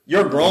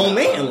 You're a grown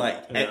man.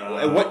 Like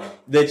what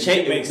the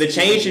change? The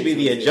change should be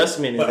the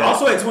adjustment. But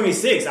also at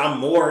 26, I'm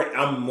more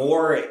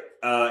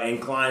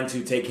inclined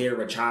to take care of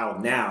a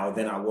child now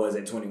than I was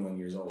at 21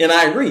 years old. And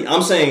I agree.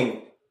 I'm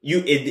saying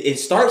it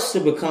starts to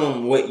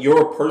become what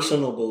your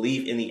personal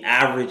belief in the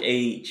average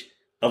age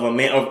of a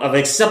man, of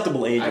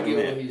acceptable age of a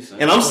man.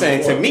 And I'm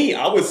saying, to me,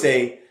 I would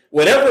say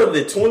whatever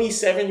the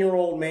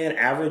 27-year-old man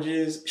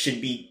averages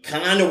should be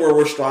kind of where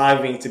we're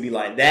striving to be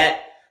like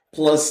that.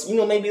 Plus,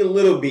 maybe a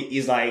little bit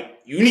is like,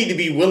 you need to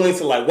be willing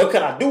to like, what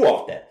could I do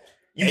off that?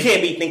 You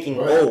can't be thinking,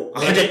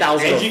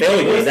 100,000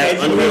 failures.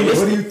 That's unrealistic.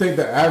 What do you think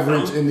the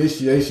average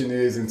initiation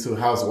is into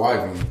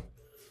housewiving?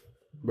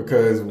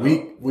 Because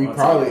we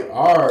probably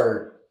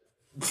are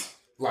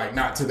like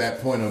not to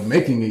that point of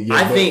making it yet.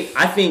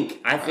 I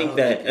think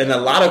that in a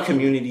lot of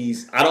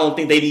communities, I don't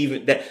think they'd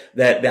even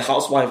that the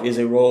housewife is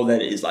a role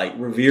that is like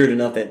revered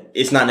enough that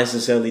it's not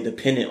necessarily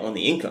dependent on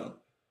the income.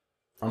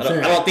 I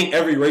don't think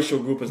every racial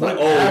group is like,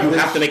 you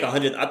have to make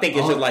 100. I think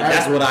it's just like,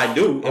 that's what I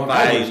do. On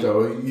average,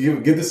 though, you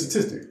give the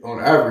statistic. On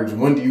average,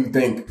 when do you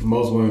think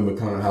most women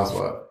become a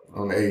housewife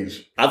on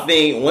age? I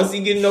think once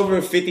you're getting over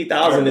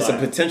 50,000, it's a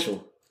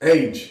potential.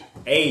 Age,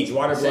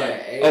 water blood.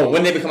 Oh,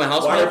 when they become a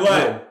housewife?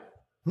 Water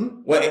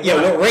blood.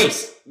 What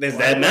race?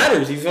 That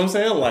matters. You feel what I'm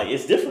saying? Like,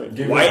 it's different.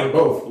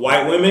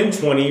 White women,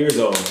 20 years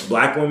old.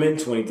 Black women,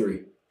 23.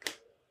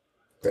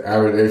 The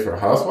average age for a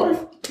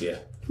housewife? Yeah.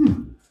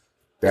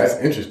 That's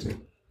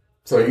interesting.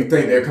 So you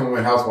think they're coming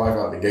with housewife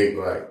out the gate,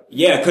 like?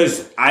 Yeah,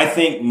 because I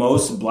think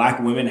most black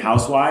women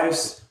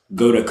housewives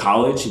go to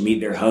college,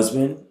 meet their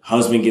husband.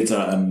 Husband gets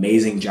an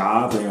amazing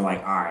job, and they're like,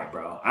 all right,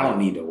 bro, I don't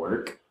need to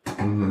work.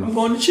 Mm-hmm. I'm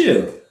going to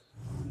chill.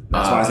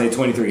 That's why I say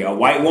 23. A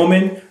white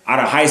woman out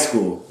of high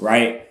school,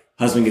 right?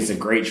 Husband gets a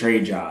great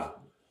trade job,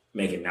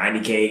 making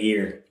 $90K a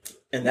year.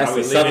 And that's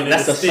a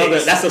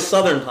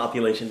southern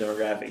population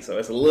demographic, so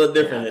it's a little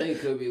different. I think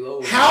it could be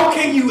lower. How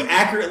can you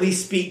accurately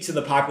speak to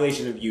the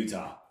population of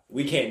Utah?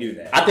 We can't do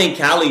that. I think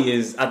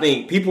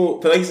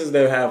places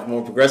that have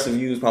more progressive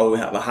views probably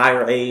have a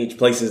higher age.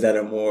 Places that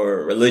are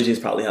more religious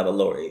probably have a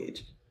lower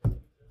age.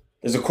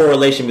 There's a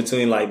correlation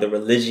between like the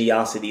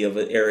religiosity of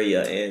an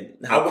area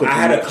and how quickly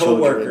I had a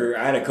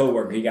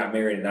coworker. He got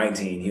married at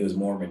 19. He was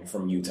Mormon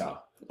from Utah.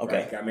 Okay,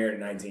 right? Got married at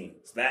 19.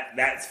 So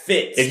that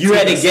fits. If you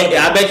had to get,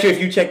 I bet you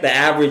if you check the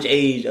average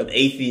age of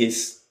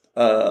atheists.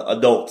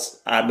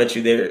 Adults, I bet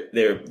you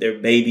their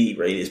baby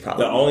rate is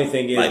probably. The only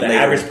thing is like the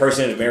average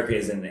person in America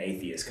isn't an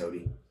atheist,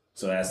 Cody.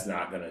 So that's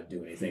not gonna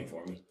do anything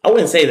for me. I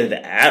wouldn't say that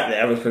the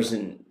average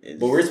person is.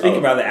 But we're speaking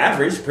about the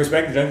average.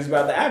 Perspective Junkies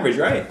about the average,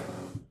 right?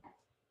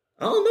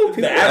 I don't know.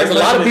 People, there's a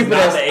lot of people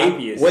that's the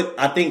atheists.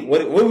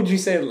 What would you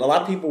say? A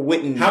lot of people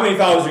wouldn't. How many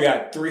followers you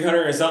got?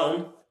 300 or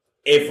something.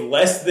 If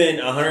less than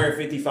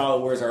 150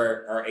 followers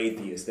are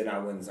atheists, then I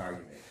win this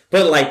argument.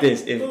 Put it like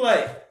this: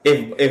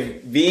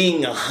 if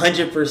being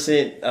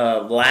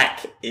 100%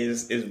 black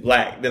is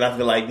black, then I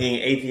feel like being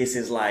atheist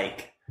is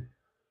like.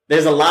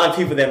 There's a lot of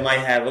people that might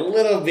have a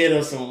little bit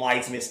of some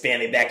whites and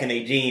Hispanic back in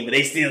their gene, but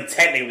they still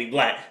technically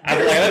black. I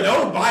feel like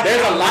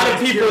there's a lot of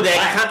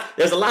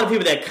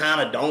people that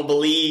kind of don't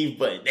believe,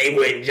 but they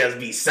wouldn't just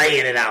be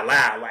saying it out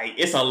loud. Like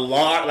it's a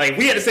lot. Like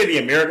we had to say the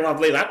American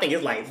population. I think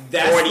it's like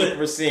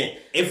 40%.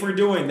 If we're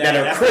doing that,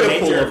 that's the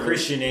nature of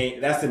Christianity.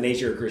 That's the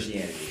nature of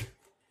Christianity.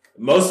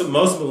 Most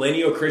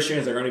millennial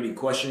Christians are going to be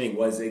questioning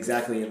what's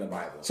exactly in the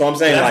Bible. So I'm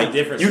saying like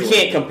you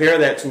can't compare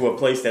that to a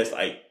place that's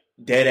like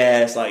dead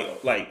ass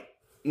like.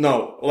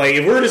 No, like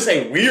if we were to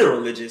say we are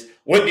religious,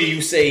 what do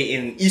you say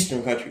in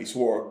Eastern countries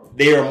where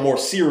they are more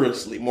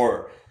seriously,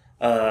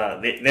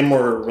 they're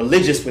more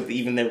religious with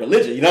even their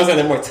religion? You know what I'm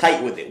saying? They're more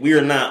tight with it. We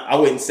are not. I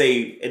wouldn't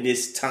say in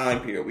this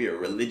time period we are a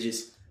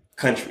religious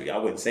country. I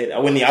wouldn't say that.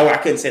 I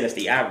couldn't say that's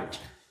the average.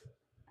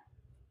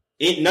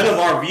 None of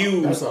our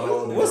views.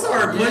 What's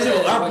our pledge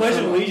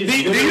of allegiance? Do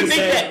you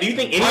think that? Do you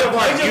think any of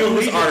our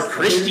views are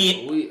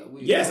Christian?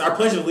 Yes, our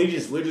pledge of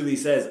allegiance literally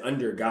says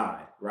under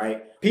God.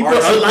 Right?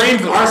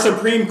 Our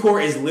Supreme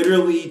Court is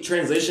literally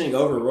transitioning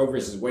over Roe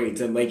versus Wade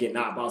to make it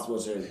not possible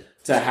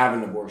to have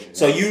an abortion.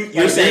 So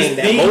you're saying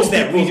that most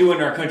that we do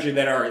in our country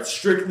that are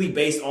strictly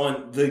based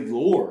on the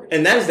Lord,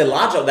 and that is the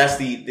logic. That's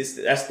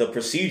the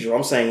procedure.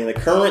 I'm saying in the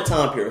current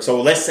time period.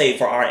 So let's say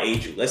for our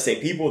age group, let's say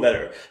people that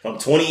are from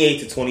 28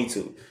 to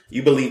 22.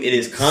 You believe it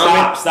is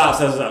common?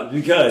 Stop.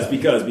 Because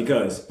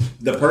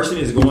the person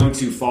is going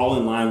to fall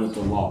in line with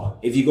the law.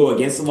 If you go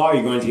against the law,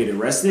 you're going to get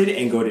arrested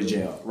and go to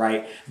jail,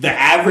 right? The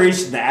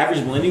average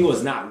millennial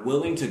is not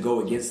willing to go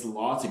against the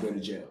law to go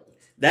to jail.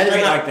 That is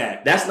not like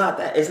that. That's not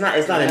that. It's not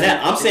in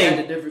that. I'm saying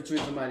the difference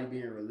between somebody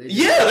being religious.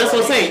 Yeah, that's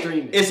what I'm saying.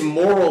 Extremist. It's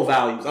moral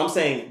values. I'm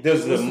saying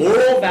there's the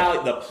moral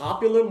value, the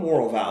popular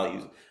moral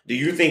values. Do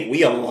you think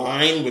we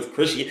align with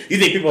Christian? You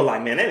think people are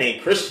like, man, that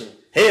ain't Christian?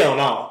 Hell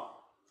no.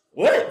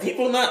 What?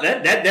 People not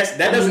that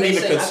doesn't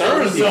even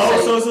concern me.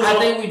 I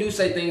think we do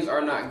say things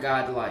are not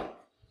God-like.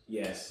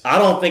 Yes. I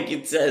don't think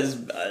it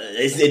says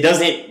it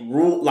doesn't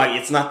rule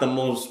like it's not the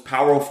most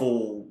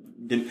powerful.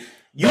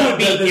 You would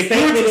be if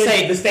you were to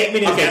say the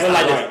statement is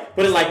okay.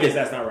 Put it like this.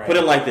 That's not right. Put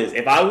it like this.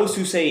 If I was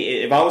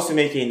to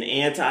make an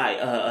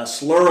a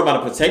slur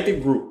about a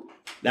protected group,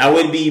 that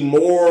would be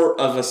more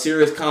of a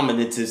serious comment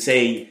than to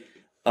say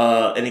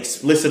an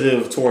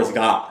explicitive towards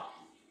God.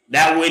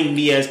 That wouldn't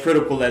be as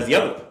critical as the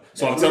other one.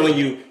 So I'm telling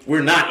you,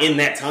 we're not in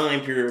that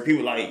time period where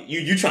people like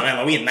you trying to act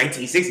like we in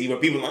 1960 where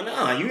people are like,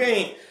 nah, you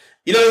ain't.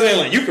 You know what I'm saying?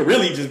 Like, you could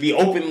really just be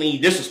openly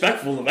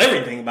disrespectful of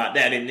everything about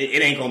that, and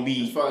it ain't gonna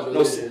be.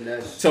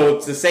 So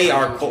to say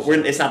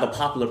it's not the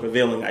popular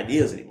prevailing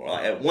ideas anymore.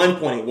 Like at one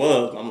point it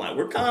was. I'm like,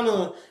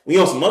 we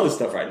on some other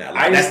stuff right now.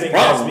 Like, I think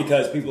that's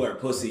because people are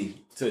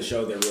pussy to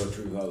show their real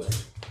true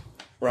colors.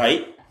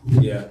 Right?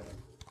 Yeah.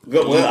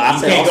 Good. Well,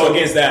 you can't go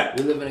against that.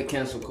 We live in a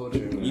cancel culture.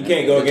 You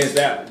can't go against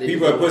that.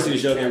 People are pussy to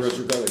show their real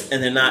true colors,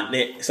 and they're not.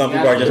 Some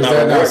people are just not.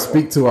 Does that not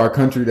speak to our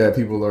country that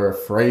people are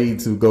afraid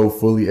to go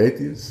fully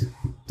atheist?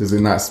 Does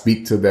it not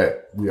speak to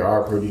that we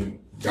are pretty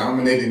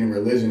dominated in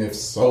religion? If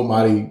so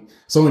many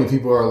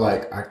people are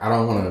like, I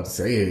don't want to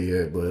say it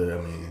yet, but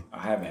I mean, I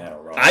haven't had a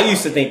wrong. I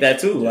used to think that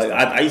too. Like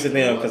I used to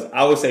think because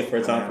I would say for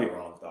a time period.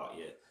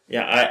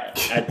 Yeah,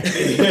 at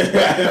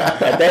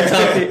that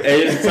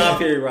time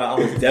period, where I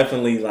was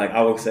definitely like,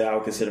 I would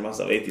consider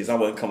myself atheist. I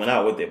wasn't coming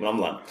out with it, but I'm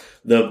like,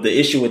 the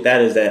issue with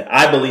that is that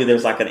I believe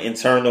there's like an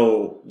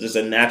internal, just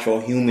a natural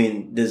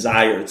human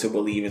desire to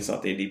believe in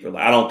something deeper.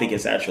 Like, I don't think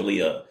it's actually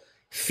a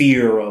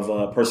fear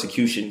of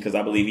persecution, because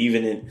I believe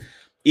even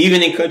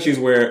in countries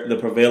where the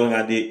prevailing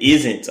idea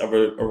isn't a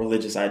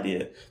religious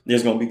idea,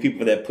 there's going to be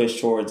people that push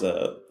towards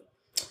a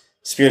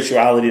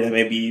spirituality that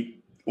may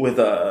be with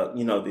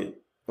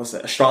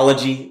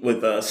astrology,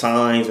 with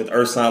signs, with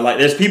earth signs. Like,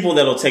 there's people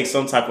that'll take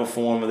some type of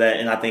form of that,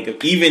 and I think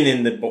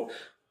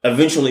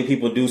eventually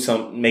people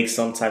make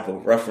some type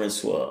of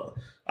reference to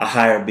a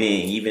higher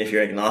being, even if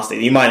you're agnostic.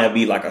 You might not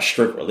be like a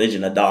strict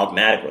religion, a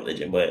dogmatic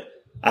religion, but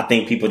I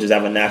think people just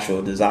have a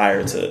natural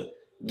desire to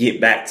get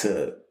back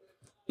to,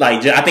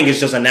 like, I think it's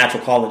just a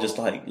natural calling, just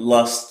like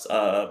lust,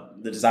 the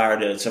desire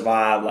to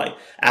survive. Like,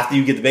 after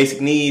you get the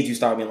basic needs, you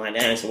start being like,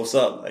 "Dang, so what's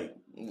up?" Like,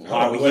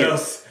 what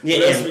else we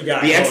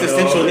got? The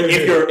existential.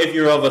 If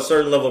you're of a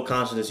certain level of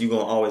consciousness, you're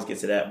gonna always get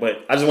to that.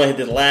 But I just want to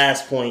hit this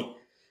last point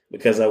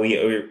because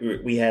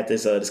we had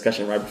this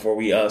discussion right before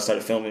we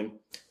started filming.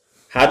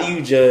 How would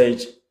you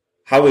judge?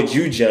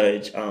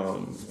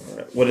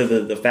 What are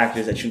the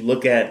factors that you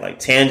look at, like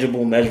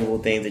tangible, measurable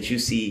things that you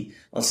see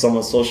on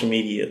someone's social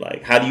media?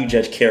 Like, how do you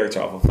judge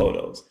character off of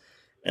photos?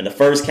 And the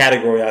first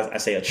category, I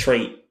say a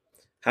trait.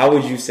 How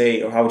would you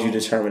say, or how would you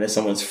determine if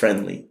someone's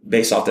friendly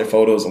based off their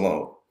photos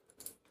alone?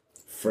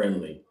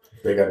 Friendly.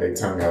 They got their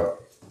tongue out.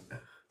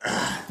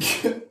 I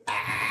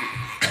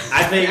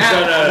think.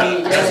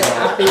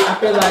 I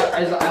feel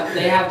like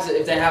they have to,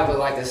 if they have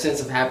a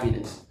sense of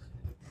happiness.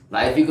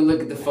 Like, if you could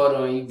look at the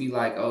photo and you'd be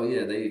like, oh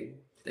yeah, they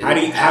how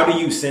do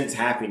you sense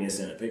happiness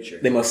in a picture?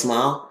 They must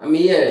smile. I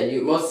mean, yeah.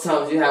 Most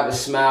times you have a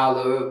smile,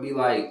 or it'll be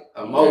like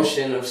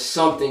emotion of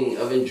something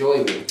of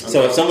enjoyment.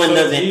 So if someone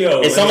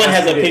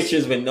has a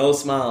pictures with no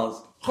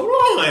smiles. Hold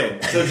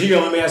on. So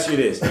Gio, let me ask you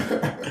this: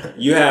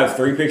 you have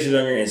 3 pictures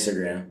on your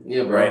Instagram,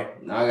 yeah, bro.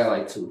 Right? Now I got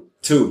like 2.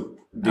 2.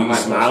 Do you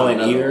smile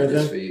in either of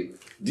them?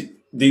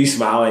 Do you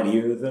smile in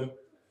either of them?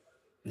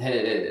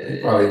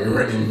 Probably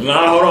grinning. No,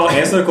 hold on.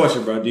 Answer the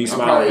question, bro. Do you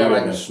smile in either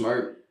of them? A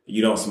smirk.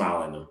 You don't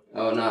smile in them.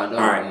 Oh no, I don't.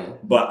 All right, man.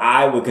 But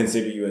I would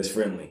consider you as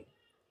friendly.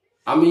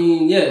 I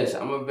mean, yes,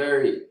 I'm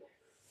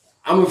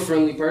a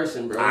friendly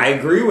person, bro. I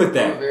agree with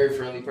that. I'm a very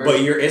friendly person.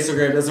 But your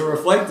Instagram doesn't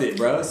reflect it,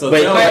 bro. So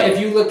but if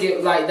you look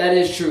at, like, that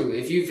is true.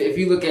 If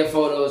you look at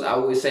photos, I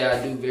would say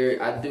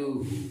I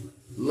do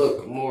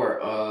look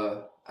more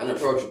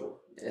unapproachable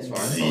as far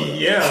as photos.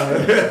 Yeah.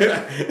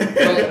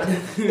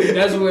 But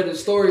that's where the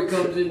story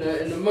comes in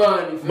the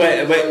mind.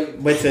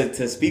 But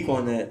to speak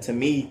on that, to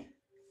me,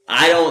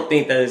 I don't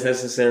think that it's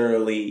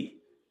necessarily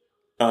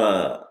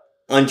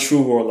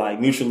untrue or like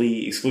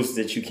mutually exclusive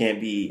that you can't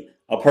be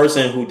a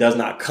person who does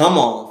not come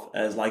off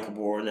as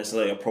likable or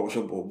necessarily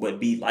approachable, but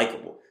be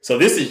likable. So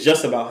this is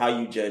just about how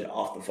you judge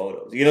off the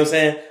photos. You know what I'm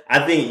saying?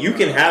 I think you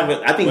can have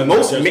it. I think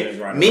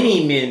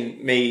many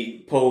men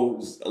may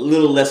pose a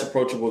little less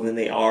approachable than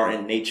they are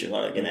in nature,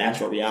 like in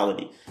actual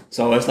reality.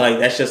 So it's like,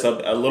 that's just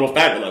a little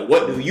factor. Like,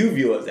 what do you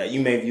view as that?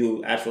 You may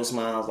view actual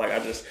smiles. Like, I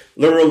just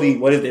literally,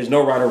 there's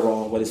no right or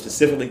wrong. What is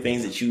specifically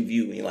things that you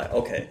view and you're like,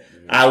 okay,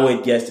 I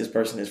would guess this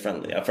person is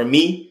friendly. For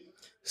me,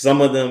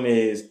 some of them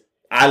is,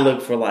 I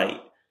look for like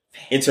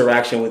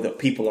interaction with the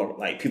people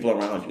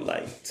around you.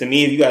 Like, to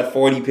me, if you got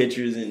 40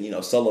 pictures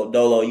and, solo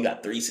dolo, you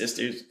got 3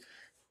 sisters.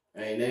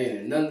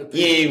 Ain't none of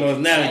you ain't gonna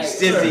know your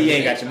sister, you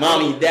ain't got your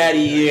mommy, daddy,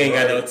 you ain't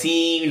got no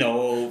team, no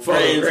old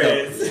friends.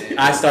 So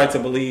I start to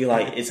believe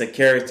like it's a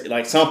character,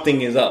 like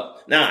something is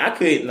up. Now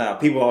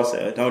people all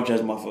say don't judge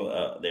them off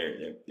of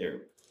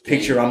their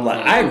picture. I'm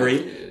like, I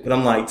agree, but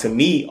I'm like, to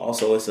me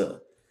also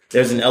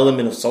there's an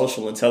element of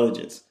social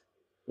intelligence.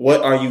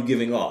 What are you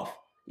giving off?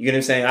 You know what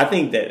I'm saying? I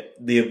think that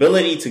the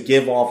ability to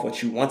give off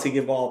what you want to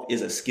give off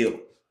is a skill.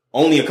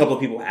 Only a couple of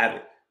people have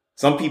it.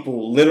 Some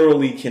people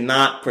literally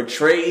cannot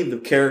portray the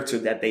character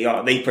that they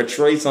are. They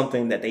portray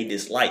something that they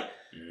dislike.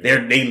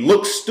 They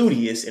look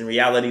studious. In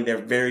reality, they're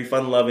very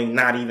fun-loving,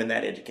 not even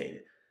that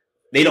educated.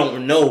 They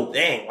don't know,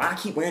 dang, why I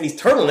keep wearing these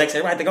turtlenecks?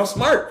 Everybody think I'm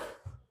smart.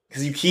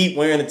 Because you keep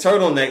wearing the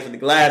turtlenecks with the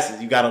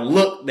glasses. You got a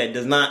look that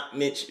does not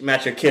match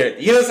your character.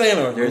 You know what I'm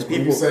saying? Or there's people.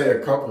 When you say a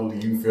couple,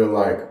 do you feel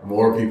like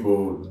more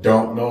people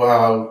don't know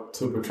how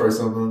to portray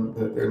something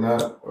that they're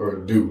not, or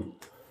do?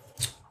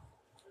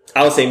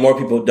 I would say more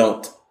people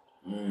don't.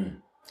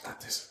 I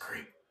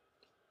disagree.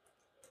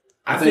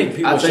 I think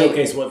people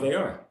showcase what they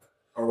are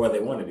or what they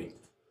want to be.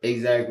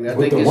 Exactly. I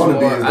think it's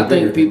more. I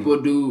think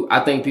people do.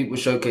 I think people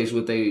showcase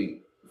what they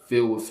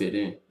feel will fit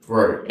in.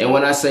 Right. And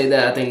when I say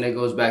that, I think that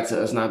goes back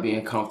to us not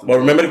being comfortable. But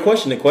remember the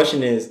question. The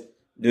question is,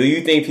 do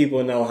you think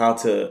people know how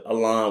to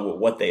align with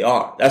what they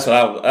are? That's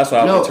what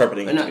I'm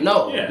interpreting.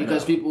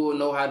 Because people will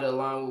know how to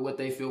align with what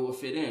they feel will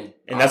fit in.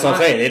 And that's what I'm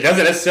saying. It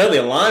doesn't necessarily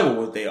align with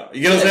what they are.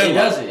 You know what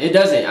I'm saying? It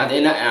doesn't.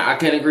 I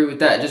can't agree with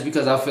that. Just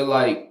because I feel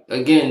like,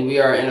 again, we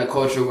are in a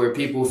culture where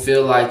people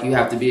feel like you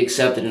have to be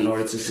accepted in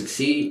order to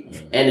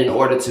succeed, and in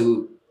order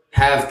to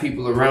have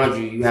people around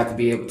you, you have to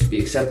be able to be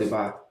accepted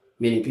by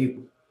many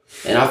people.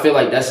 And I feel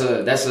like that's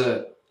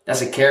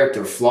a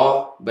character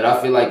flaw, but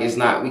I feel like it's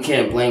not. We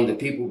can't blame the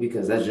people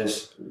because that's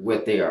just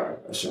what they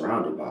are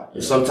surrounded by.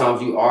 And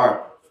sometimes you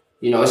are,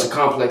 it's a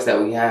complex that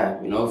we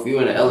have. If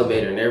you're in an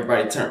elevator and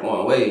everybody turn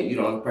one way, you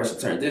don't press to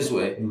turn this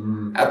way.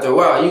 Mm-hmm. After a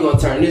while, you're gonna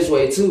turn this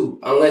way too,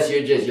 unless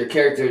your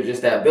character is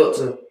just that built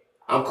to.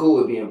 I'm cool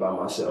with being by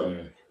myself.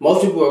 Mm-hmm.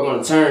 Most people are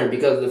gonna turn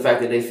because of the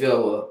fact that they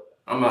feel, well,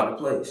 I'm out of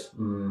place.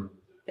 Mm-hmm.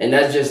 And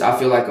that's just, I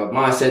feel like, a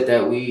mindset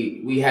that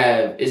we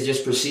have is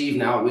just perceived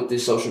now with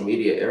this social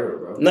media era,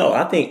 bro.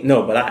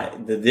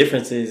 The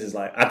difference is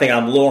like, I think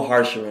I'm a little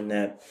harsher in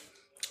that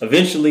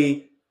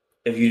eventually,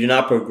 if you do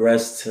not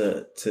progress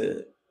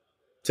to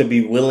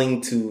be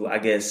willing to, I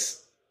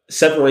guess,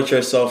 separate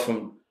yourself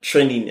from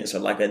trendiness or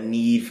like a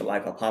need for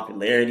like a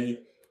popularity,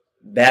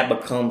 that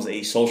becomes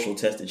a social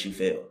test that you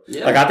fail.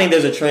 Yeah. Like, I think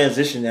there's a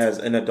transition as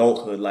an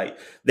adulthood. Like,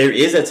 there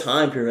is a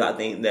time period, I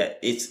think, that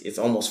it's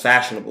almost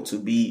fashionable to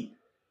be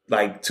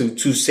like to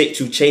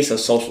chase a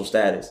social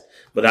status.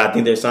 But I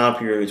think there's time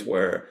periods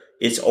where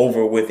it's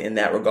over with in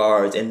that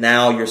regards. And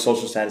now your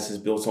social status is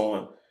built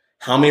on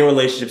how many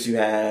relationships you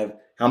have,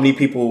 how many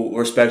people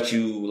respect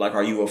you. Like,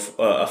 are you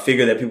a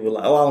figure that people are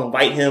like, oh, I'll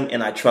invite him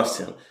and I trust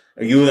him.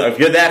 If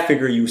you're that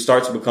figure, you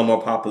start to become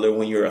more popular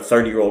when you're a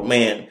 30-year-old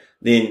man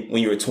than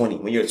when you're 20.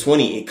 When you're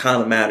 20, it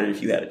kind of mattered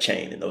if you had a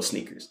chain and those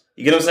sneakers.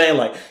 You get what I'm saying?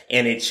 Like,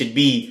 and it should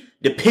be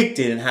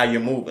depicted in how you're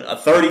moving. A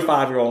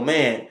 35-year-old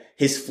man,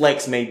 his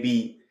flex may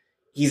be,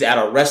 he's at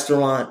a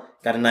restaurant,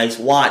 got a nice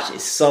watch.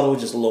 It's subtle,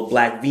 just a little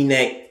black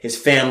V-neck. His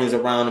family's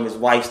around him. His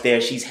wife's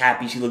there. She's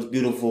happy. She looks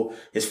beautiful.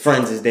 His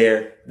friends is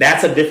there.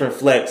 That's a different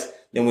flex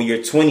than when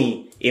you're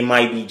 20. It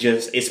might be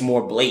just, it's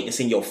more blatant. It's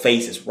in your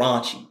face. It's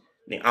raunchy.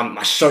 I'm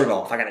my shirt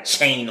off. I got a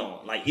chain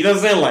on. Like, you know what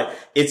I'm saying?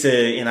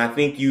 Like, and I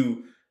think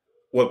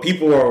what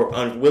people are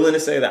unwilling to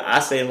say that I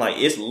say, like,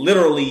 it's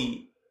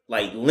literally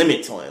like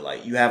limits on it.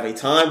 Like, you have a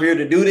time period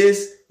to do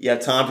this. You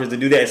have time periods to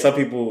do that. And some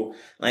people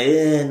like,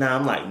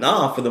 I'm like,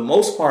 nah, for the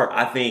most part,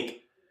 I think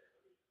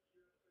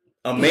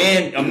a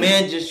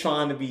man just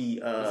trying to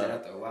be,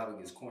 after a while it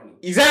gets corny.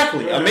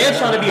 Exactly. A man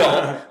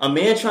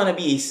trying to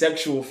be a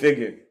sexual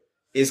figure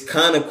is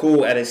kind of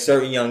cool at a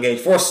certain young age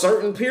for a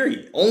certain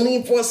period,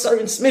 only for a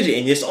certain smidgen.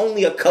 And there's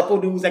only a couple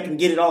dudes that can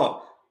get it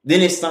off.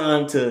 Then it's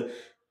time to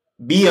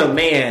be a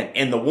man,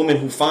 and the woman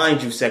who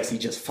finds you sexy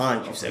just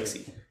finds you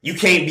sexy. You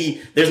can't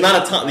be, there's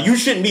not a time, you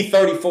shouldn't be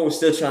 34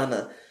 still trying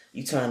to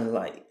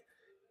like,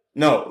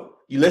 no,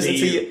 you listen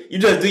to you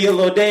just do your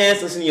little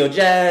dance, listen to your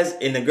jazz,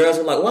 and the girls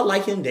are like, well, I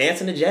like him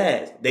dancing to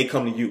jazz. They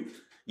come to you.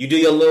 You do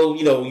your little,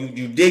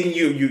 you digging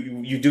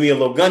you do your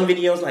little gun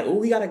videos, like, oh,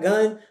 we got a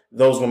gun.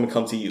 Those women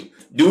come to you.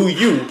 Do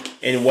you,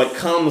 and what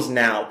comes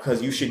now,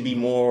 because you should be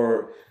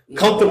more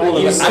comfortable.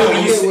 You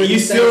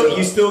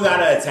still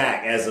gotta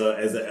attack as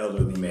an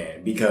elderly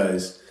man,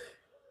 because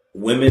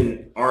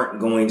women aren't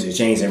going to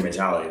change their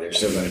mentality. They're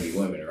still going to be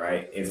women,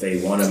 right? If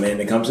they want a man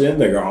to come to them,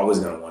 they're always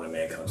going to want a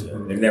man to come to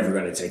them. They're never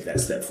going to take that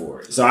step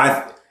forward. So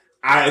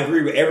I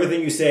agree with everything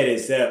you said,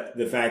 except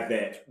the fact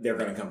that they're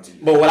going to come to you.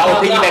 But what I was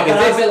thinking back is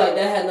I feel like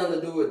that had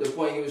nothing to do with the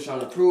point he was trying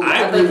to prove.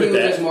 I think he was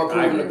just more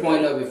proving the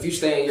point of, if you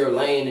stay in your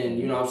lane and,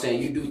 you know what I'm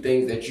saying, you do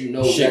things that you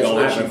know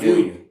that's what you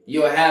do,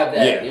 you'll have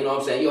that, you know what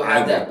I'm saying, you'll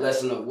have that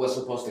blessing of what's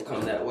supposed to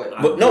come that way.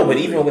 But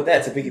even with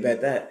that, to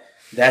piggyback that,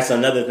 that's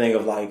another thing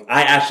of like,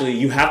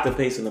 you have to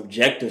face an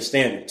objective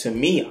standard. To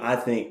me, I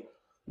think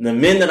the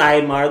men that I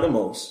admire the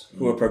most,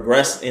 who are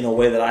progressed in a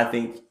way that I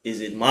think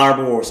is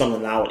admirable or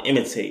something that I would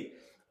imitate,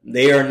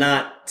 they are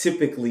not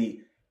typically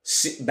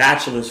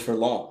bachelors for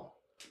long.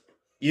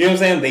 You know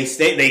what I'm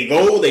saying? They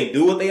go, they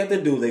do what they have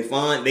to do. They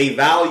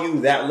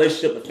value that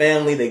relationship, the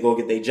family. They go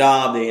get their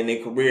job, they in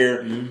their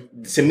career.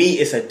 Mm-hmm. To me,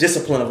 it's a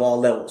discipline of all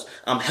levels.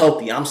 I'm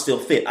healthy. I'm still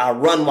fit. I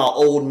run while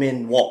old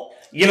men walk.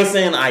 You know what I'm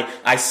saying?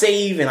 I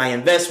save and I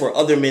invest where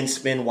other men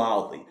spend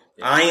wildly.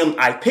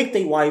 I picked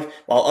a wife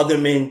while other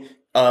men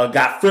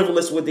got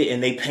frivolous with it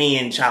and they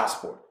paying child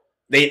support.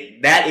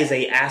 That is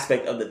a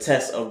aspect of the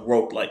test of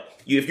growth. Like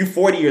if you're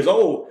 40 years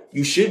old,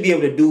 you should be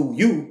able to do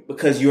you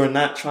because you're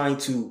not trying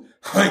to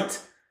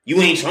hunt. You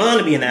ain't trying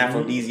to be an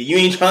aphrodisiac. You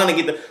ain't trying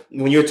to get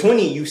when you're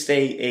 20, you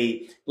stay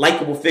a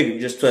likable figure. You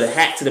just put a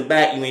hat to the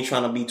back. You ain't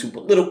trying to be too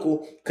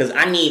political because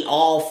I need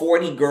all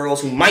 40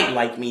 girls who might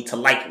like me to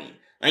like me.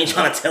 I ain't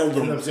trying to tell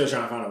them. I'm still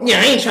trying to find out. Yeah,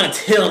 I ain't trying to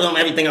tell them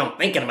everything I'm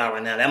thinking about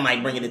right now. That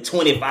might bring it to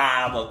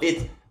 25 or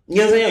 50. You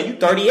know what I'm saying? You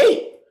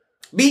 38.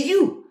 Be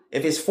you.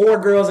 If it's 4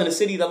 girls in the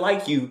city that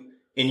like you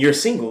and you're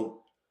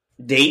single,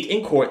 date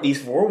and court these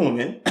 4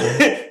 women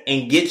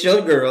and get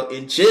your girl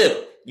and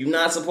chill. You're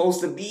not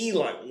supposed to be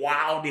like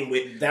wilding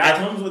with that.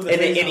 Comes with the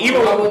and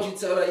even why would you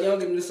tell that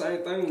youngin the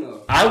same thing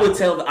though? I would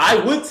say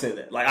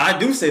that. Like I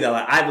do say that.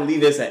 Like I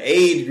believe it's an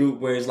age group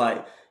where it's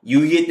like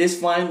you get this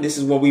fun. This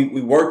is what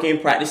we work in,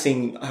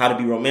 practicing how to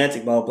be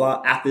romantic, blah,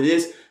 blah. After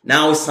this,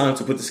 now it's time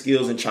to put the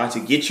skills and try to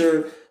get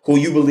who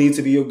you believe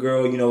to be your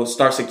girl,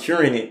 start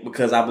securing it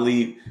because I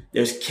believe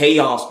there's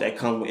chaos that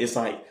comes with it. It's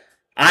like,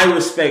 I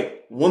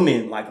respect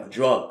women like a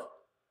drug.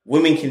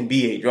 Women can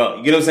be a drug.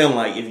 You get what I'm saying?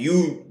 Like if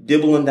you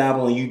dibble and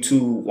dabble and you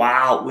too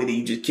wild with it,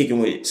 you just kicking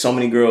with so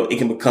many girls, it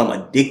can become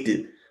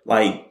addictive.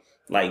 Like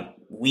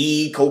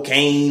weed,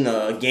 cocaine,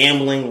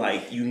 gambling.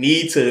 Like you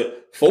need to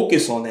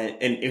focus on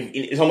that. And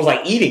it's almost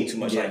like eating too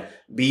much. Yeah. Like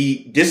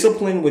be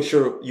disciplined with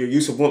your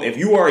use of women. If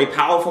you are a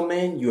powerful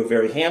man, you are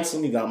very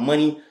handsome, you got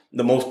money.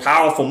 The most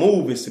powerful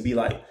move is to be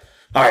like,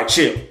 all right,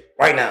 chill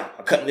right now.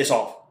 I'm cutting this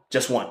off.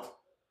 Just one.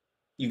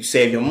 You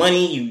save your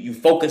money. You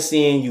focus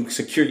in. You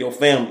secure your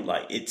family.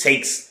 Like it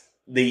takes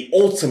the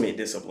ultimate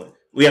discipline.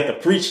 We have to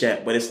preach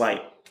that, but it's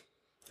like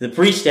to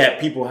preach that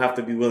people have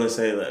to be willing to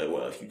say like,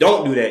 well, if you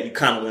don't do that, you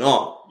kind of went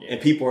off. Yeah.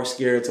 And people are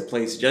scared to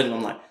place judgment.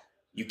 I'm like,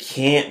 you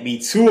can't be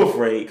too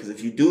afraid because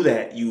if you do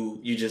that,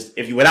 you just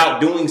if you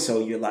without doing so,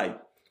 you're like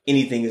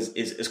anything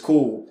is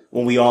cool.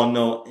 When we all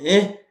know,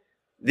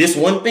 this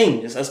one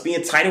thing, just us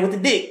being tighter with the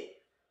dick,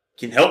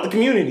 can help the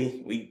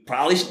community. We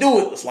probably should do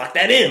it. Let's lock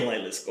that in.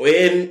 Like, let's go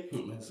ahead and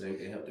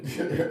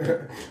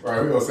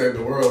right, we're gonna save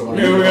the world. Like,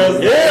 it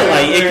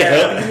can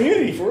help the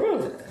community for real.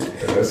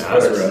 That's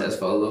real. That's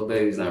for little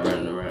babies not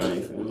running around.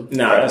 You feel me?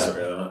 No, that's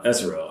real.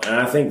 That's real. And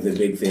I think the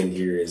big thing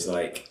here is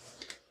like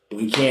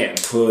we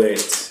can't put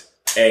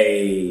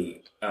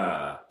a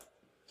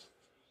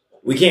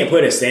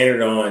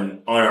standard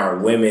on our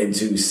women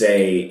to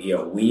say,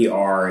 we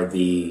are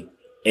the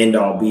end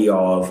all be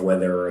all of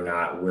whether or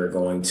not we're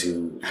going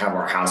to have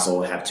our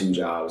household have 2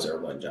 jobs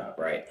or 1 job,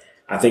 right?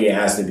 I think it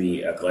has to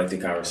be a collective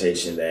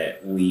conversation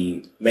that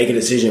we make a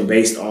decision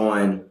based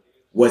on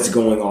what's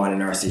going on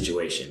in our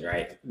situation,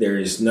 right? There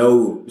is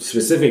no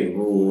specific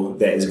rule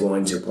that is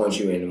going to point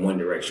you in one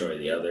direction or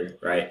the other,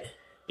 right?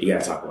 You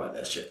gotta talk about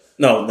that shit.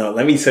 No,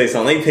 let me say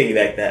something. Let me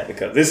piggyback that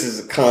because this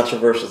is a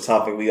controversial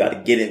topic. We got to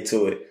get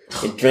into it.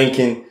 And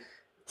drinking,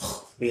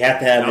 we have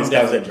to have this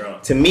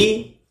conversation. To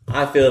me,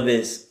 I feel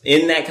this.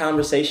 In that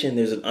conversation,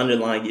 there's an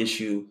underlying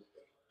issue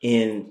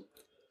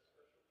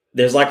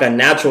there's like a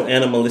natural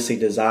animalistic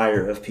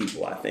desire of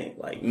people, I think.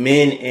 Like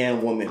men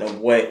and women of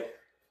what,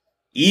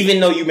 even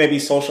though you may be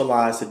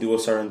socialized to do a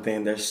certain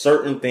thing, there's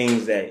certain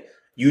things that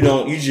you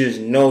just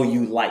know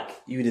you like,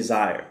 you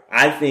desire.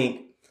 I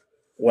think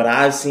what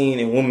I've seen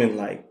in women,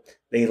 like,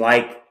 they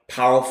like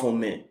powerful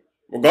men.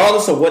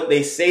 Regardless of what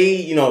they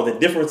say, the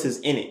difference is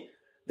in it.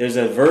 There's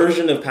a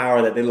version of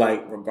power that they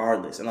like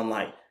regardless. And I'm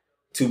like,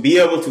 to be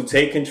able to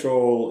take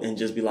control and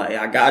just be like, hey,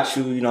 I got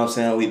you, you know what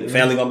I'm saying? The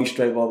family gonna be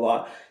straight, blah,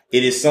 blah.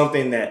 It is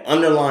something that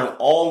underlying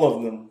all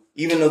of them,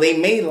 even though they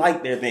may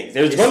like their things.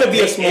 There's going to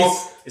be a small...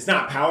 It's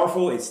not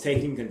powerful. It's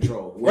taking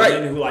control. Right.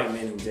 Men who like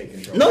men who take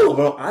control. No,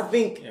 bro. I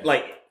think,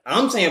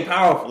 I'm saying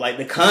powerful. Like,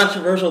 the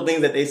controversial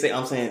things that they say,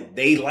 I'm saying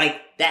they like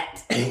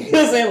that. You know what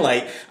I'm saying?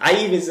 Like,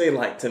 I even say,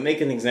 like, to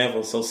make an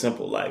example so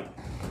simple, like,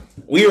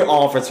 we are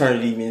all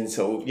fraternity men.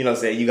 So, you know what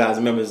I'm saying? You guys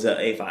are members of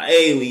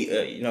A5A. We,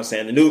 you know what I'm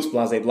saying? The Newts,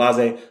 blase.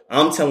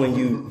 I'm telling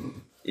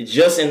you,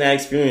 just in that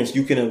experience,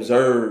 you can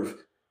observe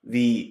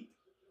the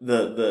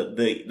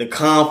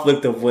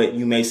conflict of what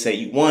you may say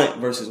you want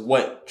versus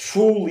what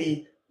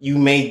truly you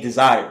may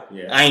desire.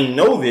 Yeah. I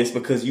know this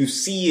because you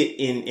see it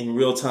in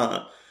real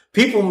time.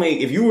 People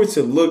if you were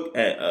to look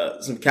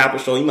at some Capra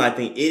show, you might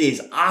think it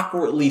is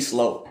awkwardly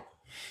slow.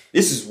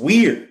 This is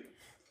weird.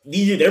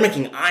 They're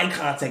making eye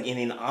contact in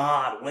an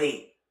odd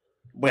way.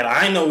 But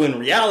I know in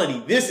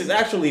reality, this is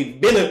actually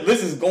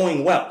this is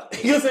going well.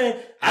 You know what I'm saying?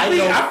 I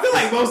feel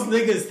like most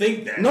niggas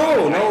think that.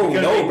 No,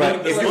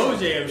 bro.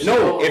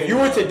 If you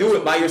were to do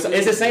it by yourself,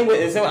 it's the same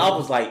way. It's the same way I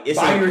was like, it's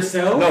by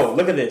yourself. No,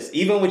 look at this.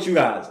 Even with you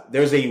guys,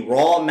 there's a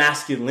raw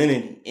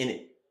masculinity in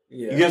it.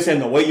 Yeah. You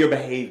understand the way you're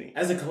behaving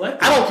as a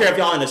collective. I don't care if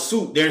y'all in a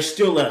suit. There's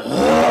still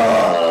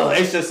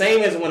it's the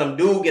same as when a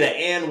dude get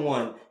an and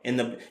one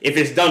if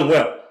it's done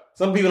well.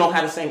 Some people don't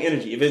have the same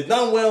energy. If it's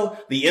done well,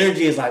 the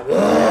energy is like,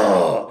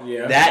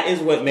 yeah. That is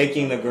what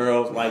making the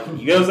girls like you.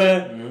 You know what I'm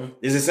saying? Mm-hmm.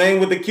 It's the same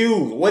with the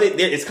cues.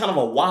 It's kind of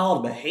a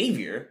wild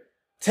behavior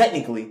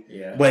technically.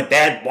 Yeah. But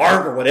that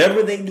bark or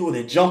whatever they do,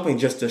 the jumping,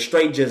 just the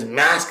straight, just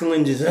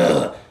masculine, just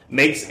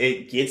makes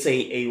it gets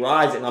a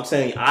rise. And I'm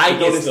saying I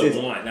noticed the this.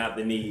 want, not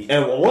the need.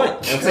 And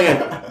what I'm saying,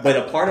 but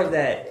a part of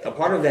that,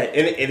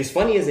 and as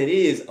funny as it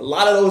is, a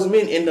lot of those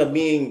men end up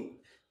being,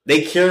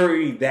 they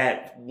carry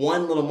that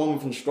one little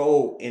moment from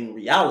Stroll in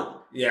reality.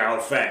 Yeah,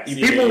 facts.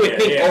 People would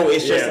think,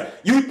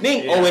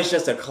 it's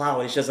just a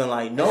clown. It's just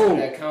like,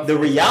 no, the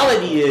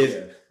reality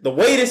is the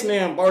way this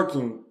man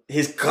barking,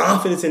 his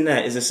confidence in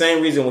that is the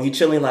same reason when he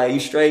chilling, like, he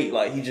straight,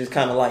 like, he just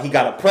kind of like, he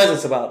got a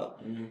presence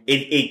about him. Mm-hmm.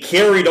 It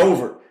carried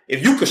over.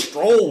 If you could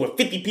stroll with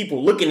 50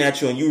 people looking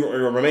at you and you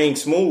remain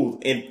smooth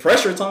in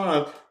pressure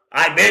time,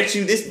 I bet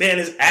you this man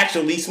is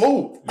actually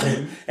smooth.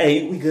 Mm-hmm.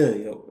 Hey, we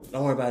good, yo.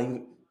 Don't worry about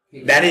you.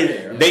 That is,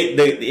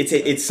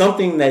 it's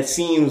something that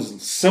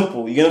seems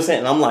simple. You know what I'm saying?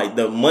 And I'm like,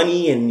 the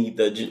money and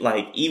the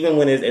like, even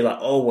when it's like,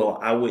 oh well,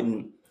 I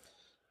wouldn't,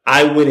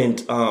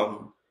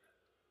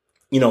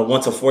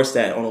 want to force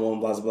that on a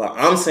woman, blah, blah, blah.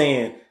 I'm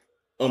saying,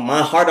 on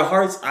my heart of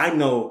hearts, I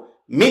know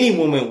many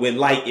women would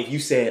like if you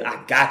said,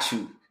 I got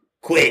you,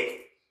 quick.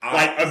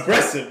 Like,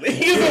 aggressively.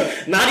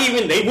 Not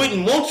even, they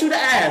wouldn't want you to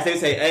ask. They'd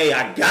say, hey,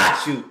 I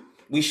got you.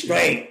 We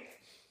straight.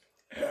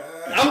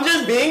 I'm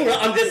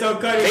just so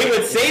cutting. They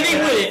would say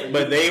they wouldn't,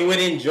 but they would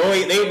enjoy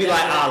it. They would be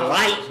like, I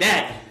like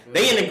that.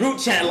 They in the group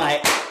chat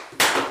like,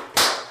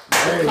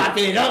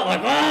 popping it up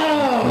like,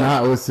 oh.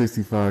 Not with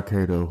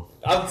 65K though.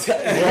 I'm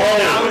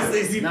I was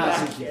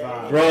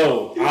 65.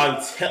 Bro, I'm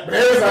like,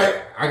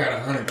 I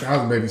got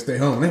 100,000, baby. Stay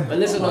home. But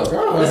listen,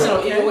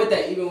 even with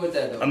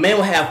that though, a man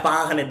will have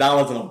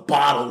 $500 in a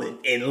bottle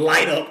and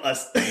light up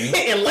us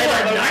and light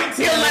up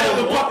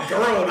a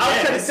girl.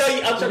 I'm trying to tell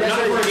you, that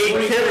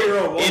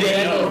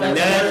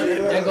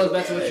goes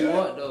back to what you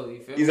want though. You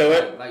feel me? You said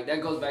what? Like that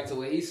goes back to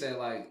what he said,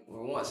 like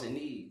wants and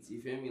needs.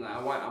 You feel me? Like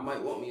I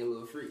might want me a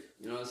little freak.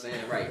 You know what I'm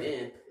saying? Right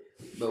then.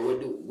 But what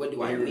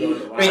do I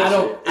need? I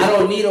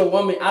don't need a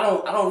woman. I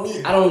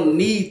don't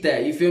need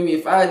that. You feel me?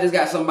 If I just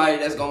got somebody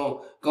that's gonna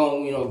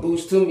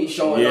boost to me,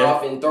 showing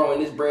off and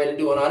throwing this bread and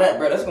doing all that,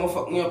 bro, that's gonna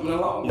fuck me up in the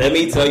long run. Let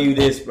me tell you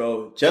this,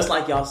 bro. Just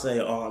like y'all say,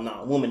 oh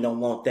no, women don't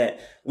want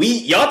that.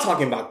 Y'all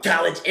talking about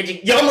college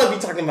education. Y'all must be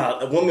talking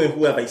about a woman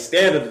who have a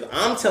standard.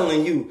 I'm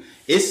telling you,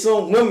 it's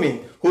some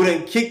women who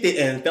done kicked it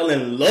and fell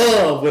in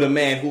love with a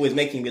man who is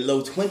making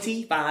below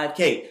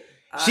 $25K.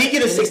 She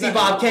get a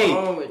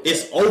 $65K.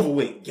 It's over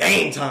with.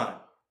 Game time.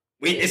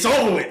 It's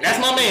over with. That's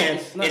my man,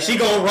 and she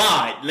gonna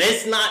ride.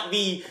 Let's not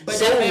be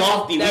so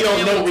lofty. We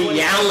don't know reality.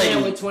 That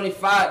man with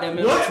 25. That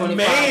man with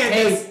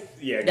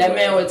 25K. That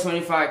man with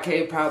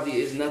 25K probably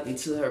is nothing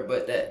to her,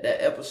 but that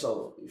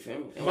episode. You feel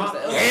me? Hell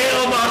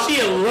no,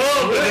 she in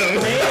love with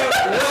him.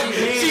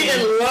 She in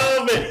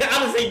love with him. I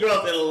done seen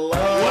girls in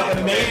love.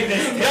 What man?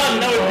 Y'all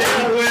know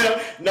damn well.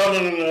 No.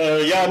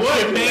 Y'all.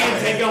 What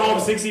man taking home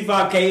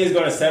 65K is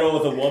going to settle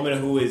with a woman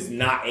who is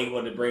not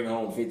able to bring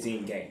home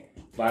 15K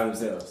by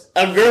themselves?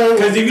 A girl.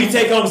 Because if you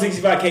take home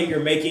 65K,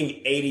 you're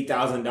making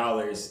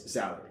 $80,000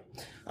 salary.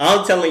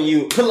 I'm telling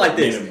you, put it like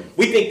this. Minimum.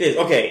 We think this.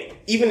 Okay,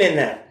 even in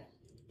that,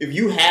 if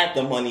you had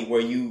the money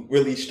where you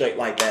really straight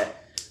like that,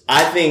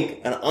 I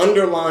think an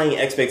underlying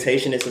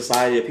expectation in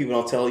society that people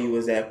don't tell you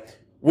is that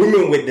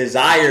women would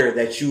desire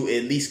that you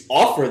at least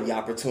offer the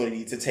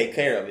opportunity to take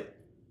care of it.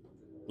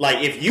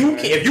 Like if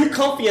you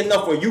comfy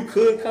enough where you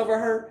could cover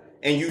her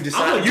and you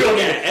decide you don't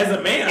get it as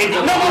a man.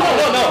 No.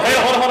 Hey,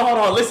 hold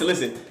on.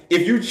 Listen.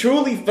 If you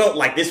truly felt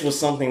like this was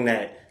something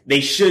that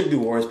they should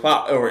do or is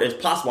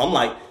possible, I'm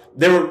like,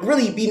 there would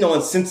really be no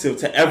incentive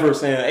to ever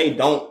saying, hey,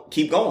 don't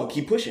keep going,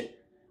 keep pushing.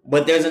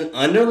 But there's an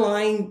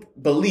underlying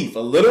belief, a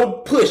little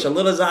push, a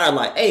little desire,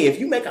 like, hey, if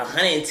you make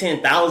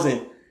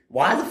 $110,000,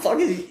 why the fuck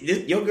is this,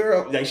 your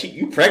girl, like,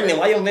 you pregnant?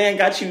 Why your man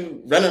got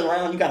you running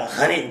around? You got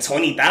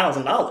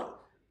 $120,000.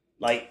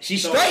 Like,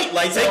 she's straight.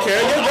 Like, take care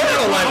of your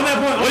girl.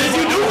 What is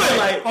you doing?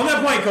 Like, on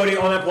that point,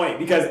 Cody,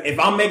 because if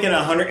I'm making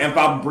if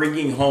I'm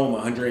bringing home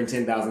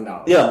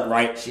 $110,000, yeah,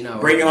 right? She not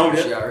bringing working.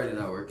 home, she already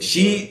not working.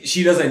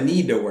 She doesn't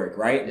need to work,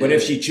 right? But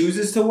if she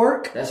chooses to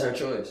work, that's her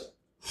choice.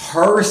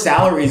 Her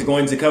salary is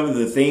going to cover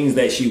the things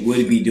that she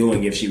would be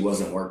doing if she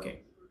wasn't working.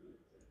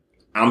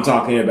 I'm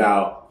talking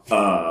about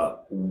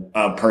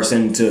a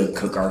person to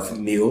cook our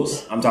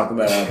meals. I'm talking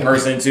about a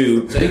person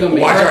to so you're gonna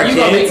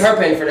make her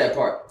pay for that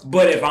part.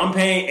 But if I'm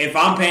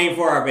paying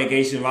for our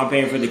vacation, if I'm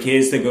paying for the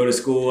kids to go to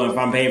school, if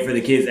I'm paying for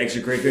the kids'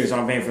 extracurriculars, if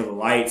I'm paying for the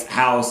lights,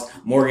 house,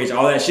 mortgage,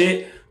 all that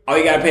shit, all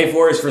you gotta pay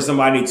for is for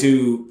somebody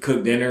to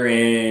cook dinner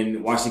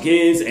and watch the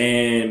kids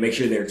and make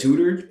sure they're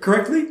tutored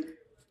correctly.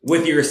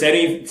 With your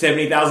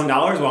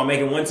 $70,000 while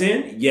making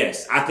 $110,000,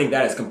 yes, I think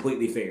that is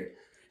completely fair.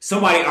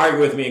 Somebody argue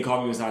with me and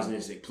call me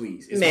misogynistic,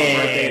 please. It's my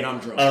birthday and I'm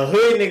drunk. A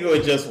hood nigga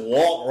would just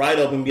walk right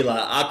up and be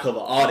like, I cover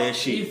all that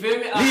shit. You feel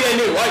me? Yeah,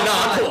 nigga, right now,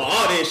 I cover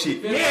all that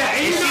shit. Yeah,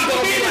 and she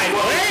gonna be like,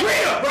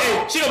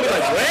 what? She gonna be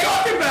like, what? What are you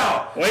talking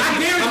about?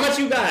 How much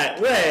you got?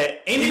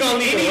 What? Any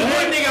hood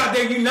nigga out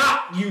there, you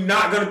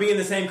not gonna be in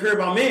the same crib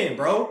I'm in,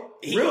 bro.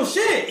 Real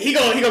shit. He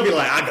gonna be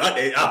like, I got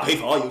it. I'll pay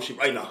for all your shit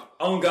right now.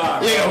 On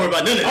God. You ain't gotta worry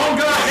about none of On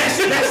that.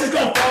 God. That's just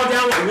gonna fall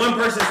down like one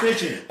person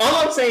snitching.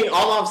 All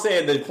I'm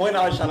saying, the point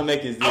I was trying to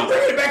make is this. I'm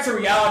bringing it back to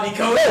reality,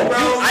 coach, bro.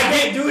 I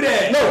can't do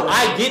that. No,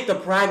 I get the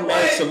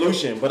pragmatic What?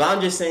 solution, but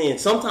I'm just saying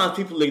sometimes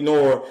people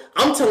ignore.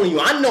 I'm telling you,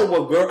 I know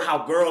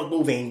how girls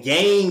move in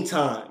game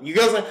time. You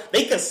guys,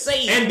 they could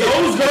say, And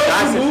those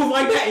girls who move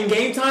like that in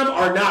game time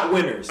are not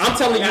winners. I'm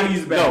telling Gotta you,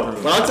 use the no.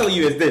 bathroom. What I'm telling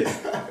you is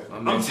this.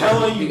 I'm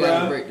telling you,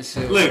 gotta bro. break the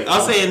seal. Look,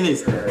 I'm saying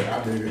this.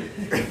 I did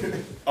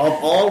it. Of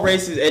all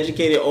races,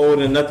 educated, old,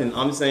 and nothing,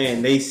 I'm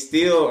saying they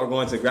still are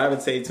going to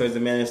gravitate towards the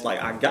man that's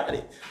like, I got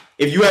it.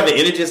 If you have the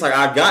energy, it's like,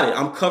 I got it.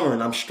 I'm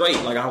covering. I'm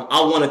straight. Like,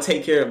 I want to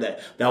take care of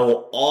that. That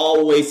will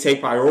always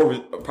take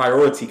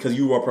priority because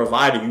you are a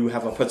provider. You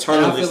have a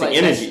paternalistic like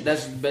energy.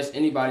 That's best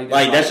anybody.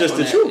 That's just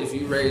the truth. If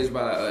you raised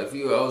by, if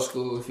you were old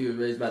school, if you were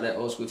raised by that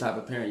old school type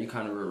of parent, you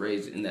kind of were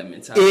raised in that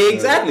mentality.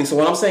 Exactly. So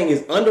what I'm saying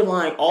is,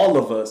 underlying all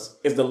of us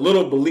is the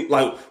little belief.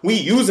 Like we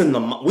using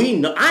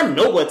I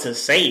know what to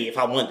say if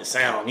I want to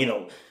sound,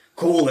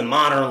 cool and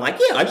modern. Like,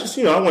 yeah, I just,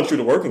 I want you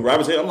to work and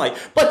gravitate. I'm like,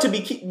 but to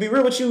be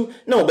real with you,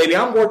 no, baby,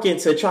 I'm working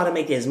to try to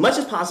make it as much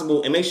as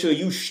possible and make sure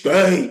you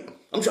straight.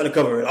 I'm trying to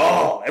cover it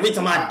all. Every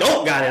time I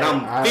don't got it,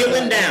 I'm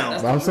feeling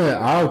down. But I'm saying,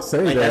 I would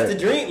say Like that. that's the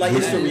dream. Like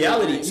it's the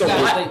reality. So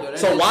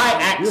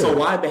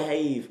why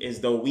behave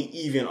as though we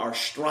even are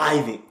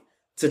striving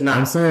to not?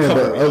 I'm saying,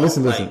 cover but it all?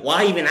 listen. Like,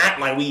 why even act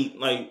like we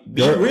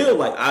be real?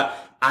 Like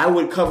I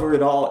would cover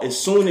it all as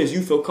soon as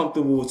you feel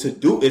comfortable to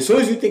do it. As soon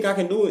as you think I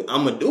can do it,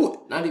 I'm gonna do it.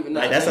 Not even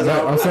Like, that. that's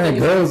I'm saying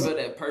girls for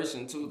that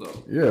person too,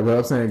 though. Yeah, but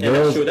I'm saying Yeah,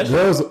 that's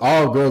girls, true.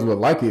 all girls would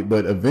like it,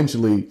 but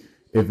eventually,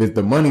 if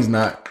the money's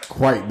not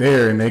quite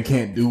there and they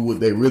can't do what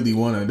they really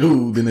want to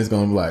do, then it's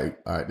gonna be like,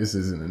 all right, this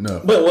isn't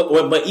enough.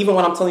 But even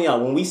when I'm telling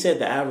y'all, when we said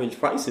the average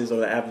prices or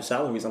the average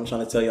salaries, I'm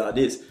trying to tell y'all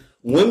this: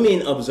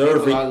 women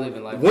observe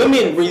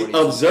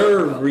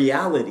observe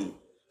reality,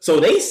 so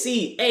they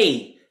see,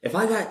 hey, if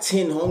I got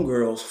 10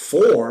 homegirls,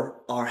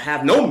 4 are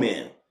have no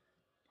men,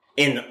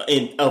 and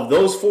of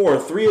those 4,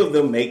 3 of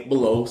them make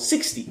below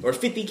 60 or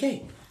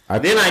 50K.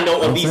 Then I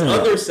know of these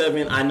other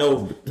 7, I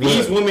know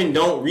these women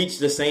don't reach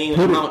the same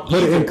amount.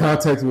 Put it in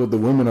context with the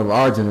women of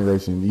our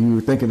generation. You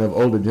were thinking of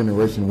older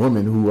generation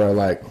women who are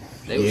like,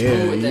 they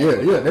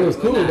was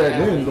cool with that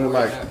then, but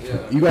like,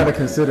 you got to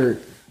consider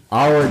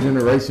our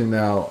generation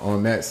now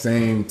on that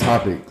same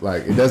topic.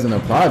 Like, it doesn't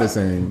apply the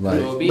same. Like,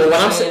 but when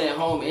I'm saying at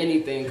home,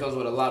 anything comes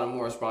with a lot of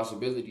more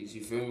responsibilities.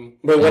 You feel me?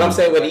 But what I'm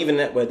saying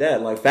with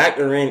that, like,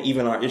 factor in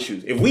even our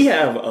issues. If we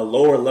have a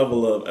lower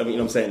level of,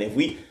 I'm saying,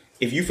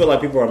 if you feel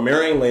like people are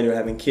marrying later,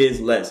 having kids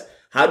less,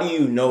 how do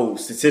you know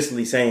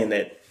statistically saying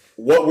that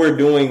what we're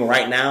doing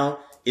right now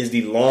is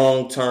the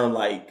long term,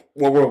 like,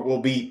 what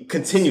we'll be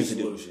continue to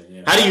do?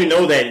 Yeah. How do you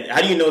know that?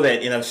 How do you know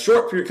that in a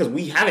short period? Because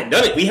we haven't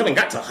done it. We haven't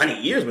got to 100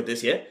 years with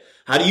this yet.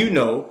 How do you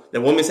know that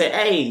women say,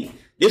 "Hey,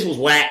 this was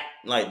whack.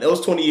 Like, that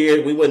was 20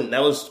 years. We wouldn't.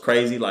 That was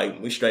crazy.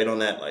 Like, we straight on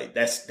that. Like,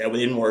 that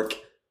didn't work."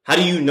 How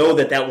do you know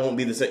that won't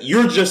be the same?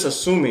 You're just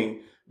assuming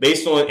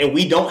based on, and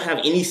we don't have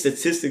any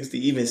statistics to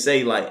even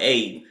say like,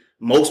 "Hey,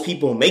 most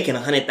people making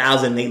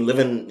 100,000, they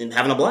living and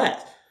having a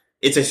blast."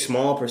 It's a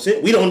small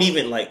percent. We don't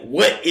even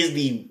what is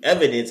the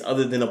evidence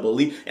other than a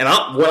belief? And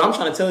what I'm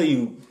trying to tell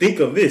you, think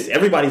of this.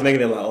 Everybody's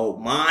making it like, oh,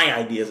 my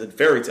idea is a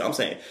fairy tale. I'm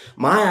saying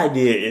my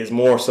idea is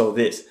more so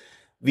this.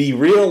 The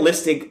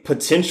realistic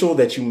potential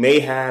that you may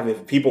have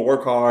if people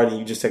work hard and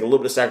you just take a little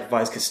bit of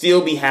sacrifice could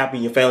still be happy,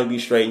 your family be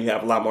straight, and you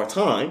have a lot more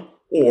time,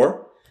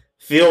 or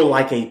feel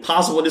like a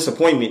possible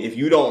disappointment if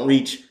you don't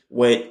reach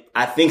what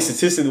I think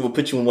statistically will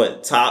put you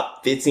in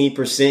top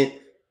 15%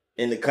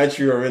 in the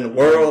country or in the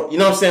world. You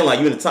know what I'm saying? Like,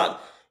 you in the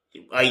top,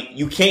 like,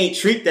 you can't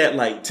treat that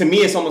like, to me,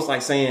 it's almost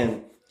like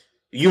saying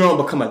you don't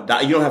become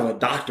you don't have a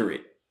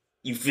doctorate.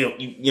 You feel,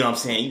 you know what I'm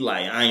saying? You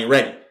like, I ain't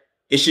ready.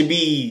 It should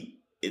be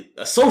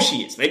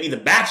associates, maybe the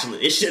bachelor.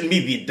 It shouldn't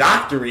be the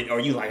doctorate or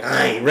you like,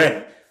 I ain't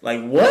ready.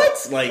 Like,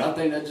 what? Like, I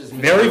think that just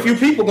very few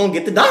people gonna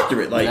get the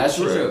doctorate. Like, that's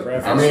true.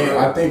 I mean,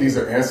 I think these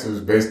are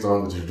answers based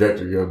on the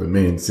trajectory of the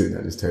men sitting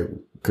at this table.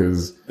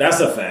 Because that's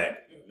a fact.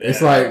 It's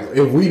like,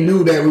 if we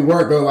knew that we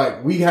weren't going,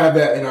 like, we have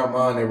that in our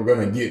mind that we're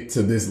going to get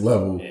to this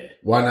level,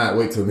 why not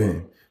wait till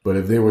then? But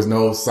if there was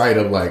no sight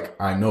of, like,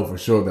 I know for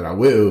sure that I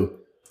will,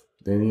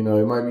 then,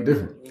 it might be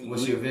different.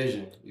 What's your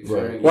vision?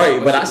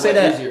 Right, but I say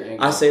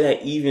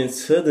that even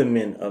to the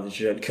men of the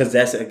church, because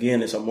that's,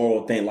 again, it's a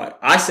moral thing. Like,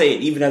 I say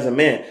it even as a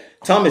man.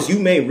 Thomas, you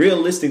may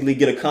realistically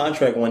get a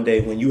contract one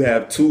day when you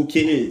have 2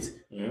 kids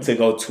to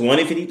go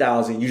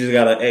 $250,000. You just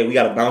gotta, we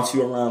gotta bounce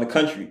you around the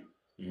country.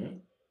 Mm-hmm.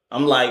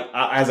 I'm like,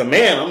 as a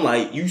man, I'm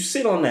like, you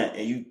sit on that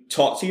and you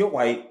talk to your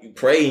wife, you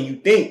pray and you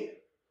think.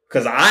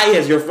 Because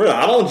as your friend,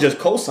 I don't just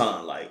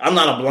co-sign. Like, I'm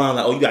not a blind,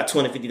 like, oh, you got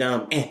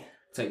 $250,000.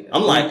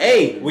 I'm like,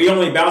 hey. We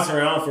only bounce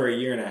around for a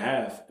year and a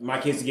half. My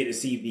kids get to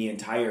see the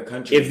entire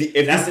country.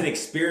 If that's an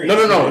experience.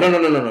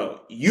 No.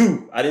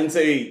 you. I didn't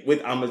say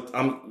with.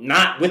 I'm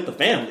not with the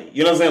family.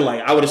 You know what I'm saying?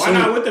 Like I would assume.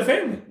 Why not with the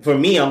family? For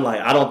me, I'm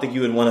like, I don't think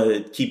you would want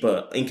to keep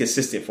a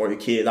inconsistent for your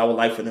kids. I would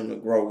like for them to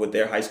grow with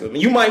their high school. I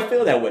mean, you might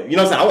feel that way. You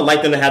know what I'm saying? I would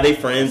like them to have their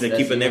friends and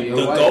keeping them.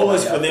 The goal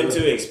is for them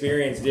to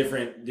experience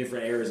different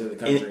areas of the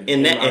country.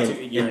 And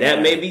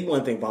that may be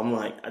one thing, but I'm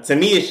like, to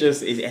me, it's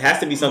just it has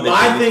to be something.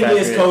 My thing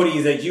is, Cody,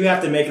 is that you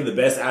have to make the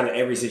best out of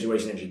every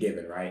situation that you're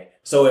given, right?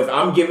 So if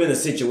I'm given a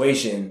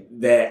situation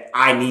that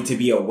I need to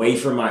be away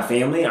from my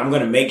family, I'm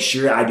going to make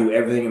sure I do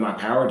everything in my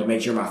power to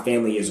make sure my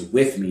family is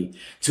with me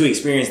to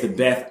experience the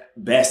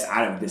best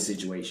out of this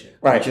situation.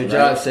 Right. But your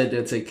job said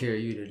they'll take care of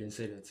you. They didn't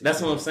say that.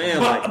 That's what I'm saying.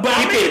 But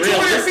I made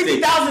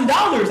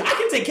 $250,000. I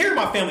can take care of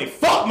my family.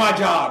 Fuck my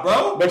job,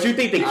 bro. But you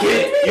think the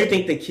kids? You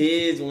think the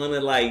kids want to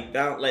like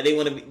they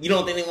want to? You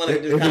don't think they want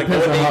to just kind of go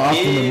with their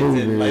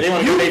kids and like they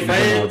want to go with their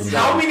friends?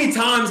 How many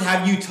times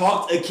have you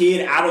talked a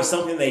kid out of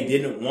something they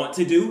didn't want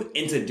to do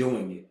into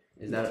doing it?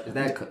 Is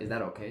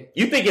that okay?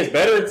 You think it's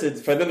better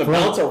for them to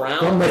bounce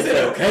around? Is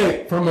it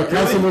okay? From a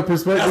counselor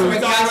perspective, that's what we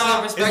talking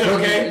about. Is it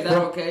okay? Is that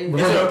okay?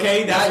 Is it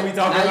okay? That's what we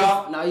talking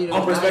about. Now you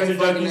on Perspective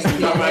Junkies, we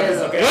talking about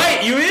this. Okay,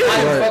 right? You is. Now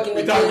you fucking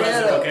the talking kid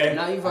about this. Okay.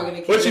 Now you fucking the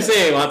kid. What you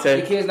saying,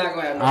 Monte? The kid's not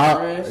gonna have no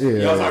friends.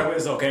 Y'all talking about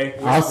this? Okay.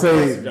 I'll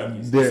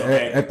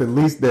say at the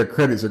least their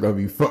credits are gonna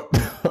be fucked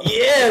up.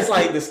 Yeah, it's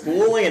like the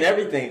schooling and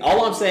everything.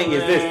 All I'm saying is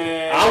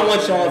this: I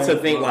want y'all to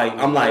think like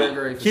I'm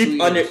like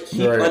keep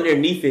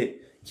underneath it.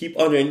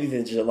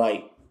 You're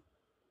like.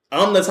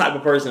 I'm the type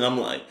of person, I'm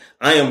like,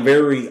 I am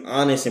very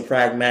honest and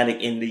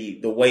pragmatic in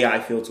the way I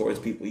feel towards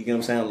people. You get what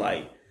I'm saying?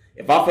 Like,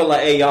 if I feel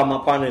like, hey, y'all,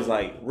 my partner is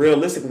like,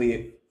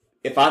 realistically,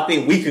 if I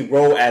think we could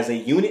grow as a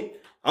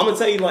unit, I'm going to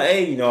tell you like,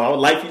 hey, you know, I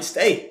would like you to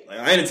stay. Like,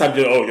 I ain't the type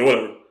to,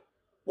 whatever.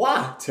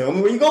 Why? Tell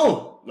me where you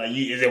going. Like,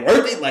 is it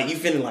worth it? Like, you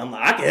feeling like, I'm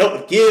like, I can help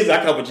with kids. I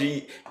can help with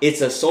you.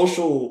 It's a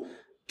social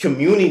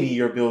community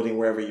you're building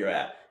wherever you're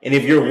at. And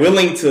if you're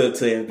willing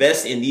to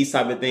invest in these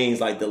type of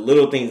things, like the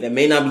little things that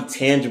may not be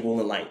tangible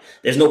and like,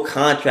 there's no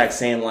contract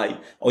saying like,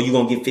 oh, you're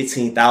going to get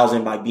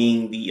 $15,000 by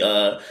being the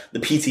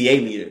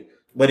PTA leader.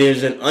 But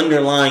there's an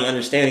underlying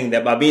understanding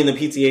that by being the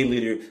PTA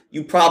leader,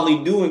 you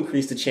probably do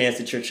increase the chance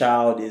that your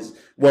child is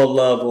well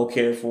loved, well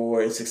cared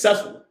for, and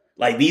successful.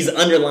 Like these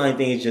underlying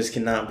things just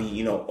cannot be,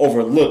 you know,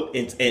 overlooked.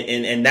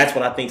 And that's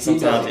what I think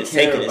sometimes it's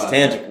taken as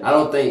tangible. I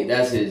don't think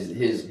that's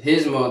his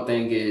main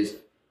thing is.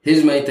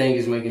 His main thing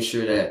is making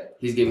sure that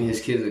he's giving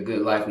his kids a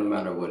good life no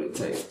matter what it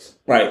takes.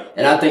 Right.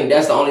 And I think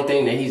that's the only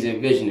thing that he's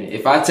envisioning.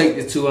 If I take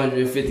the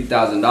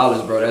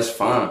 $250,000, bro, that's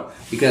fine.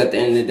 Because at the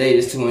end of the day,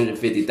 this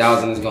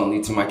 $250,000 is going to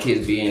lead to my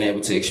kids being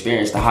able to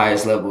experience the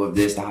highest level of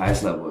this,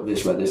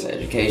 whether it's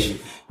education,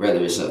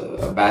 whether it's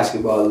a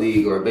basketball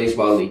league or a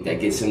baseball league that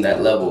gets him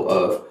that level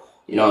of,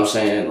 you know what I'm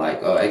saying,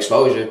 like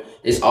exposure.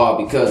 It's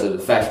all because of the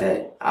fact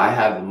that I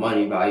have the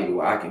money value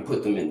where I can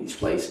put them in these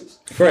places.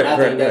 Right, I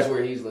think that's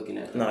where he's looking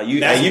at. No,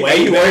 y'all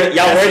worded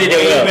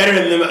it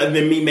better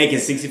than me making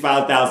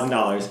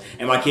 $65,000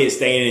 and my kids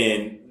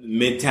staying in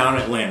Midtown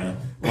Atlanta,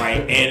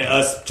 right? And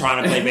us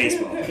trying to play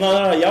baseball.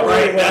 No, y'all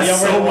right. That's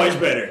so much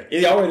better.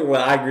 Y'all already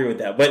well. I agree with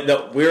that. But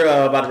no, we're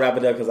about to wrap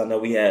it up because I know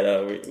we had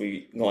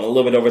we going a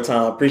little bit over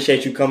time.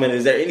 Appreciate you coming.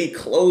 Is there any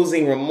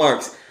closing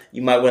remarks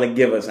you might want to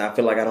give us? I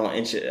feel like I don't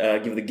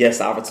give the guest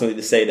the opportunity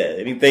to say that.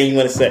 Anything you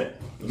want to say?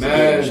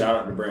 Man, shout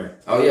out to Brian.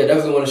 Oh yeah,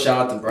 definitely want to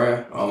shout out to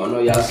Brian. I know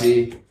y'all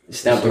see it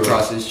stamped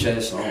across his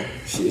chest.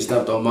 Shit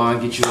stamped on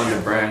mine. Get you on the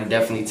brand.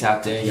 Definitely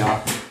tapped in,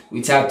 y'all.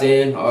 We tapped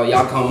in.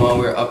 Y'all come on.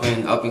 We're up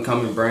and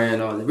coming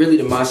brand. Really,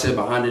 the mindset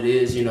behind it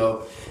is, you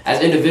know,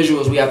 as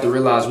individuals, we have to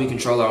realize we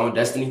control our own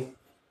destiny.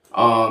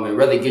 And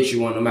really get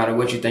you on no matter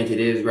what you think it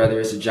is,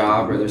 whether it's a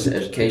job, whether it's an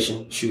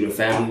education, shoot, a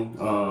family.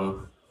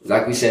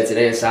 Like we said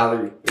today, a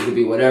salary. It could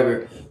be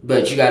whatever.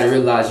 But you got to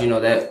realize, you know,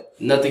 that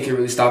nothing can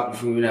really stop you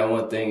from doing that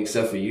one thing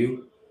except for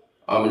you.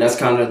 And that's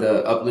kind of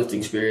the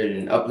uplifting spirit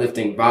and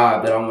uplifting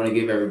vibe that I want to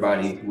give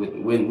everybody with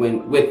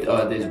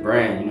this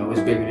brand. You know, it's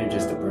bigger than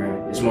just a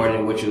brand. It's more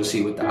than what you'll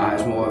see with the eye.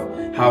 It's more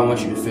of how I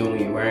want you to feel when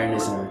you're wearing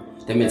this and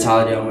the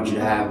mentality I want you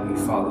to have when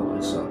you follow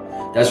it.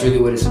 So that's really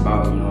what it's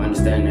about. You know,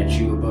 understanding that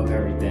you above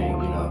everything.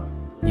 You know,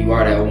 you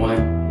are that one.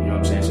 You know what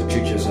I'm saying? So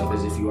treat yourself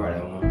as if you are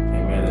that one.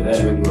 Amen.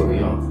 That's really what we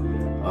on.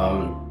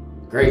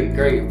 Great.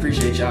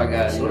 Appreciate y'all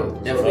guys. You know,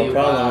 definitely no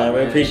problem, man.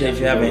 We appreciate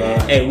you having me.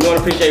 Hey, we want to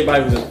appreciate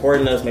everybody who's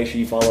supporting us. Make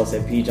sure you follow us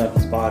at P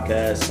Junkies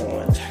Podcast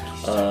on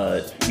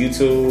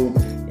YouTube,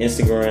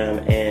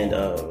 Instagram, and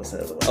what's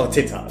that other one? Oh,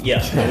 TikTok. Yeah.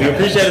 We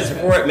appreciate the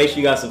support. Make sure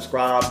you guys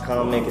subscribe,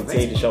 comment,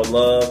 continue to show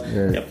love,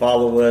 and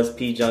follow us.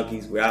 P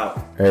Junkies. We're out.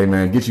 Hey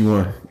man, get you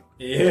one.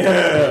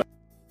 Yeah.